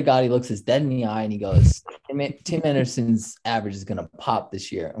 Swear to God, he looks us dead in the eye and he goes, Tim Anderson's average is gonna pop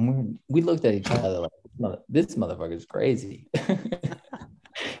this year. And we looked at each other like, this motherfucker is crazy.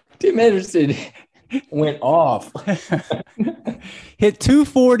 Tim Anderson went off. Hit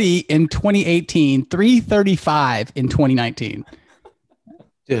 240 in 2018, 335 in 2019.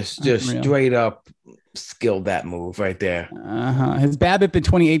 Just Unreal. straight up skilled that move right there. His BABIP in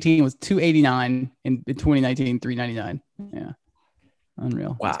 2018 was 289, in 2019, 399. Yeah.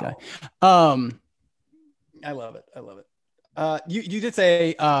 Unreal. Wow. This guy. I love it. You did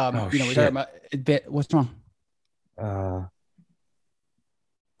say, we're talking about a bit. What's wrong? I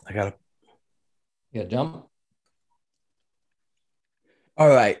gotta. Yeah, jump. All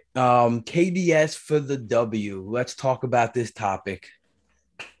right. KDS for the W. Let's talk about this topic.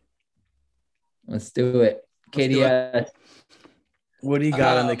 Let's do it. KDS. What do you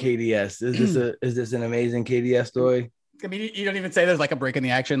got on the KDS? Is this an amazing KDS story? I mean, you don't even say there's like a break in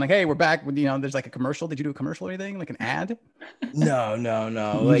the action. Like, hey, we're back. There's like a commercial. Did you do a commercial or anything? Like an ad? No.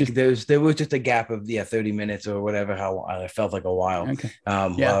 Like there was just a gap of 30 minutes or whatever. How it felt like a while. Okay.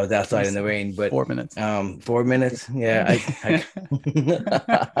 While I was outside in the rain, but 4 minutes. 4 minutes. Yeah. I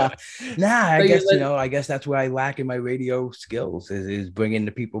I guess that's where I lack in my radio skills is bringing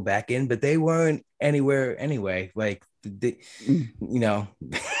the people back in, but they weren't anywhere anyway. Like they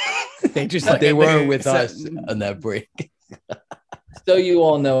they were with us on that break. So you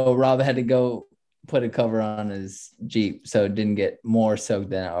all know Rob had to go put a cover on his Jeep so it didn't get more soaked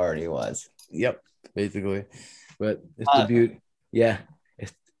than it already was. Yep, basically. But it's the beauty. Yeah.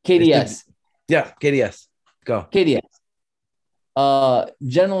 KDS. KDS. Go. KDS.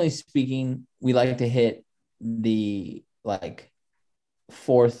 Generally speaking, we like to hit the like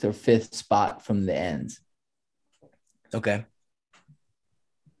 4th or 5th spot from the ends. Okay.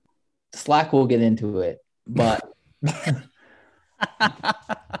 Slack will get into it, but I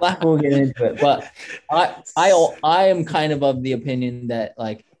am kind of the opinion that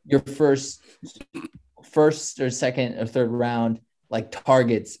like your first or second or third round like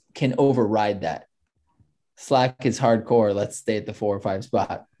targets can override that. Slack is hardcore. Let's stay at the 4 or 5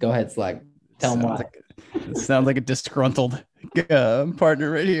 spot. Go ahead, Slack. Tell them why. Sounds like a disgruntled partner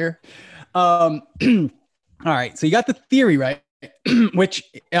right here. All right, so you got the theory right. Which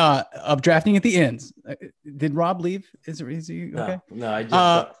of drafting at the ends. Did Rob leave? Is he okay? No, I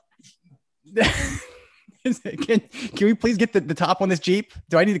just can we please get the top on this Jeep?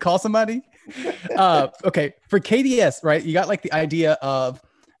 Do I need to call somebody? Okay, for KDS, right? You got like the idea of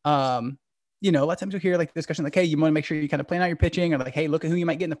a lot of times you'll hear like discussion like, hey, you want to make sure you kind of plan out your pitching, or like, hey, look at who you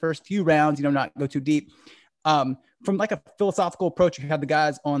might get in the first few rounds, not go too deep. From like a philosophical approach, you have the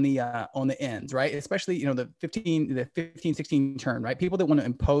guys on the ends, right? Especially, the 15, 16 turn, right? People that want to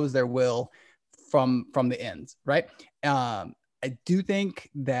impose their will from the ends, right? I do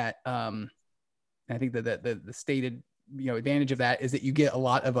think that, I think that the stated, advantage of that is that you get a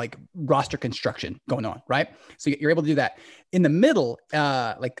lot of like roster construction going on, right? So you're able to do that in the middle,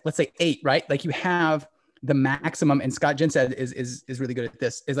 like let's say 8, right? Like you have the maximum, and Scott Jensen is really good at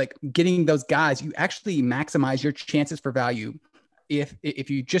this, is like getting those guys. You actually maximize your chances for value if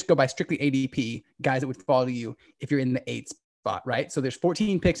you just go by strictly ADP, guys that would follow you if you're in the 8th spot, right? So there's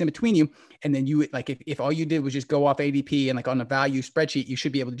 14 picks in between you, and then you like if all you did was just go off ADP and like on a value spreadsheet, you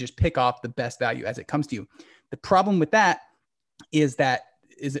should be able to just pick off the best value as it comes to you. The problem with that is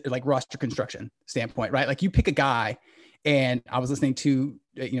like roster construction standpoint, right? Like you pick a guy. And I was listening to,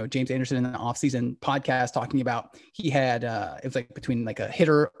 James Anderson in the offseason podcast talking about he had, it was like between like a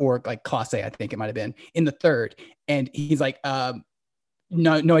hitter or like Clase, I think it might've been in the 3rd. And he's like,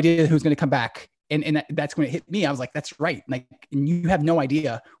 no idea who's going to come back. And that's when it hit me. I was like, that's right. Like, and you have no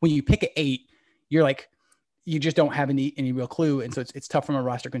idea when you pick an 8, you're like, you just don't have any real clue. And so it's tough from a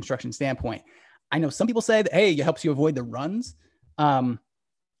roster construction standpoint. I know some people say that, hey, it helps you avoid the runs.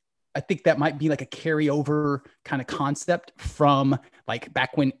 I think that might be like a carryover kind of concept from like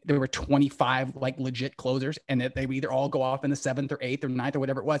back when there were 25 like legit closers, and that they would either all go off in the 7th or 8th or 9th or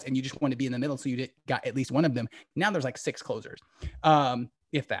whatever it was, and you just want to be in the middle, so you got at least one of them. Now there's like 6 closers,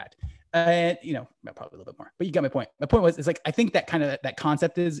 if that, and probably a little bit more. But you got my point. My point was, it's like I think that kind of that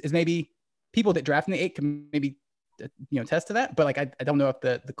concept is maybe people that draft in the 8 can maybe test to that, but like I don't know if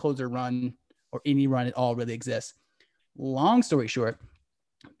the closer run or any run at all really exists. Long story short,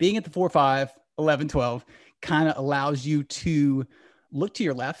 being at the 4, 5, 11, 12 kind of allows you to look to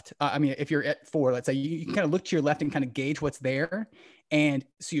your left. I mean, if you're at 4, let's say you can kind of look to your left and kind of gauge what's there. And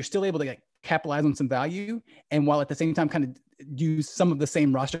so you're still able to like capitalize on some value. And while at the same time, kind of use some of the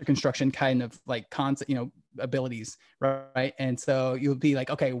same roster construction kind of like concept, abilities, right? And so you'll be like,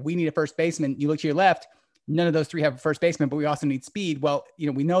 okay, we need a first baseman. You look to your left, none of those three have a first baseman, but we also need speed. Well,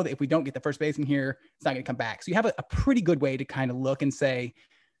 we know that if we don't get the first baseman here, it's not going to come back. So you have a pretty good way to kind of look and say,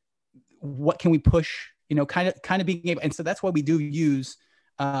 what can we push, kind of being able. And so that's why we do use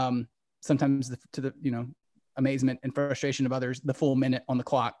sometimes to the amazement and frustration of others, the full minute on the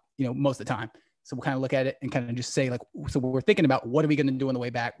clock, most of the time. So we'll kind of look at it and kind of just say like, so we're thinking about what are we going to do on the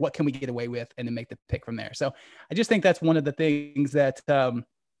way back? What can we get away with? And then make the pick from there. So I just think that's one of the things that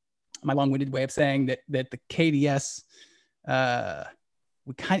my long-winded way of saying that the KDS,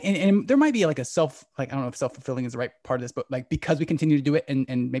 we kind of, and there might be like I don't know if self-fulfilling is the right part of this, but like, because we continue to do it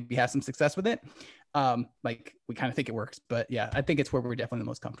and maybe have some success with it, like we kind of think it works. But yeah, I think it's where we're definitely the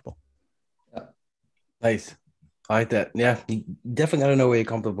most comfortable. Yeah. Nice. I like that. Yeah, you definitely got to know where you're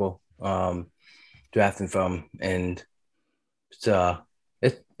comfortable drafting from, and it's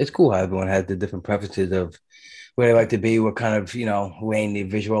cool how everyone has the different preferences of where they like to be, what kind of lane they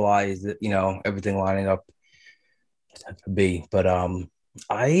visualize, everything lining up to be. But I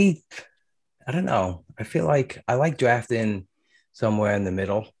don't know. I feel like I like drafting somewhere in the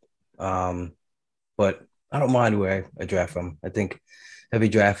middle, but I don't mind where I draft from. I think every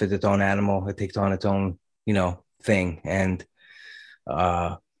draft is its own animal. It takes on its own thing, and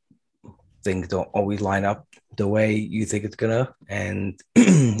things don't always line up the way you think it's gonna. And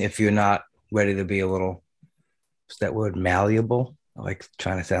if you're not ready to be a little, what's that word, malleable? I like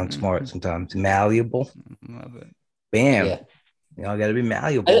trying to sound smart sometimes. Malleable. Love it. Bam. Yeah. I got to be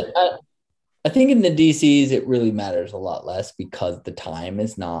malleable. I think in the DCs it really matters a lot less because the time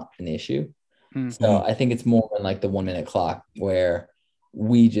is not an issue. Mm-hmm. So I think it's more in like the 1 minute clock where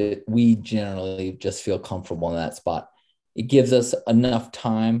we generally just feel comfortable in that spot. It gives us enough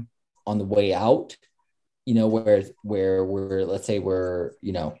time on the way out, where we're, let's say we're,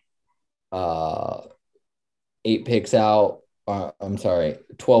 8 picks out,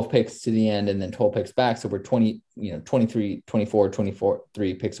 12 picks to the end and then 12 picks back. So we're 23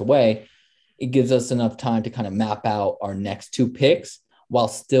 picks away. It gives us enough time to kind of map out our next 2 picks while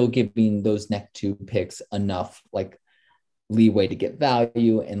still giving those next 2 picks enough like leeway to get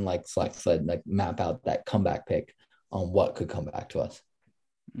value and like Slack said, like map out that comeback pick on what could come back to us.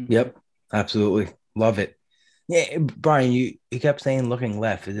 Yep, absolutely. Love it. Yeah, Brian, you kept saying looking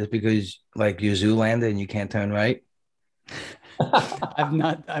left. Is this because like you're Zoolander and you can't turn right? I've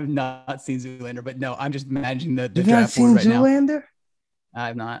not seen Zoolander, but no, I'm just imagining the You've draft not seen board right Zoolander? now.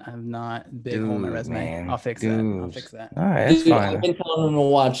 I've not big Dude, hole in my resume. man. I'll fix that. All right, that's fine. I've been telling him to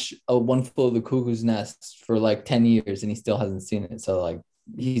watch One Flew Over the Cuckoo's Nest for like 10 years and he still hasn't seen it. So like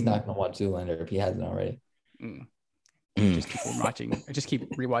he's not going to watch Zoolander if he hasn't already. Just keep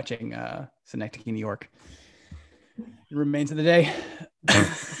rewatching Synecdoche, New York. Remains of the Day.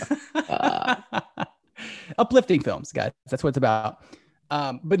 Uplifting films, guys. That's what it's about.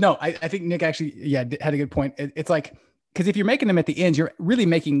 But no, I think Nick actually, had a good point. It's like, because if you're making them at the end, you're really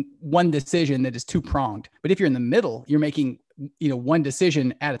making one decision that is two-pronged. But if you're in the middle, you're making, one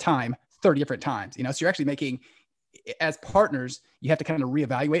decision at a time, 30 different times, so you're actually making, as partners, you have to kind of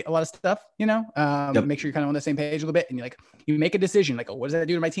reevaluate a lot of stuff, Yep. Make sure you're kind of on the same page a little bit. And you make a decision like, oh, what does that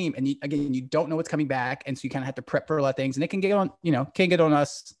do to my team? And you don't know what's coming back. And so you kind of have to prep for a lot of things, and it can get on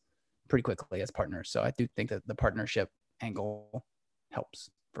us pretty quickly as partners. So I do think that the partnership angle helps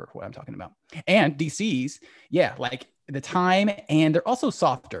for what I'm talking about. And DCs, like the time, and they're also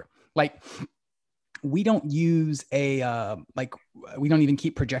softer. Like we don't use we don't even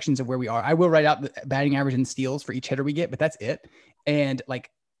keep projections of where we are. I will write out the batting average and steals for each hitter we get, but that's it. And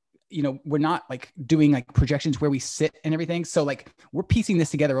we're not like doing like projections where we sit and everything. So like we're piecing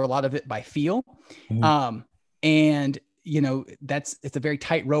this together, a lot of it by feel. Mm-hmm. And it's a very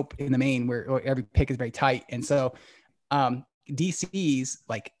tight rope in the main where every pick is very tight. And so DCs,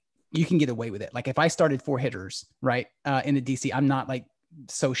 like you can get away with it. Like if I started 4 hitters, right, in the DC, I'm not like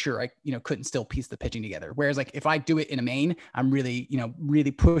so sure I, couldn't still piece the pitching together. Whereas like if I do it in a main, I'm really,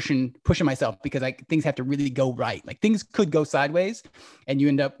 really pushing myself because like things have to really go right. Like things could go sideways and you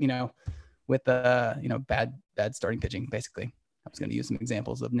end up, with bad starting pitching, basically. I was going to use some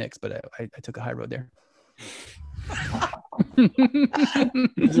examples of Knicks, but I took a high road there. And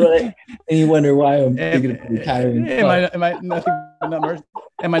you wonder why I'm thinking of retiring. Am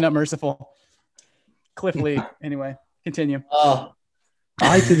I not merciful? Cliff Lee. Anyway, continue. Oh,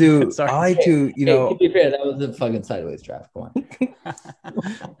 I like to do. Sorry. I like to, to be fair, that was a fucking sideways draft. Come on.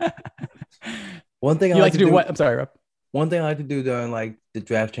 One thing you I like to do what? I'm sorry, Rob. One thing I like to do during like the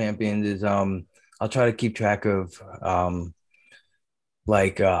draft champions is I'll try to keep track of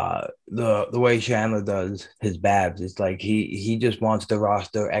like the way Chandler does his Babs. It's like he just wants to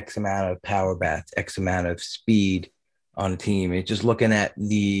roster X amount of power bats, X amount of speed on the team. It's just looking at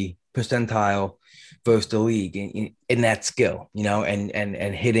the percentile versus the league in that skill,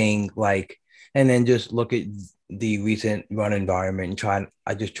 and hitting like, and then just look at the recent run environment and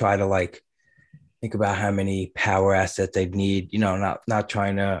I just try to like think about how many power assets they need, not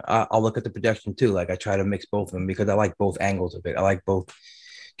trying to, I'll look at the projection too. Like I try to mix both of them because I like both angles of it. I like both,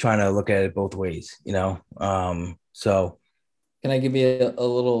 trying to look at it both ways, so. Can I give you a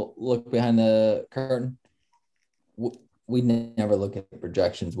little look behind the curtain? We never look at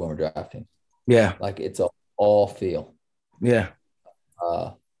projections when we're drafting. Yeah. Like it's all feel. Yeah.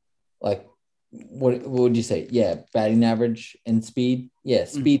 Like what would you say? Yeah. Batting average and speed. Yeah.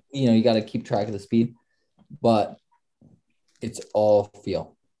 Speed, you got to keep track of the speed, but it's all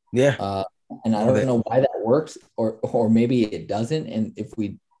feel. Yeah. And I don't know why that works or maybe it doesn't. And if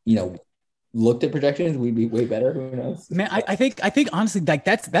we, looked at projections, we'd be way better. Who knows? Man, I think honestly, like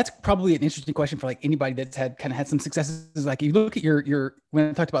that's probably an interesting question for like anybody that's had some successes. Like you look at your when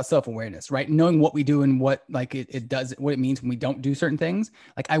I talked about self-awareness, right? Knowing what we do and what like it does, what it means when we don't do certain things.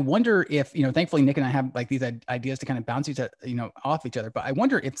 Like I wonder if, thankfully Nick and I have like these ideas to kind of bounce off each other. But I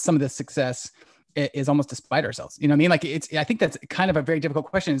wonder if some of the success is almost despite ourselves. You know what I mean? Like I think that's kind of a very difficult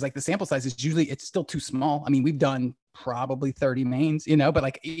question. Is like the sample size is usually, it's still too small. I mean, we've done probably 30 mains, but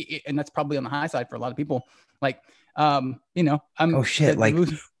like, and that's probably on the high side for a lot of people. Like, I'm, oh shit. Like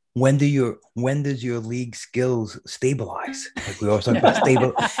when does your league skills stabilize? Like we always talk about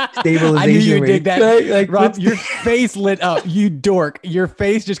stabilization. I knew you would dig that. Like Rob, your face lit up, you dork. Your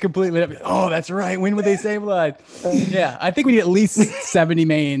face just completely lit up. Oh, that's right. When would they stabilize? Yeah. I think we need at least 70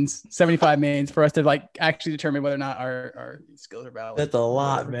 mains, 75 mains for us to like actually determine whether or not our skills are valid. That's a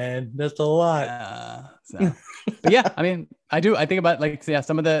lot, man. That's a lot. But yeah, I mean, I think about like,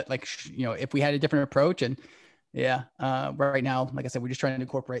 some of the, like, if we had a different approach and right now, like I said, we're just trying to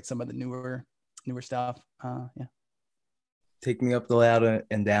incorporate some of the newer stuff. Take me up the ladder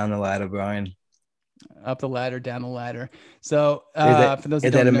and down the ladder, Brian. Up the ladder, down the ladder. So for those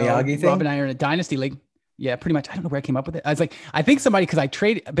that that don't know, Miyagi thing? Rob and I are in a dynasty league. Yeah, pretty much. I don't know where I came up with it. I was like, I think somebody, because I'm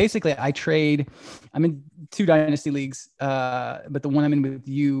in 2 dynasty leagues, but the one I'm in with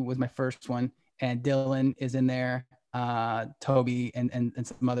you was my first one, and Dylan is in there, Toby and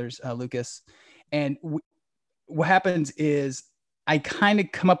some others, Lucas. And what happens is I kind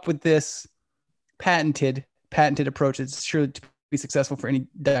of come up with this patented approach that's sure to be successful for any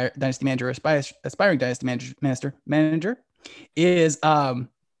dynasty manager or aspiring dynasty manager is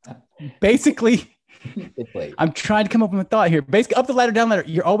basically I'm trying to come up with a thought here. Basically, up the ladder, down the ladder,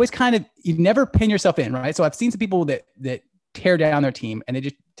 you're always you never pin yourself in, right? So I've seen some people that tear down their team and they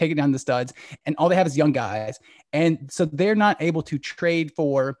just take it down to the studs, and all they have is young guys. And so they're not able to trade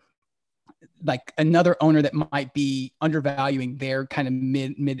for like another owner that might be undervaluing their kind of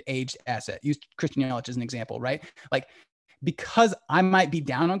mid-aged asset. Use Christian Yelich as an example, right? Like, because I might be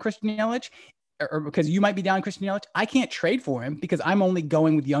down on Christian Yelich, or because you might be down on Christian Yelich, I can't trade for him because I'm only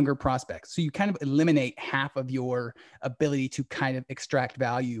going with younger prospects. So you kind of eliminate half of your ability to kind of extract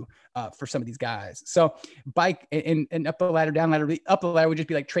value for some of these guys. So and up the ladder, down the ladder, up the ladder would just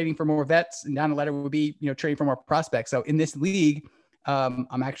be like trading for more vets, and down the ladder would be, trading for more prospects. So in this league,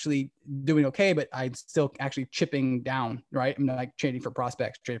 I'm actually doing okay, but I'm still actually chipping down, right? I'm like trading for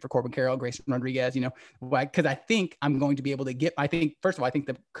prospects, trading for Corbin Carroll, Grayson Rodriguez, because I think I'm going to be able to get, first of all, I think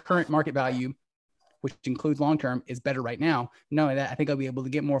the current market value, which includes long-term, is better right now. Knowing that, I think I'll be able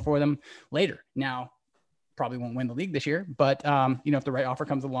to get more for them later. Now, probably won't win the league this year, but if the right offer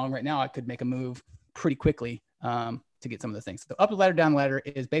comes along right now, I could make a move pretty quickly to get some of those things. So up the ladder, down the ladder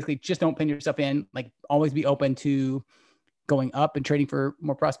is basically just don't pin yourself in, like always be open to going up and trading for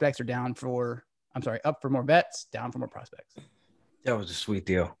more prospects, or up for more vets, down for more prospects. That was a sweet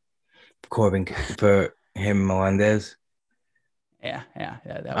deal. Corbin for him, Melendez. Yeah.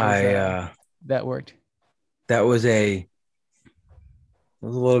 That worked. That was a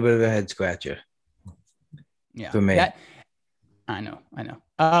little bit of a head scratcher. Yeah. For me. I know.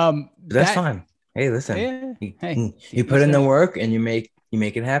 That's fine. Hey, listen. Yeah. You put in the work and you make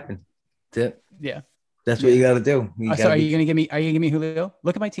it happen. That's it. Yeah. That's what you got to do. So are you gonna give me Julio?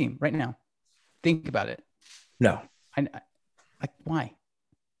 Look at my team right now. Think about it. No. Like, why?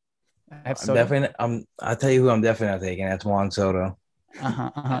 I have Soto. I'll tell you who I'm definitely not taking. That's Juan Soto.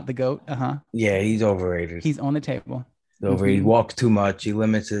 The GOAT. Yeah, he's overrated. He's on the table. He's overrated. He walks too much. He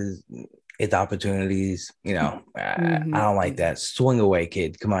limits his opportunities. I don't like that. Swing away,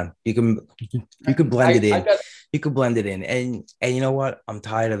 kid. Come on. You can blend it in. You can blend it in. And you know what? I'm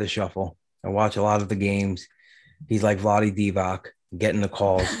tired of the shuffle. I watch a lot of the games. He's like Vlade Divac. getting the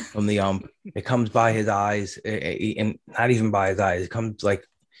calls from the ump. It comes by his eyes, and not even by his eyes. It comes like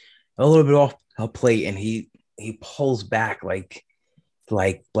a little bit off a plate, and he pulls back like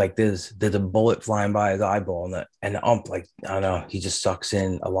there's a bullet flying by his eyeball, and the ump, like, I don't know, he just sucks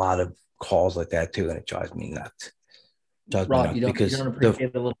in a lot of calls like that too, and it drives me nuts. Rob, you don't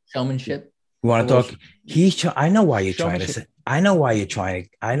appreciate the little showmanship. You want to talk? I know why you're trying to say. I know why you're trying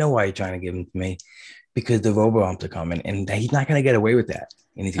to give him to me, because the robo umps are coming, and he's not going to get away with that.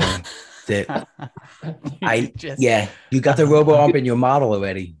 And he's going to sit. You got the robo ump in your model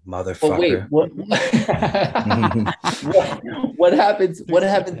already, motherfucker. Wait, what happens? What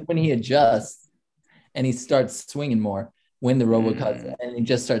happens when he adjusts and he starts swinging more? When the robo cuts and he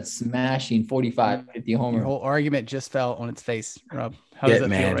just starts smashing 45, 50 homers. Your whole argument just fell on its face, Rob. How does that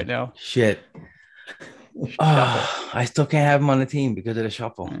feel right now? Shit. I still can't have him on the team because of the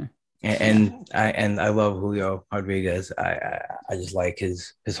shuffle. And I love Julio Rodriguez. I just like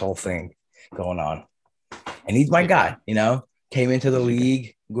his whole thing going on. And he's my guy, came into the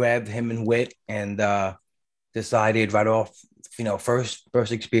league, grabbed him and Witt, and decided right off,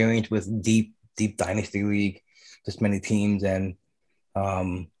 first experience with deep dynasty league. This many teams, and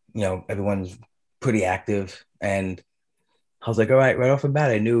everyone's pretty active, and I was like, all right off the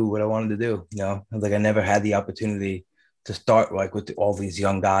bat, I knew what I wanted to do. I was like, I never had the opportunity to start like with all these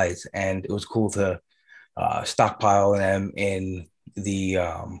young guys, and it was cool to stockpile them in the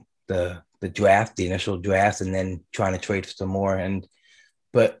draft, the initial draft, and then trying to trade for some more.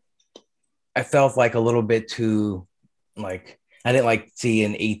 But I felt like a little bit too like. I didn't like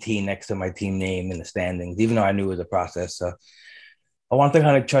seeing 18 next to my team name in the standings, even though I knew it was a process. So I wanted to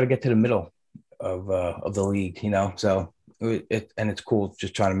kind of try to get to the middle of the league, So it's cool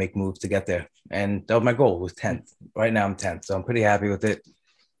just trying to make moves to get there. And that was my goal, was 10th. Right now I'm 10th, so I'm pretty happy with it.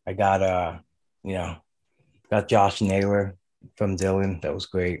 I got got Josh Naylor from Dylan. That was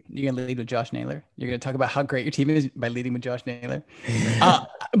great. You're gonna lead with Josh Naylor. You're gonna talk about how great your team is by leading with Josh Naylor.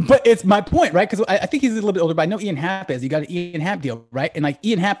 But it's my point, right? Because I think he's a little bit older, but I know Ian Happ is. You got an Ian Happ deal, right? And like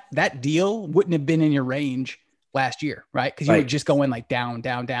Ian Happ, that deal wouldn't have been in your range last year, right? Because you were just going like down.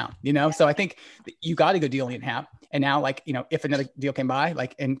 So I think you got a good deal Ian Happ. And now, like, if another deal came by,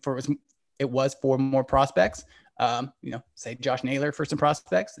 like, and it was for more prospects, say Josh Naylor for some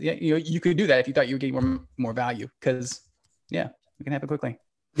prospects. Yeah, you could do that if you thought you were getting more value, because we can happen quickly.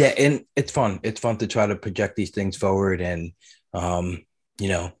 Yeah, and it's fun. It's fun to try to project these things forward, and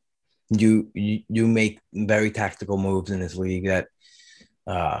you make very tactical moves in this league that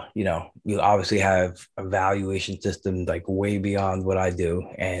you obviously have a valuation system like way beyond what I do,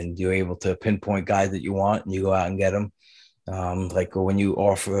 and you're able to pinpoint guys that you want, and you go out and get them. Like when you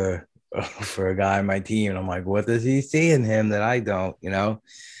offer for a guy on my team, and I'm like, what does he see in him that I don't?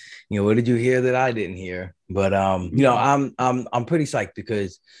 What did you hear that I didn't hear? But I'm pretty psyched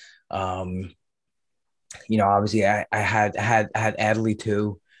because obviously I had Adley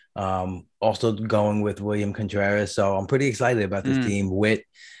too. Also going with William Contreras, so I'm pretty excited about this team. Witt,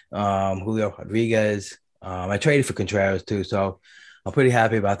 Julio Rodriguez. I traded for Contreras too, so I'm pretty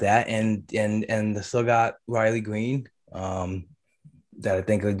happy about that. And I still got Riley Green, that I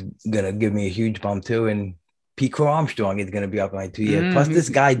think are gonna give me a huge bump too. And Pete Crow Armstrong is gonna be up in like 2 years. Plus, this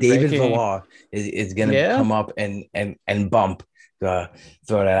guy David Villar is gonna come up and bump. Throw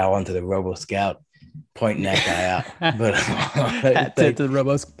that out onto the Robo Scout. Pointing that guy out, but hat tip to the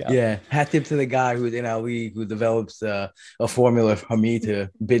Robo Scout. Yeah, hat tip to the guy who's in our league who develops a formula for me to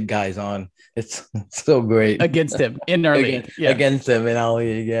bid guys on. It's so great against him in our league. Against him in our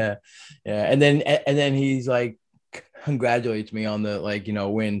league. Yeah. And then he's like congratulates me on the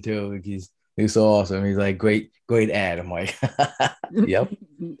win too. Like he's so awesome. He's like great ad. I'm like, yep,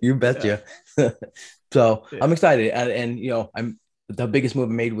 you betcha. So I'm excited, and the biggest move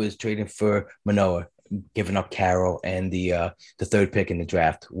I made was trading for Manoah, giving up Carroll and the third pick in the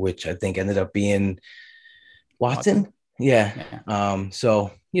draft, which I think ended up being Watson. Yeah.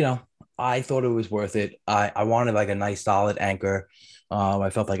 So, I thought it was worth it. I wanted like a nice solid anchor. I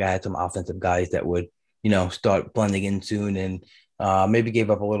felt like I had some offensive guys that would, start blending in soon, and maybe gave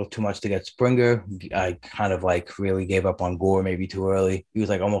up a little too much to get Springer. I kind of like really gave up on Gore maybe too early. He was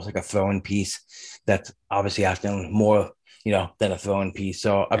like almost like a throw-in piece that's obviously asking more than a throwing piece.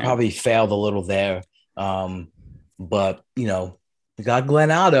 So I probably failed a little there. But we got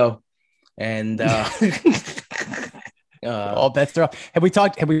Glenn Otto, and all bets are off. Have we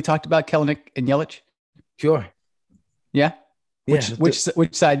talked about Kelenic and Yelich? Sure. Yeah.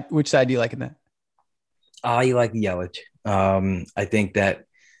 Which side do you like in that? You like Yelich. I think that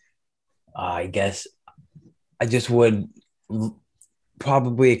I guess I just would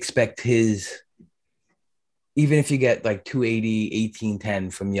probably expect his even if you get like 280,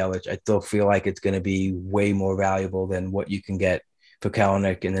 1810 from Yelich, I still feel like it's going to be way more valuable than what you can get for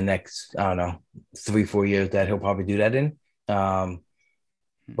Kalanick in the next, I don't know, 3-4 years that he'll probably do that in.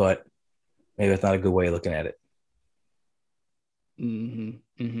 But maybe that's not a good way of looking at it.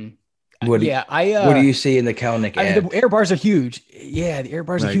 Mm-hmm. Mm-hmm. What do you see in the Kalanick ad? The air bars are huge. Yeah, the air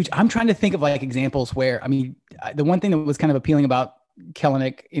bars are huge. I'm trying to think of like examples where, I mean, the one thing that was kind of appealing about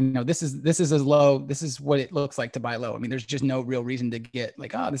Kalanick, this is as low. This is what it looks like to buy low. I mean, there's just no real reason to get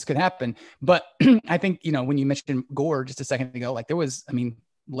like, oh, this could happen. But I think, when you mentioned Gore just a second ago, like there was, I mean,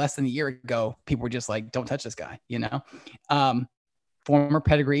 less than a year ago, people were just like, don't touch this guy, former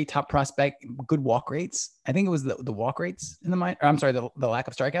pedigree, top prospect, good walk rates. I think it was the walk rates in the minor. I'm sorry, the lack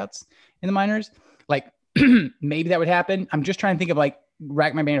of strikeouts in the minors. Like maybe that would happen. I'm just trying to think of like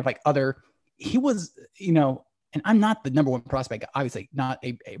rack my brain of like he was, and I'm not the number one prospect, obviously not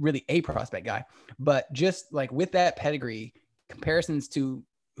a really a prospect guy, but just like with that pedigree comparisons to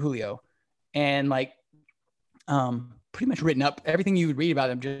Julio and like pretty much written up everything you would read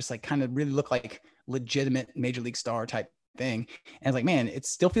about him, just like kind of really look like legitimate major league star type thing. And it's like, man, it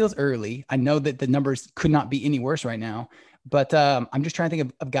still feels early. I know that the numbers could not be any worse right now, but I'm just trying to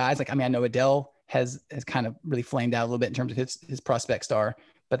think of guys like, I mean, I know Adele has kind of really flamed out a little bit in terms of his prospect star,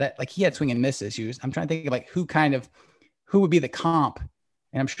 but that like he had swing and miss issues. I'm trying to think of like who would be the comp,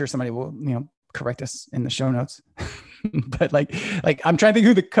 and I'm sure somebody will correct us in the show notes. But like I'm trying to think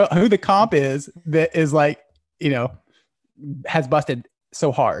who the comp is that is like has busted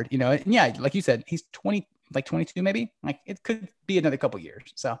so hard, and yeah, like you said, he's 20. Like 22, maybe. Like it could be another couple years.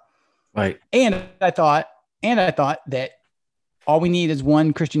 So, right. And I thought that all we need is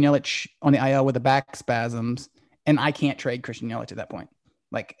one Christian Yelich on the IL with the back spasms, and I can't trade Christian Yelich at that point.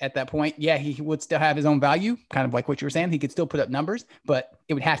 Like at that point, yeah, he would still have his own value, kind of like what you were saying. He could still put up numbers, but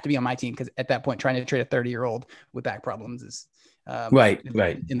it would have to be on my team because at that point, trying to trade a 30-year-old with back problems is right.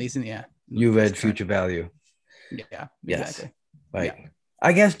 At least you read future value. Yeah. Yes. Exactly. Right. Yeah.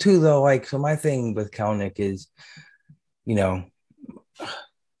 I guess too, though, like, so my thing with Kalanick is,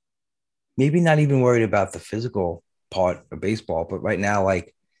 maybe not even worried about the physical part of baseball, but right now,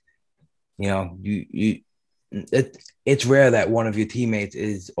 like, it's rare that one of your teammates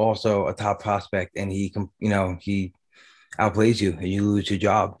is also a top prospect and he outplays you and you lose your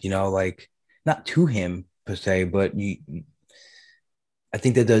job, like not to him per se, but I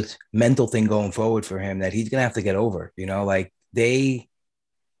think that there's mental thing going forward for him that he's going to have to get over, like they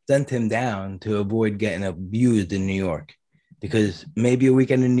sent him down to avoid getting abused in New York, because maybe a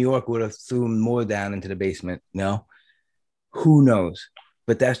weekend in New York would have threw him more down into the basement. Who knows?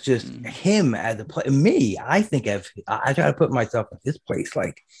 But that's just him as a player. Me, I think I try to put myself in his place.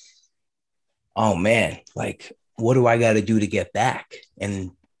 Like, oh man, like what do I got to do to get back?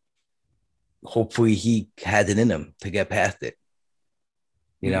 And hopefully he has it in him to get past it.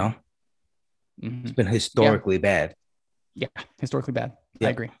 It's been historically bad. Yeah, historically bad. Yeah.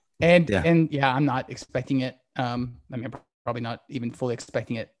 I agree. And I'm not expecting it. I mean, I'm probably not even fully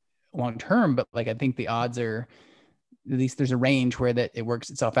expecting it long term, but like I think the odds are, at least there's a range where that it works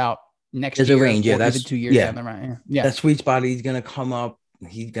itself out next year. There's a range, that's 2 years down the line. Yeah. That sweet spot, he's gonna come up.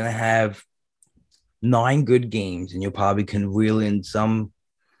 He's gonna have 9 good games, and you probably can reel in some.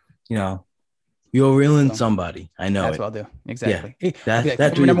 You'll reel in somebody. I know that's it. what I'll do. Exactly. Yeah.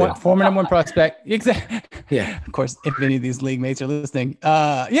 That's former number one prospect. Exactly. Yeah. Of course, if any of these league mates are listening,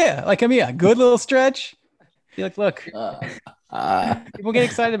 good little stretch. Be like, look, people get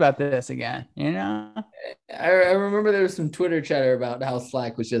excited about this again. I remember there was some Twitter chatter about how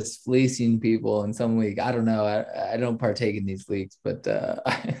Slack was just fleecing people in some league. I don't know. I don't partake in these leagues, but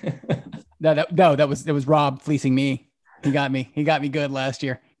no, that was Rob fleecing me. He got me good last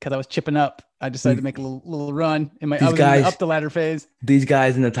year because I was chipping up. I decided to make a little run in in the up the ladder phase. These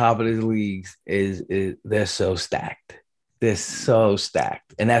guys in the top of these leagues is they're so stacked. They're so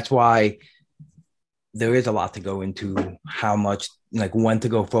stacked, and that's why there is a lot to go into how much, like when to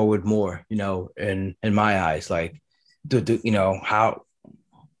go forward more. In my eyes, like, what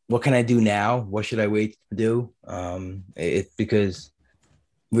can I do now? What should I wait to do? It's because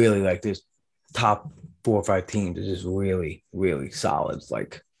really, like, there's top 4 or 5 teams are just really, really solid. It's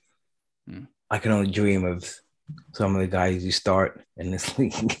like I can only dream of some of the guys you start in this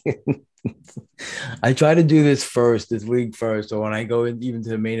league. I try to do this league first. So when I go even to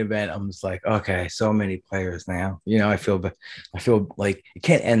the main event, I'm just like, okay, so many players now. I feel like it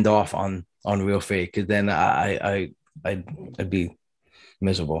can't end off on real fake, because then I'd be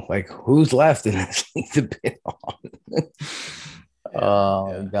miserable. Like, who's left in this league to bid on?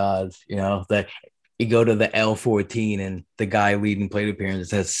 God, that you go to the L14 and the guy leading plate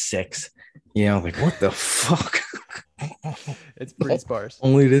appearances has 6. You know, like what the fuck? It's pretty sparse.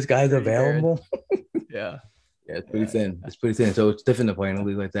 Only this guy's Pretty available. Yeah. Yeah, it's pretty thin. It's pretty thin. So it's different to play in a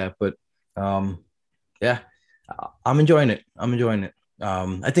league like that. But yeah, I'm enjoying it.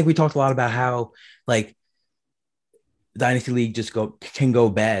 I think we talked a lot about how like Dynasty League just can go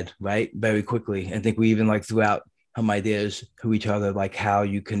bad, right? Very quickly. I think we even like threw out some ideas to each other, like how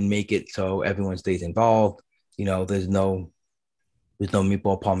you can make it so everyone stays involved. You know, there's no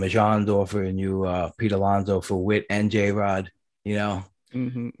meatball parmesan offering you Pete Alonso for Witt and J-Rod, you know.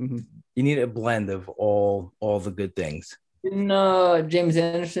 You need a blend of all the good things. Didn't James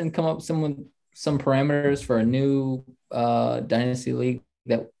Anderson come up with some parameters for a new Dynasty League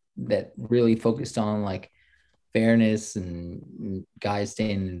that really focused on like fairness and guys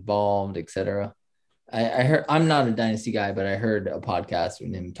staying involved, etc. I heard, I'm not a Dynasty guy, but I heard a podcast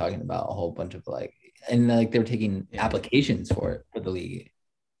with him talking about a whole bunch of like, and like they were taking applications for the league.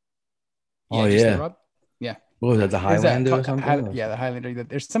 Oh yeah. What was that, the Highlander or something? Yeah, the Highlander.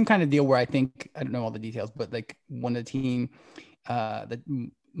 There's some kind of deal where I think, I don't know all the details, but like when the team, the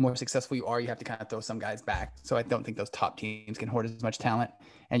more successful you are, you have to kind of throw some guys back. So I don't think those top teams can hoard as much talent,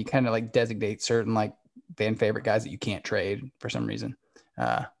 and you kind of like designate certain like fan favorite guys that you can't trade for some reason.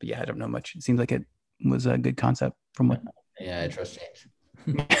 But yeah, I don't know much. It seems like it was a good concept from what. Yeah, I trust James.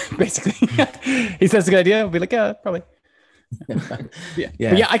 Basically, he says it's a good idea. I'll be like, yeah, probably. Yeah.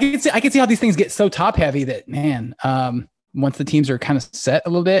 But yeah, I can see how these things get so top heavy that, man, once the teams are kind of set a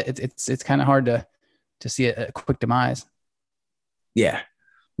little bit, it's kind of hard to see a quick demise. Yeah.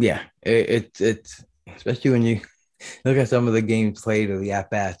 It's especially when you look at some of the games played or the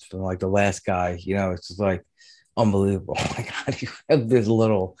at-bats from like the last guy, you know, it's just like unbelievable. Oh my God, you have this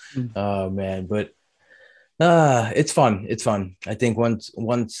little man, but it's fun. I think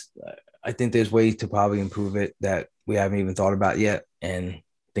once I think there's ways to probably improve it that we haven't even thought about yet. And I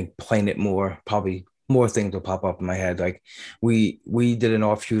think playing it more, probably more things will pop up in my head. Like we did an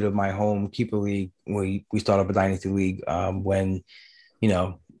offshoot of my home keeper league. We started up a Dynasty League when, you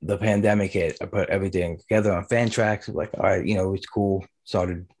know, the pandemic hit. I put everything together on Fantrax. Like, all right, you know, it's cool.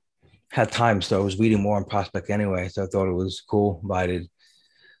 Had time. So I was reading more on Prospect anyway. So I thought it was cool. Invited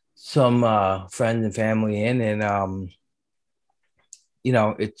some friends and family in, and you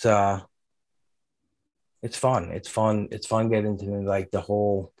know, it's fun. It's fun getting into like the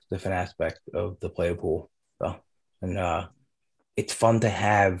whole different aspect of the player pool. So, and it's fun to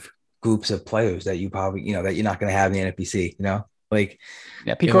have groups of players that you probably, you know, that you're not going to have in the NFBC, you know, like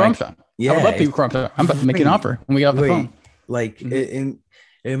Pico Armstrong. Yeah, I would love Pico Armstrong. I'm about to make an offer when we get off the phone. Like in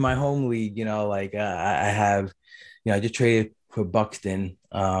my home league, you know, like I have, you know, I just traded for Buxton,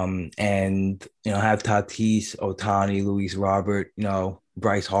 and you know, have Tatis, Ohtani, Luis Robert, you know,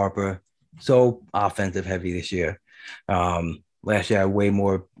 Bryce Harper. So offensive heavy this year. Last year I had way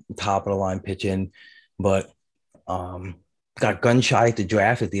more top of the line pitching, but got gun shy at the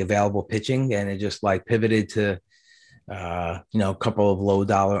draft at the available pitching, and it just like pivoted to you know, a couple of low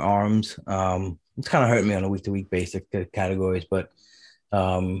dollar arms. It's kind of hurting me on a week to week basis categories, but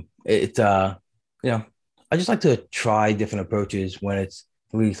it's you know, I just like to try different approaches when it's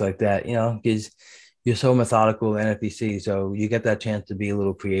leagues like that, you know, because you're so methodical in NFBC, so you get that chance to be a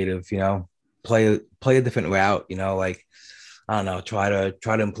little creative, you know, play a different route, you know, like, I don't know, try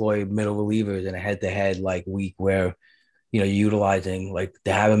to employ middle relievers in a head-to-head like week where, you know, you're utilizing like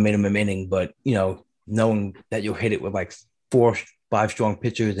to have a minimum inning, but, you know, knowing that you'll hit it with like 4-5 strong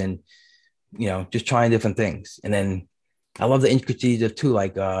pitchers, and, you know, just trying different things. And then I love the intricacies of too,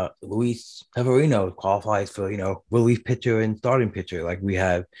 like Luis Severino qualifies for, you know, relief pitcher and starting pitcher. Like we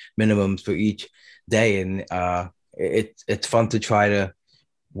have minimums for each day, and it's fun to try to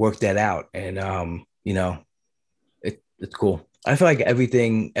work that out. And you know, it's cool. I feel like every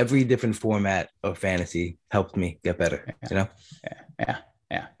different format of fantasy helped me get better. You know? Yeah.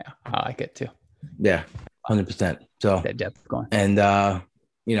 I like it too. Yeah, 100%. So that depth going. And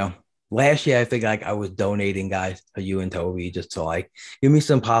you know, last year I think like I was donating guys to you and Toby just to like give me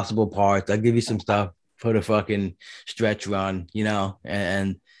some possible parts. I'll give you some stuff for the fucking stretch run, you know,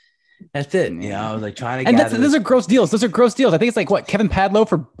 and that's it. You know, I was like trying to. And those are gross deals. I think it's like what, Kevin Padlow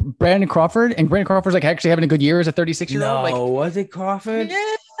for Brandon Crawford, and Brandon Crawford's like actually having a good year as a 36-year-old. No, like, was it Crawford?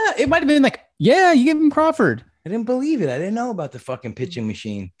 Yeah, it might have been like, yeah, you gave him Crawford. I didn't believe it. I didn't know about the fucking pitching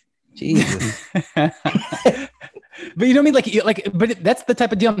machine. Jesus. But you know what I mean? Like, but that's the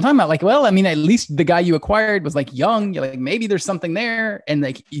type of deal I'm talking about. Like, well, I mean, at least the guy you acquired was like young. You're like, maybe there's something there, and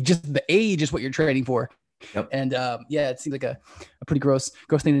like, you just the age is what you're trading for. Yep. And yeah, it seems like a pretty gross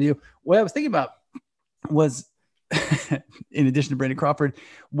thing to do. What I was thinking about was, in addition to Brandon Crawford,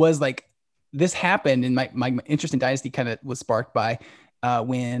 was like this happened, and my interest in Dynasty kind of was sparked by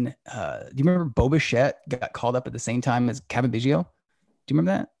when do you remember Bo Bichette got called up at the same time as Kevin Biggio? Do you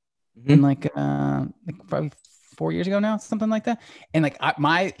remember that? Mhm. And like probably 4 years ago now, something like that. And like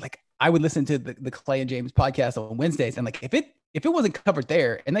I would listen to the Clay and James podcast on Wednesdays, and like if it wasn't covered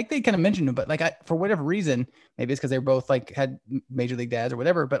there, and like they kind of mentioned it, but like for whatever reason, maybe it's because they were both like had major league dads or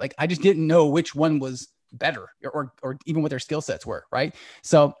whatever, but like I just didn't know which one was better or even what their skill sets were, right?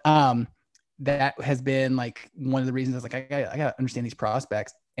 So that has been like one of the reasons I was like, I gotta understand these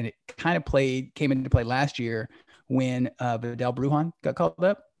prospects. And it kind of came into play last year when Vidal Brujan got called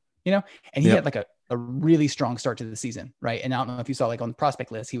up, you know, and he had like a really strong start to the season, right? And I don't know if you saw like on the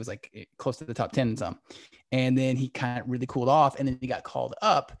prospect list, he was like close to the top 10 and some. And then he kind of really cooled off, and then he got called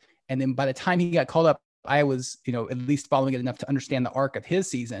up. And then by the time he got called up, I was, you know, at least following it enough to understand the arc of his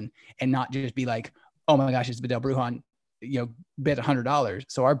season and not just be like, oh my gosh, it's Vidal Brujan, you know, bid $100.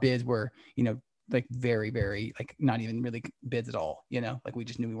 So our bids were, you know, like very, very, like not even really bids at all, you know, like we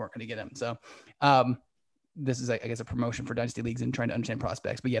just knew we weren't going to get him. So this is, I guess, a promotion for Dynasty Leagues and trying to understand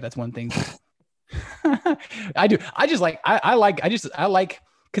prospects. But yeah, that's one thing I do. I like,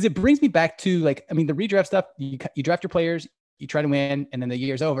 because it brings me back to like, I mean, the redraft stuff, you draft your players, you try to win, and then the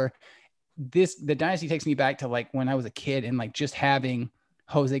year's over. The Dynasty takes me back to like when I was a kid and like just having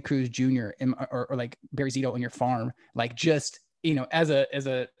Jose Cruz Jr. or like Barry Zito on your farm, like just, you know, as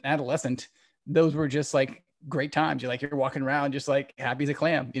a adolescent, those were just like great times. You're walking around just like happy as a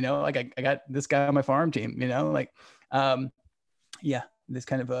clam, you know, like I got this guy on my farm team, you know, like, yeah, this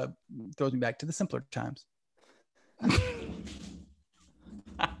kind of throws me back to the simpler times.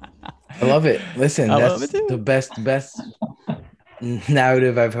 I love it. Listen, that's the best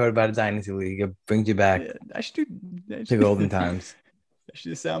narrative I've heard about a Dynasty League. It brings you back to golden times. I should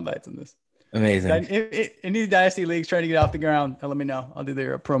do sound bites on this. Amazing. Any Dynasty Leagues trying to get off the ground, let me know. I'll do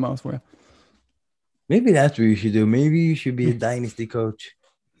their promos for you. Maybe that's what you should do. Maybe you should be a Dynasty coach.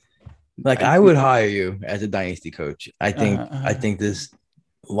 Like I would hire you as a Dynasty coach. I think there's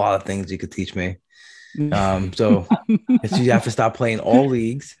a lot of things you could teach me. So you have to stop playing all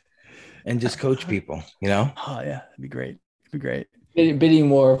leagues and just coach people, you know? Oh yeah, that'd be great. It'd be great. Bidding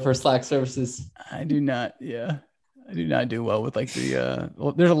more for Slack services. I do not do well with like the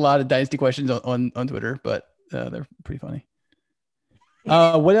there's a lot of Dynasty questions on Twitter, but they're pretty funny.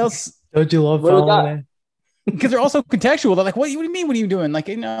 What else? Don't you love following that? Because they're also contextual. They're like, what do you mean? What are you doing? Like,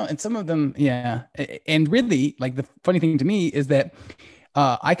 you know, and some of them, yeah. And really, like the funny thing to me is that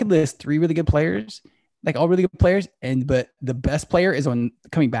I could list 3 really good players, like all really good players, but the best player is on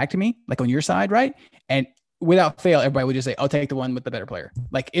coming back to me, like on your side, right? And without fail, everybody would just say, I'll take the one with the better player.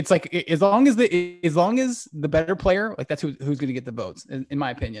 Like it's like as long as the better player, like that's who's going to get the votes, in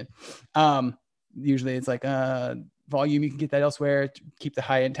my opinion. Usually it's like volume, you can get that elsewhere to keep the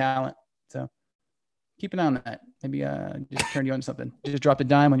high end talent. So keep an eye on that. Maybe just turn you on to something. Just drop a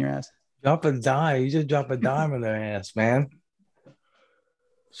dime on your ass. Drop a dime. You just drop a dime on their ass, man.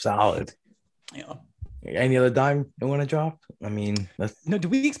 Solid. Yeah. Any other dime you want to drop? I mean, no. Do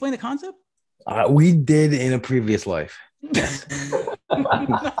we explain the concept? We did in a previous life. Yes. All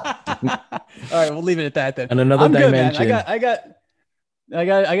right, we'll leave it at that then. And another dimension. Good, I got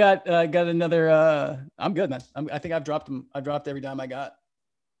another. I'm good, man. I think I've dropped them. I dropped every dime I got.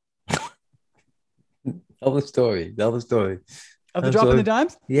 Tell the story. Of the dropping the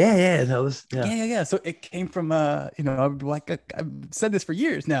dimes? Yeah. Tell us. Yeah. So it came from, you know, like I've said this for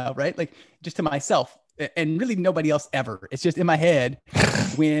years now, right? Like just to myself and really nobody else ever. It's just in my head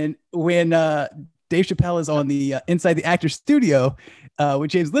when Dave Chappelle is on the Inside the Actor Studio with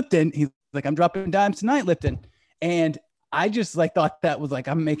James Lipton. He's like, I'm dropping dimes tonight, Lipton. And I just like thought that was like,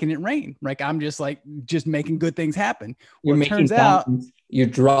 I'm making it rain. Like, I'm just making good things happen. You're well, turns out you're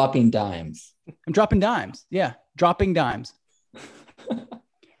dropping dimes. I'm dropping dimes. Yeah. Dropping dimes.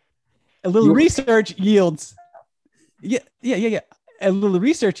 A little research yields. Yeah. A little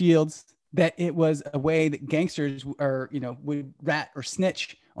research yields that it was a way that gangsters would rat or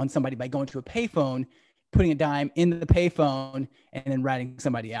snitch on somebody by going to a payphone, putting a dime in the payphone, and then ratting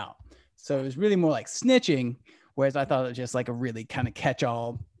somebody out. So it was really more like snitching, whereas I thought it was just like a really kind of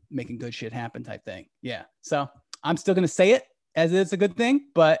catch-all, making good shit happen type thing. Yeah. So I'm still going to say it as it's a good thing,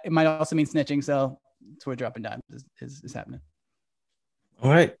 but it might also mean snitching. So that's where dropping dimes is happening.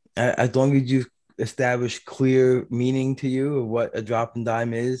 All right. As long as you establish clear meaning to you of what a drop and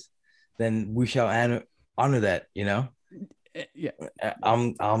dime is, then we shall honor that, you know? Yeah.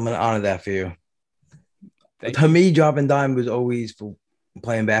 I'm going to honor that for you. To me, drop and dime was always for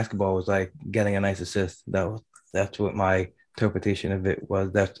playing basketball, was like getting a nice assist. That's what my interpretation of it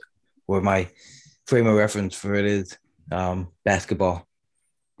was. That's where my frame of reference for it is, basketball.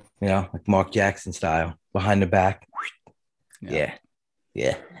 like Mark Jackson style, behind the back. Yeah.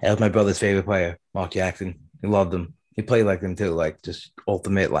 That was my brother's favorite player, Mark Jackson. He loved him. He played like him too, like just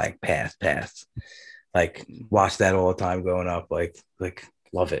ultimate like pass. Like watch that all the time growing up. Like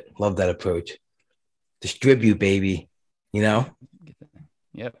love it. Love that approach. Distribute, baby. Yep.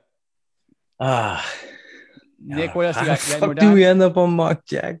 Nick, what else you got? How the fuck do we end up on Mark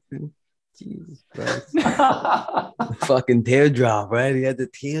Jackson? Jesus Christ. Fucking teardrop, right? He had the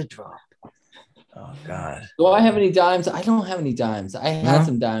teardrop. Oh, God. Do I have any dimes? I don't have any dimes. I had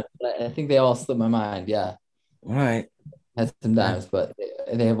some dimes, but I think they all slipped my mind. Yeah. All right. Had some dimes, but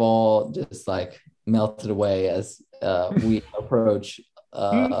they have all just like melted away as we approach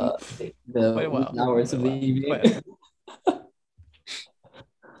the hours of the evening.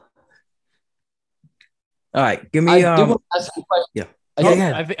 All right, give me. I do want to ask you a question. Yeah.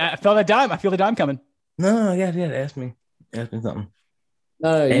 I felt that dime. I feel the dime coming. No, yeah. Ask me something.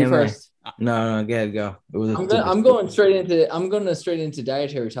 No, you first. No, go. I'm going straight into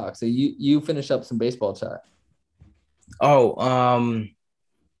dietary talk. So you finish up some baseball talk. Oh,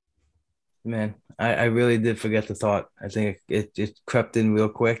 man, I really did forget the thought. I think it crept in real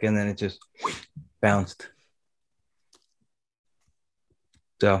quick and then it just bounced.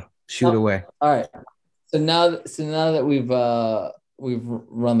 So shoot away. All right. So now that we've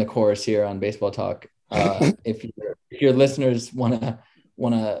run the course here on baseball talk, if your listeners want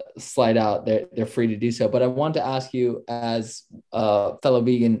to slide out, they're free to do so. But I want to ask you, as a fellow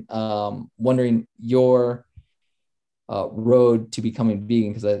vegan, wondering your road to becoming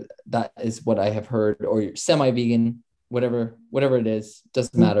vegan, because that is what I have heard, or semi-vegan, whatever it is,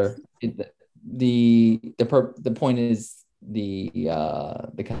 doesn't matter. The point is the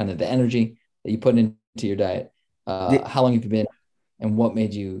kind of the energy that you put into your diet. How long have you been, and what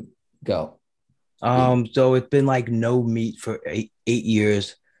made you go? So it's been like no meat for 8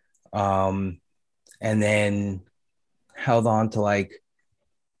 years, and then held on to like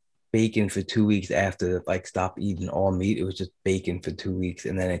bacon for 2 weeks after like stopped eating all meat. It was just bacon for 2 weeks,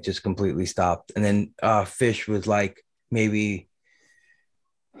 and then it just completely stopped. And then fish was like maybe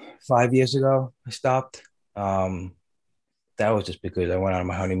 5 years ago I stopped. That was just because I went on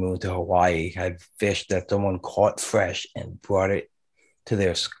my honeymoon to Hawaii. I had fish that someone caught fresh and brought it to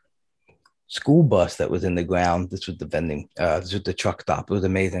their school bus that was in the ground. This was the truck stop. It was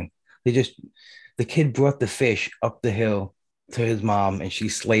amazing. The kid brought the fish up the hill to his mom, and she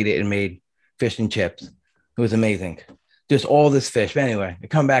slayed it and made fish and chips. It was amazing. Just all this fish. But anyway, I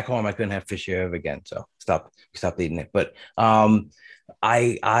come back home, I couldn't have fish here ever again. So stopped eating it. But I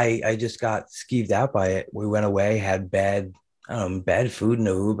just got skeeved out by it. We went away, had bad food in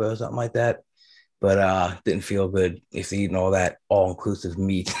Aruba or something like that. But didn't feel good if eating all that all-inclusive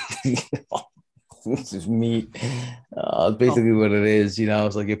meat. All-inclusive meat. Basically what it is,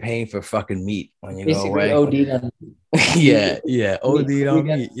 it's like you're paying for fucking meat when you go away. OD'd on yeah. OD'd on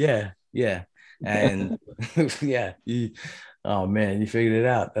meat. Yeah. And yeah. Oh man, you figured it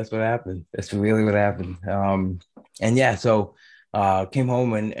out. That's what happened. That's really what happened. And yeah, so came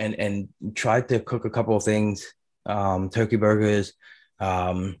home and tried to cook a couple of things. Turkey burgers.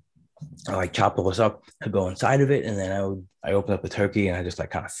 I like chop those up, I go inside of it, and then I open up the turkey and I just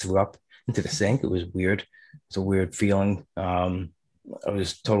like kind of threw up into the sink. It was weird. It's a weird feeling. I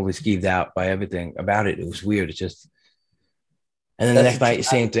was totally skeeved out by everything about it. It was weird. It's just, and then the next night,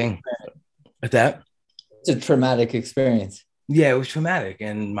 same thing. Like that. It's a traumatic experience. Yeah, it was traumatic.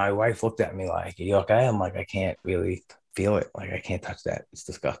 And my wife looked at me like, "Are you okay?" I'm like, "I can't really feel it. Like I can't touch that. It's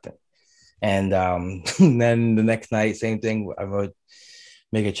disgusting." And then the next night, same thing. I would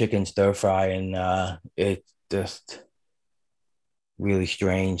make a chicken stir fry, and it's just really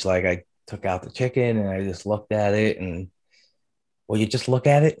strange. Like I took out the chicken and I just looked at it, and you just look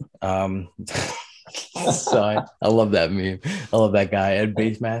at it. So I love that meme. I love that guy, Ed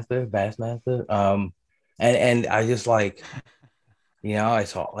Bassmaster. And I just like, I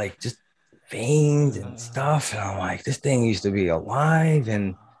saw like just veins and stuff, and I'm like, this thing used to be alive,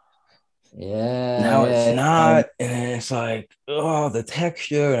 and now it's not. And it's like, oh, the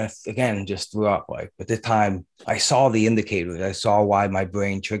texture. And I, again, just threw up. Like, but this time I saw the indicators. I saw why my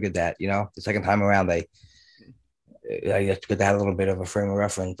brain triggered that. The second time around, I just got that little bit of a frame of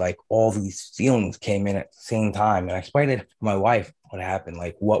reference. Like all these feelings came in at the same time, and I explained it to my wife what happened,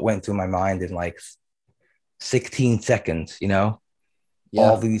 like what went through my mind in like 16 seconds.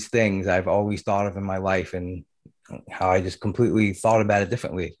 All these things I've always thought of in my life, and how I just completely thought about it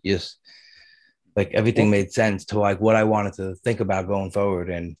differently. Just like everything made sense to like what I wanted to think about going forward.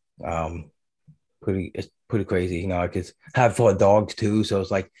 And it's pretty crazy. I could have 4 dogs too. So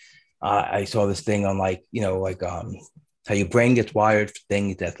it's like, I saw this thing on like how your brain gets wired for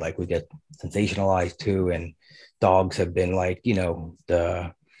things that like we get sensationalized too. And dogs have been like, you know,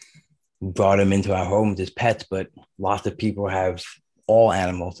 brought them into our homes as pets, but lots of people have all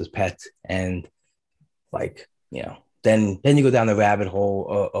animals as pets. And like, you know, then you go down the rabbit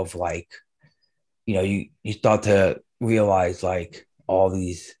hole of like, you know, you start to realize like all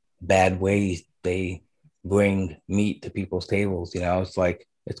these bad ways they bring meat to people's tables. You know, it's like,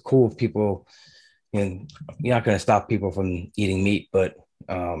 it's cool if people, you know, you're not going to stop people from eating meat, but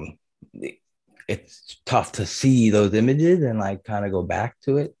it's tough to see those images and like kind of go back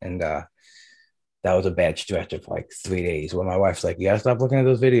to it. And that was a bad stretch of like 3 days where my wife's like, you gotta stop looking at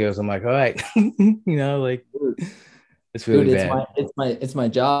those videos. I'm like, all right. You know, like it's really Dude, bad. It's my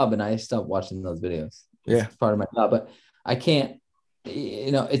job, and I stopped watching those videos. It's part of my job, but I can't,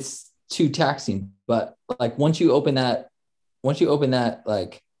 you know, it's too taxing. But like once you open that,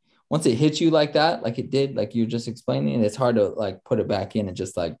 like once it hits you like that, like it did, like you're just explaining, it's hard to like put it back in and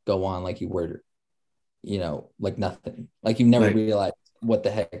just like go on like you were, you know, like nothing, like you've never realized what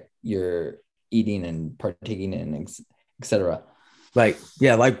the heck you're eating and partaking in, etc. Like,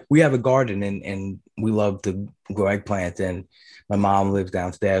 yeah, like we have a garden and we love to grow eggplants, and my mom lives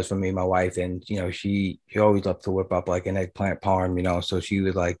downstairs from me and my wife, and you know, she always loved to whip up like an eggplant parm, you know, so she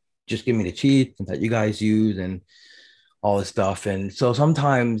was like, just give me the cheese that you guys use and all this stuff. And so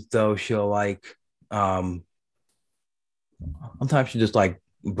sometimes though she'll like sometimes she just like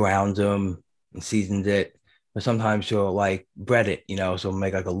browns them and seasons it, but sometimes she'll like bread it, you know, so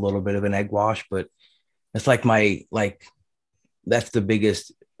make like a little bit of an egg wash. But it's like that's the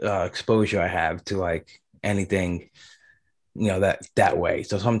biggest exposure I have to like anything, you know, that way.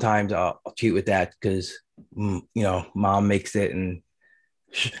 So sometimes I'll cheat with that because you know, mom makes it and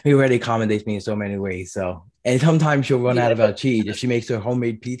she already accommodates me in so many ways. So, and sometimes she'll run out of her cheese if she makes her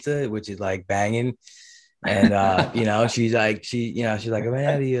homemade pizza, which is like banging. And you know, she's like, I'm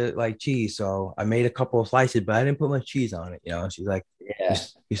out of your like cheese. So I made a couple of slices, but I didn't put much cheese on it. You know, she's like,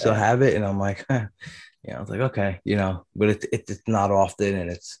 you still have it? And I'm like, you know, I was like, okay, you know, but it's not often,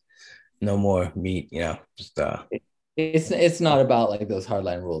 and it's no more meat, you know, just it's not about like those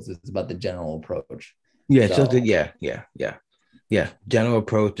hardline rules. It's about the general approach. Yeah, so yeah. General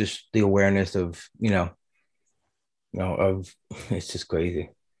approach, just the awareness of, you know, of it's just crazy.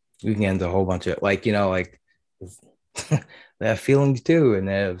 We can end a whole bunch of like, you know, like they have feelings too, and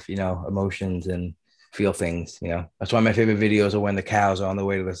they have, you know, emotions and feel things, you know. That's why my favorite videos are when the cows are on the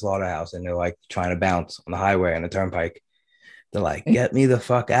way to the slaughterhouse and they're like trying to bounce on the highway and the turnpike. They're like, get me the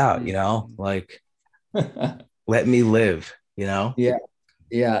fuck out, you know, like let me live, you know.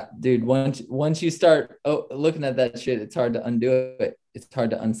 Yeah, dude, once you start looking at that shit, it's hard to undo it. It's hard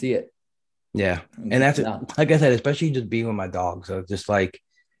to unsee it. Yeah. And that's like I said, especially just being with my dog. So just like,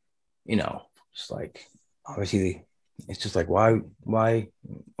 you know, just like obviously it's just like why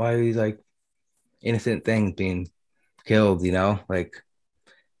are these like innocent things being killed, you know, like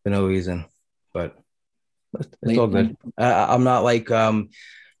for no reason. But it's all good. I'm not like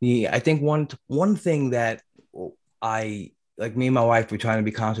I think one thing that I like me and my wife were trying to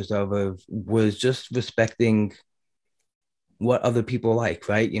be conscious of was just respecting what other people like,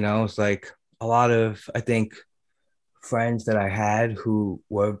 right? You know, it's like a lot of, I think, friends that I had who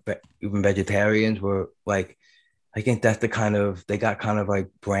were even vegetarians were like, I think that's they got kind of like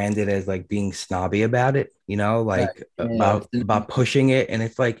branded as like being snobby about it, you know, like about pushing it. And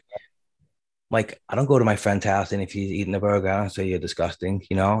it's like I don't go to my friend's house and if he's eating a burger, I don't say you're disgusting,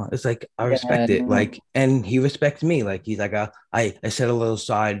 you know. It's like I respect it, like, and he respects me. Like he's like I set a little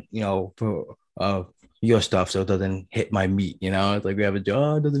side, you know, for your stuff so it doesn't hit my meat, you know. It's like we have a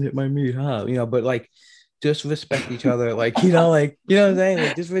job, it doesn't hit my meat, huh? You know, but like just respect each other, like, you know, like, you know what I'm saying?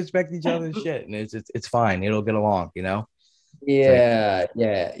 Like just respect each other's shit, and it's fine. It'll get along, you know. Yeah.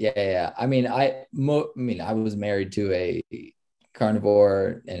 I mean, I was married to a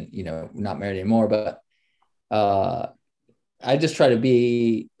carnivore, and you know, not married anymore, but I just try to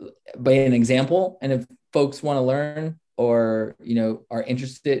be an example. And if folks want to learn or, you know, are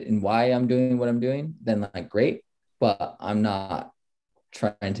interested in why I'm doing what I'm doing, then like great. But I'm not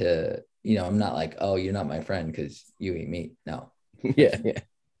trying to, you know, I'm not like, oh, you're not my friend because you eat meat. No.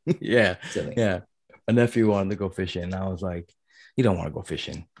 Yeah. Silly. Yeah. My nephew wanted to go fishing, and I was like, you don't want to go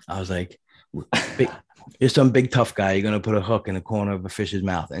fishing. I was like, you're some big tough guy. You're gonna put a hook in the corner of a fish's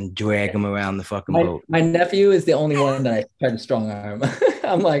mouth and drag him around the fucking boat. My nephew is the only one that I tried to strong arm.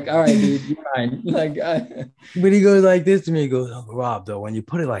 I'm like, all right, dude, you're fine. Like, but he goes like this to me. He goes, oh, Rob, though, when you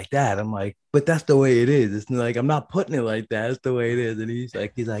put it like that, I'm like, but that's the way it is. It's like I'm not putting it like that. That's the way it is. And he's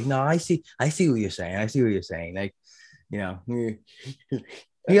like, no, I see what you're saying. I see what you're saying. Like, you know.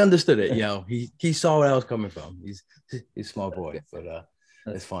 he understood it. He saw where I was coming from. He's a smart boy, but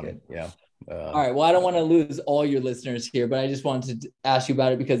it's funny. Good. Yeah. All right. Well, I don't want to lose all your listeners here, but I just wanted to ask you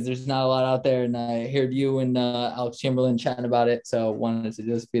about it because there's not a lot out there, and I heard you and Alex Chamberlain chatting about it, so wanted to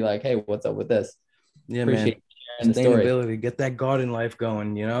just be like, hey, what's up with this? Yeah, Appreciate man. you sharing the story. Sustainability. Get that garden life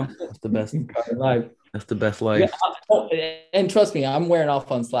going. That's the best. Garden life. That's the best life. Yeah, and trust me, I'm wearing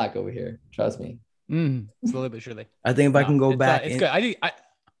off on Slack over here. Trust me. Slowly but surely. I think if I can go back, it's good.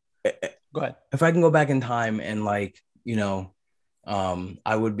 Go ahead. If I can go back in time and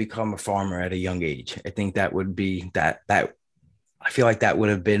I would become a farmer at a young age. I think that would be that. I feel like that would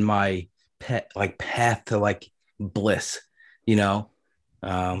have been my path to bliss.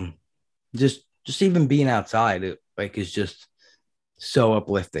 Just even being outside, is just so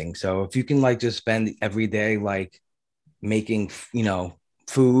uplifting. So if you can just spend every day making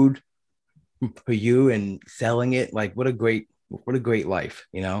food for you and selling it, what a great life.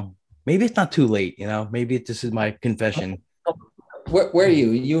 Maybe it's not too late. Maybe this is my confession. Where are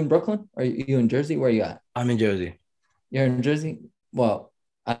you? Are you in Brooklyn? Are you in Jersey? Where are you at? I'm in Jersey. You're in Jersey? Well,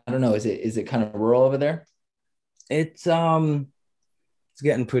 I don't know. Is it kind of rural over there? It's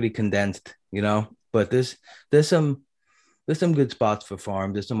getting pretty condensed, but there's some good spots for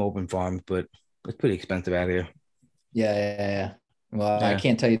farms. There's some open farms, but it's pretty expensive out here. Yeah. Well, yeah. I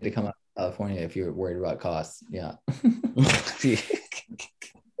can't tell you to come out to California if you're worried about costs. Yeah.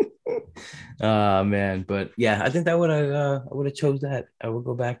 Man, but yeah, I think I would have chose that. I would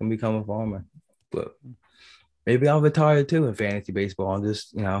go back and become a farmer, but maybe I'll retire too in fantasy baseball. I'm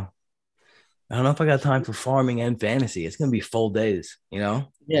just, I don't know if I got time for farming and fantasy. It's gonna be full days, Yeah,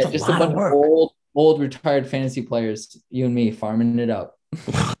 just a bunch of old retired fantasy players. You and me farming it up.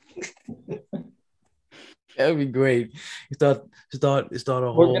 That'd be great. Start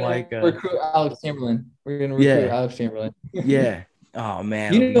a whole recruit Alex Chamberlain. We're gonna recruit Alex Chamberlain. Yeah. Oh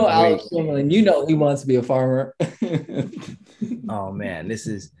man. Alex Chamberlain. He wants to be a farmer. Oh man, this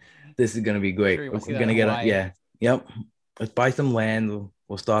is gonna be great. We're gonna get Yep. Let's buy some land.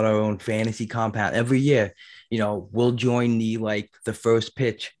 We'll start our own fantasy compound every year. We'll join the first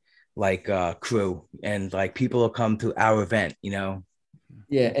pitch crew, and people will come to our event.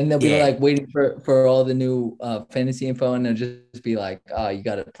 Yeah, and they'll be waiting for all the new fantasy info, and they'll just be like, "Oh, you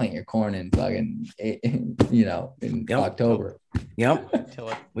got to plant your corn in fucking, in October." Yep,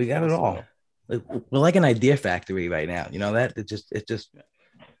 we got it all. We're like an idea factory right now. That it's just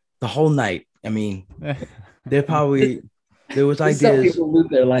the whole night. I mean, there was ideas. Some people lose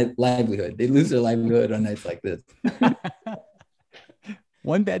their livelihood. They lose their livelihood on nights like this.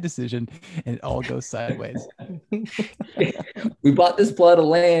 One bad decision and it all goes sideways. We bought this plot of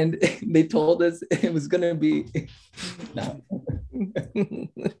land. They told us it was going to be. No.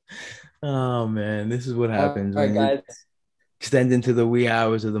 Oh, man. This is what happens when you extend into the wee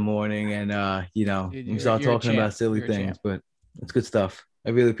hours of the morning and, we start talking about silly things. But it's good stuff. I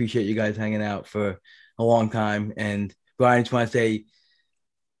really appreciate you guys hanging out for a long time. And Brian, I just want to say,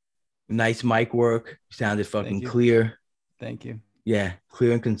 nice mic work. You sounded fucking clear. Thank you. Yeah,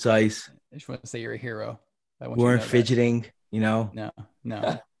 clear and concise. I just want to say you're a hero. Weren't fidgeting, No.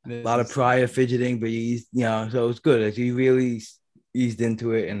 A lot of prior fidgeting, but so it's good. As you really eased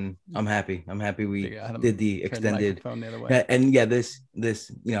into it, and I'm happy. I'm happy we did the extended.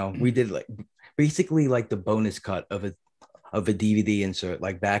 This we did basically the bonus cut of a DVD insert,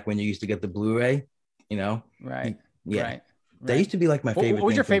 back when you used to get the Blu-ray, Right. Yeah. Right. That used to be my favorite. What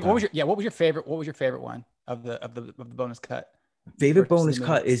was your favorite? What was your favorite one of the bonus cut? Favorite bonus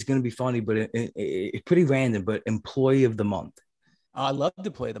cut is going to be funny, but it's pretty random. But employee of the month. I love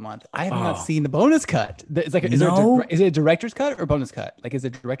to play the month. I have not seen the bonus cut. It's is it a director's cut or bonus cut? Is the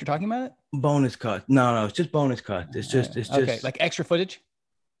director talking about it? Bonus cut. No, it's just bonus cut. It's just extra footage.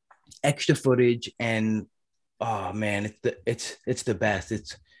 Extra footage, and oh man, it's the best.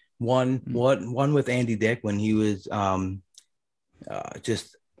 It's one with Andy Dick when he was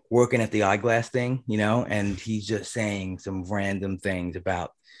just working at the eyeglass thing, and he's just saying some random things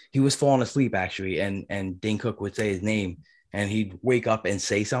about, he was falling asleep actually. And Dane Cook would say his name and he'd wake up and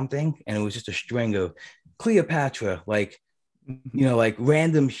say something. And it was just a string of Cleopatra,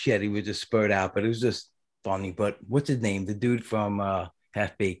 random shit. He would just spurt out, but it was just funny. But what's his name? The dude from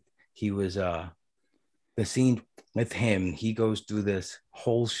Half Baked, he was the scene with him. He goes through this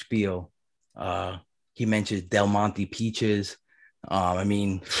whole spiel. He mentions Del Monte peaches. I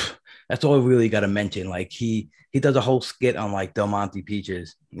mean, that's all I really got to mention. He does a whole skit on Del Monte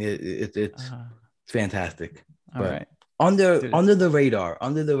peaches. It's fantastic. All right. Under the radar. I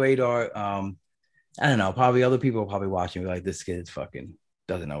don't know. Probably other people are probably watching. Like, this kid fucking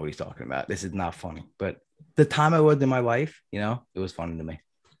doesn't know what he's talking about. This is not funny. But the time I was in my life, it was funny to me.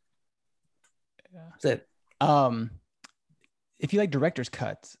 That's it. If you like director's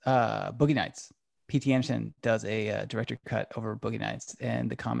cuts, Boogie Nights, P.T. Anderson does a director cut over Boogie Nights, and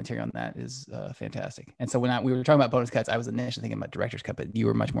the commentary on that is fantastic. And so when we were talking about bonus cuts, I was initially thinking about director's cut, but you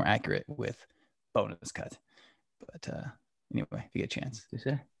were much more accurate with bonus cut. But anyway, if you get a chance,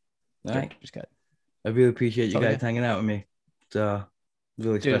 All right. director's cut. I really appreciate you Okay. guys hanging out with me. It's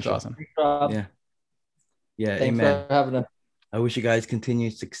really Dude, that's special. awesome. Thanks, Rob. Yeah, Thanks amen. for having us. I wish you guys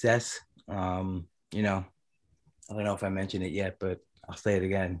continued success. You know, I don't know if I mentioned it yet, but I'll say it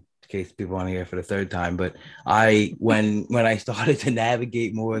again in case people want to hear it for the third time. But when I started to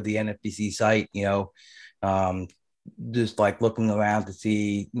navigate more of the NFBC site, you know, just like looking around to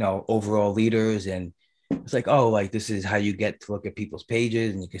see, you know, overall leaders, and it's like, oh, like this is how you get to look at people's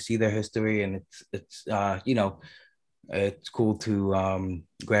pages and you can see their history, and it's you know, it's cool to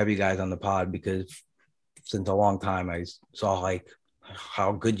grab you guys on the pod, because since a long time I saw like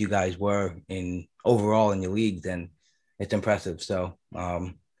how good you guys were in overall in your leagues, and it's impressive. So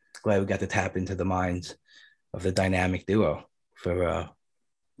glad we got to tap into the minds of the dynamic duo for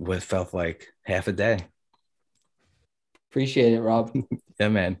what felt like half a day. Appreciate it, Rob. Yeah,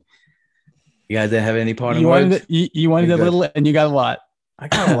 man. You guys didn't have any parting You words? wanted You're a good. little, and you got a lot. I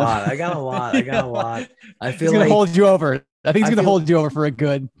got a lot. I got a lot. I It's feel gonna like hold you over. I think it's I gonna feel- hold you over for a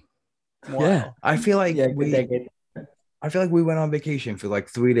good while. yeah. I feel like Yeah, good decade. I feel like we went on vacation for like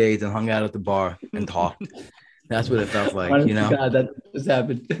 3 days and hung out at the bar and talked. That's what it felt like, Honest you to know? God, that just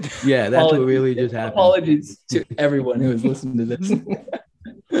happened. Yeah, that's what really just happened. Apologies to everyone who has listened to this.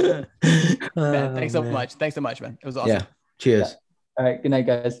 Man, thanks so man. much. Thanks so much, man. It was awesome. Yeah. Cheers. All right, good night,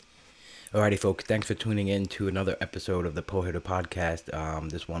 guys. Alrighty, folks. Thanks for tuning in to another episode of the Pro Hitter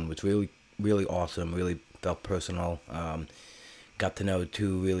Podcast. This one was really, really awesome. Really felt personal. Got to know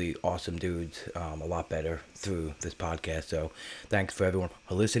two really awesome dudes a lot better through this podcast. So thanks for everyone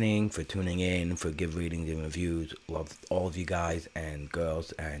for listening, for tuning in, for give ratings and reviews. Love all of you guys and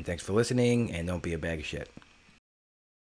girls. And thanks for listening. And don't be a bag of shit.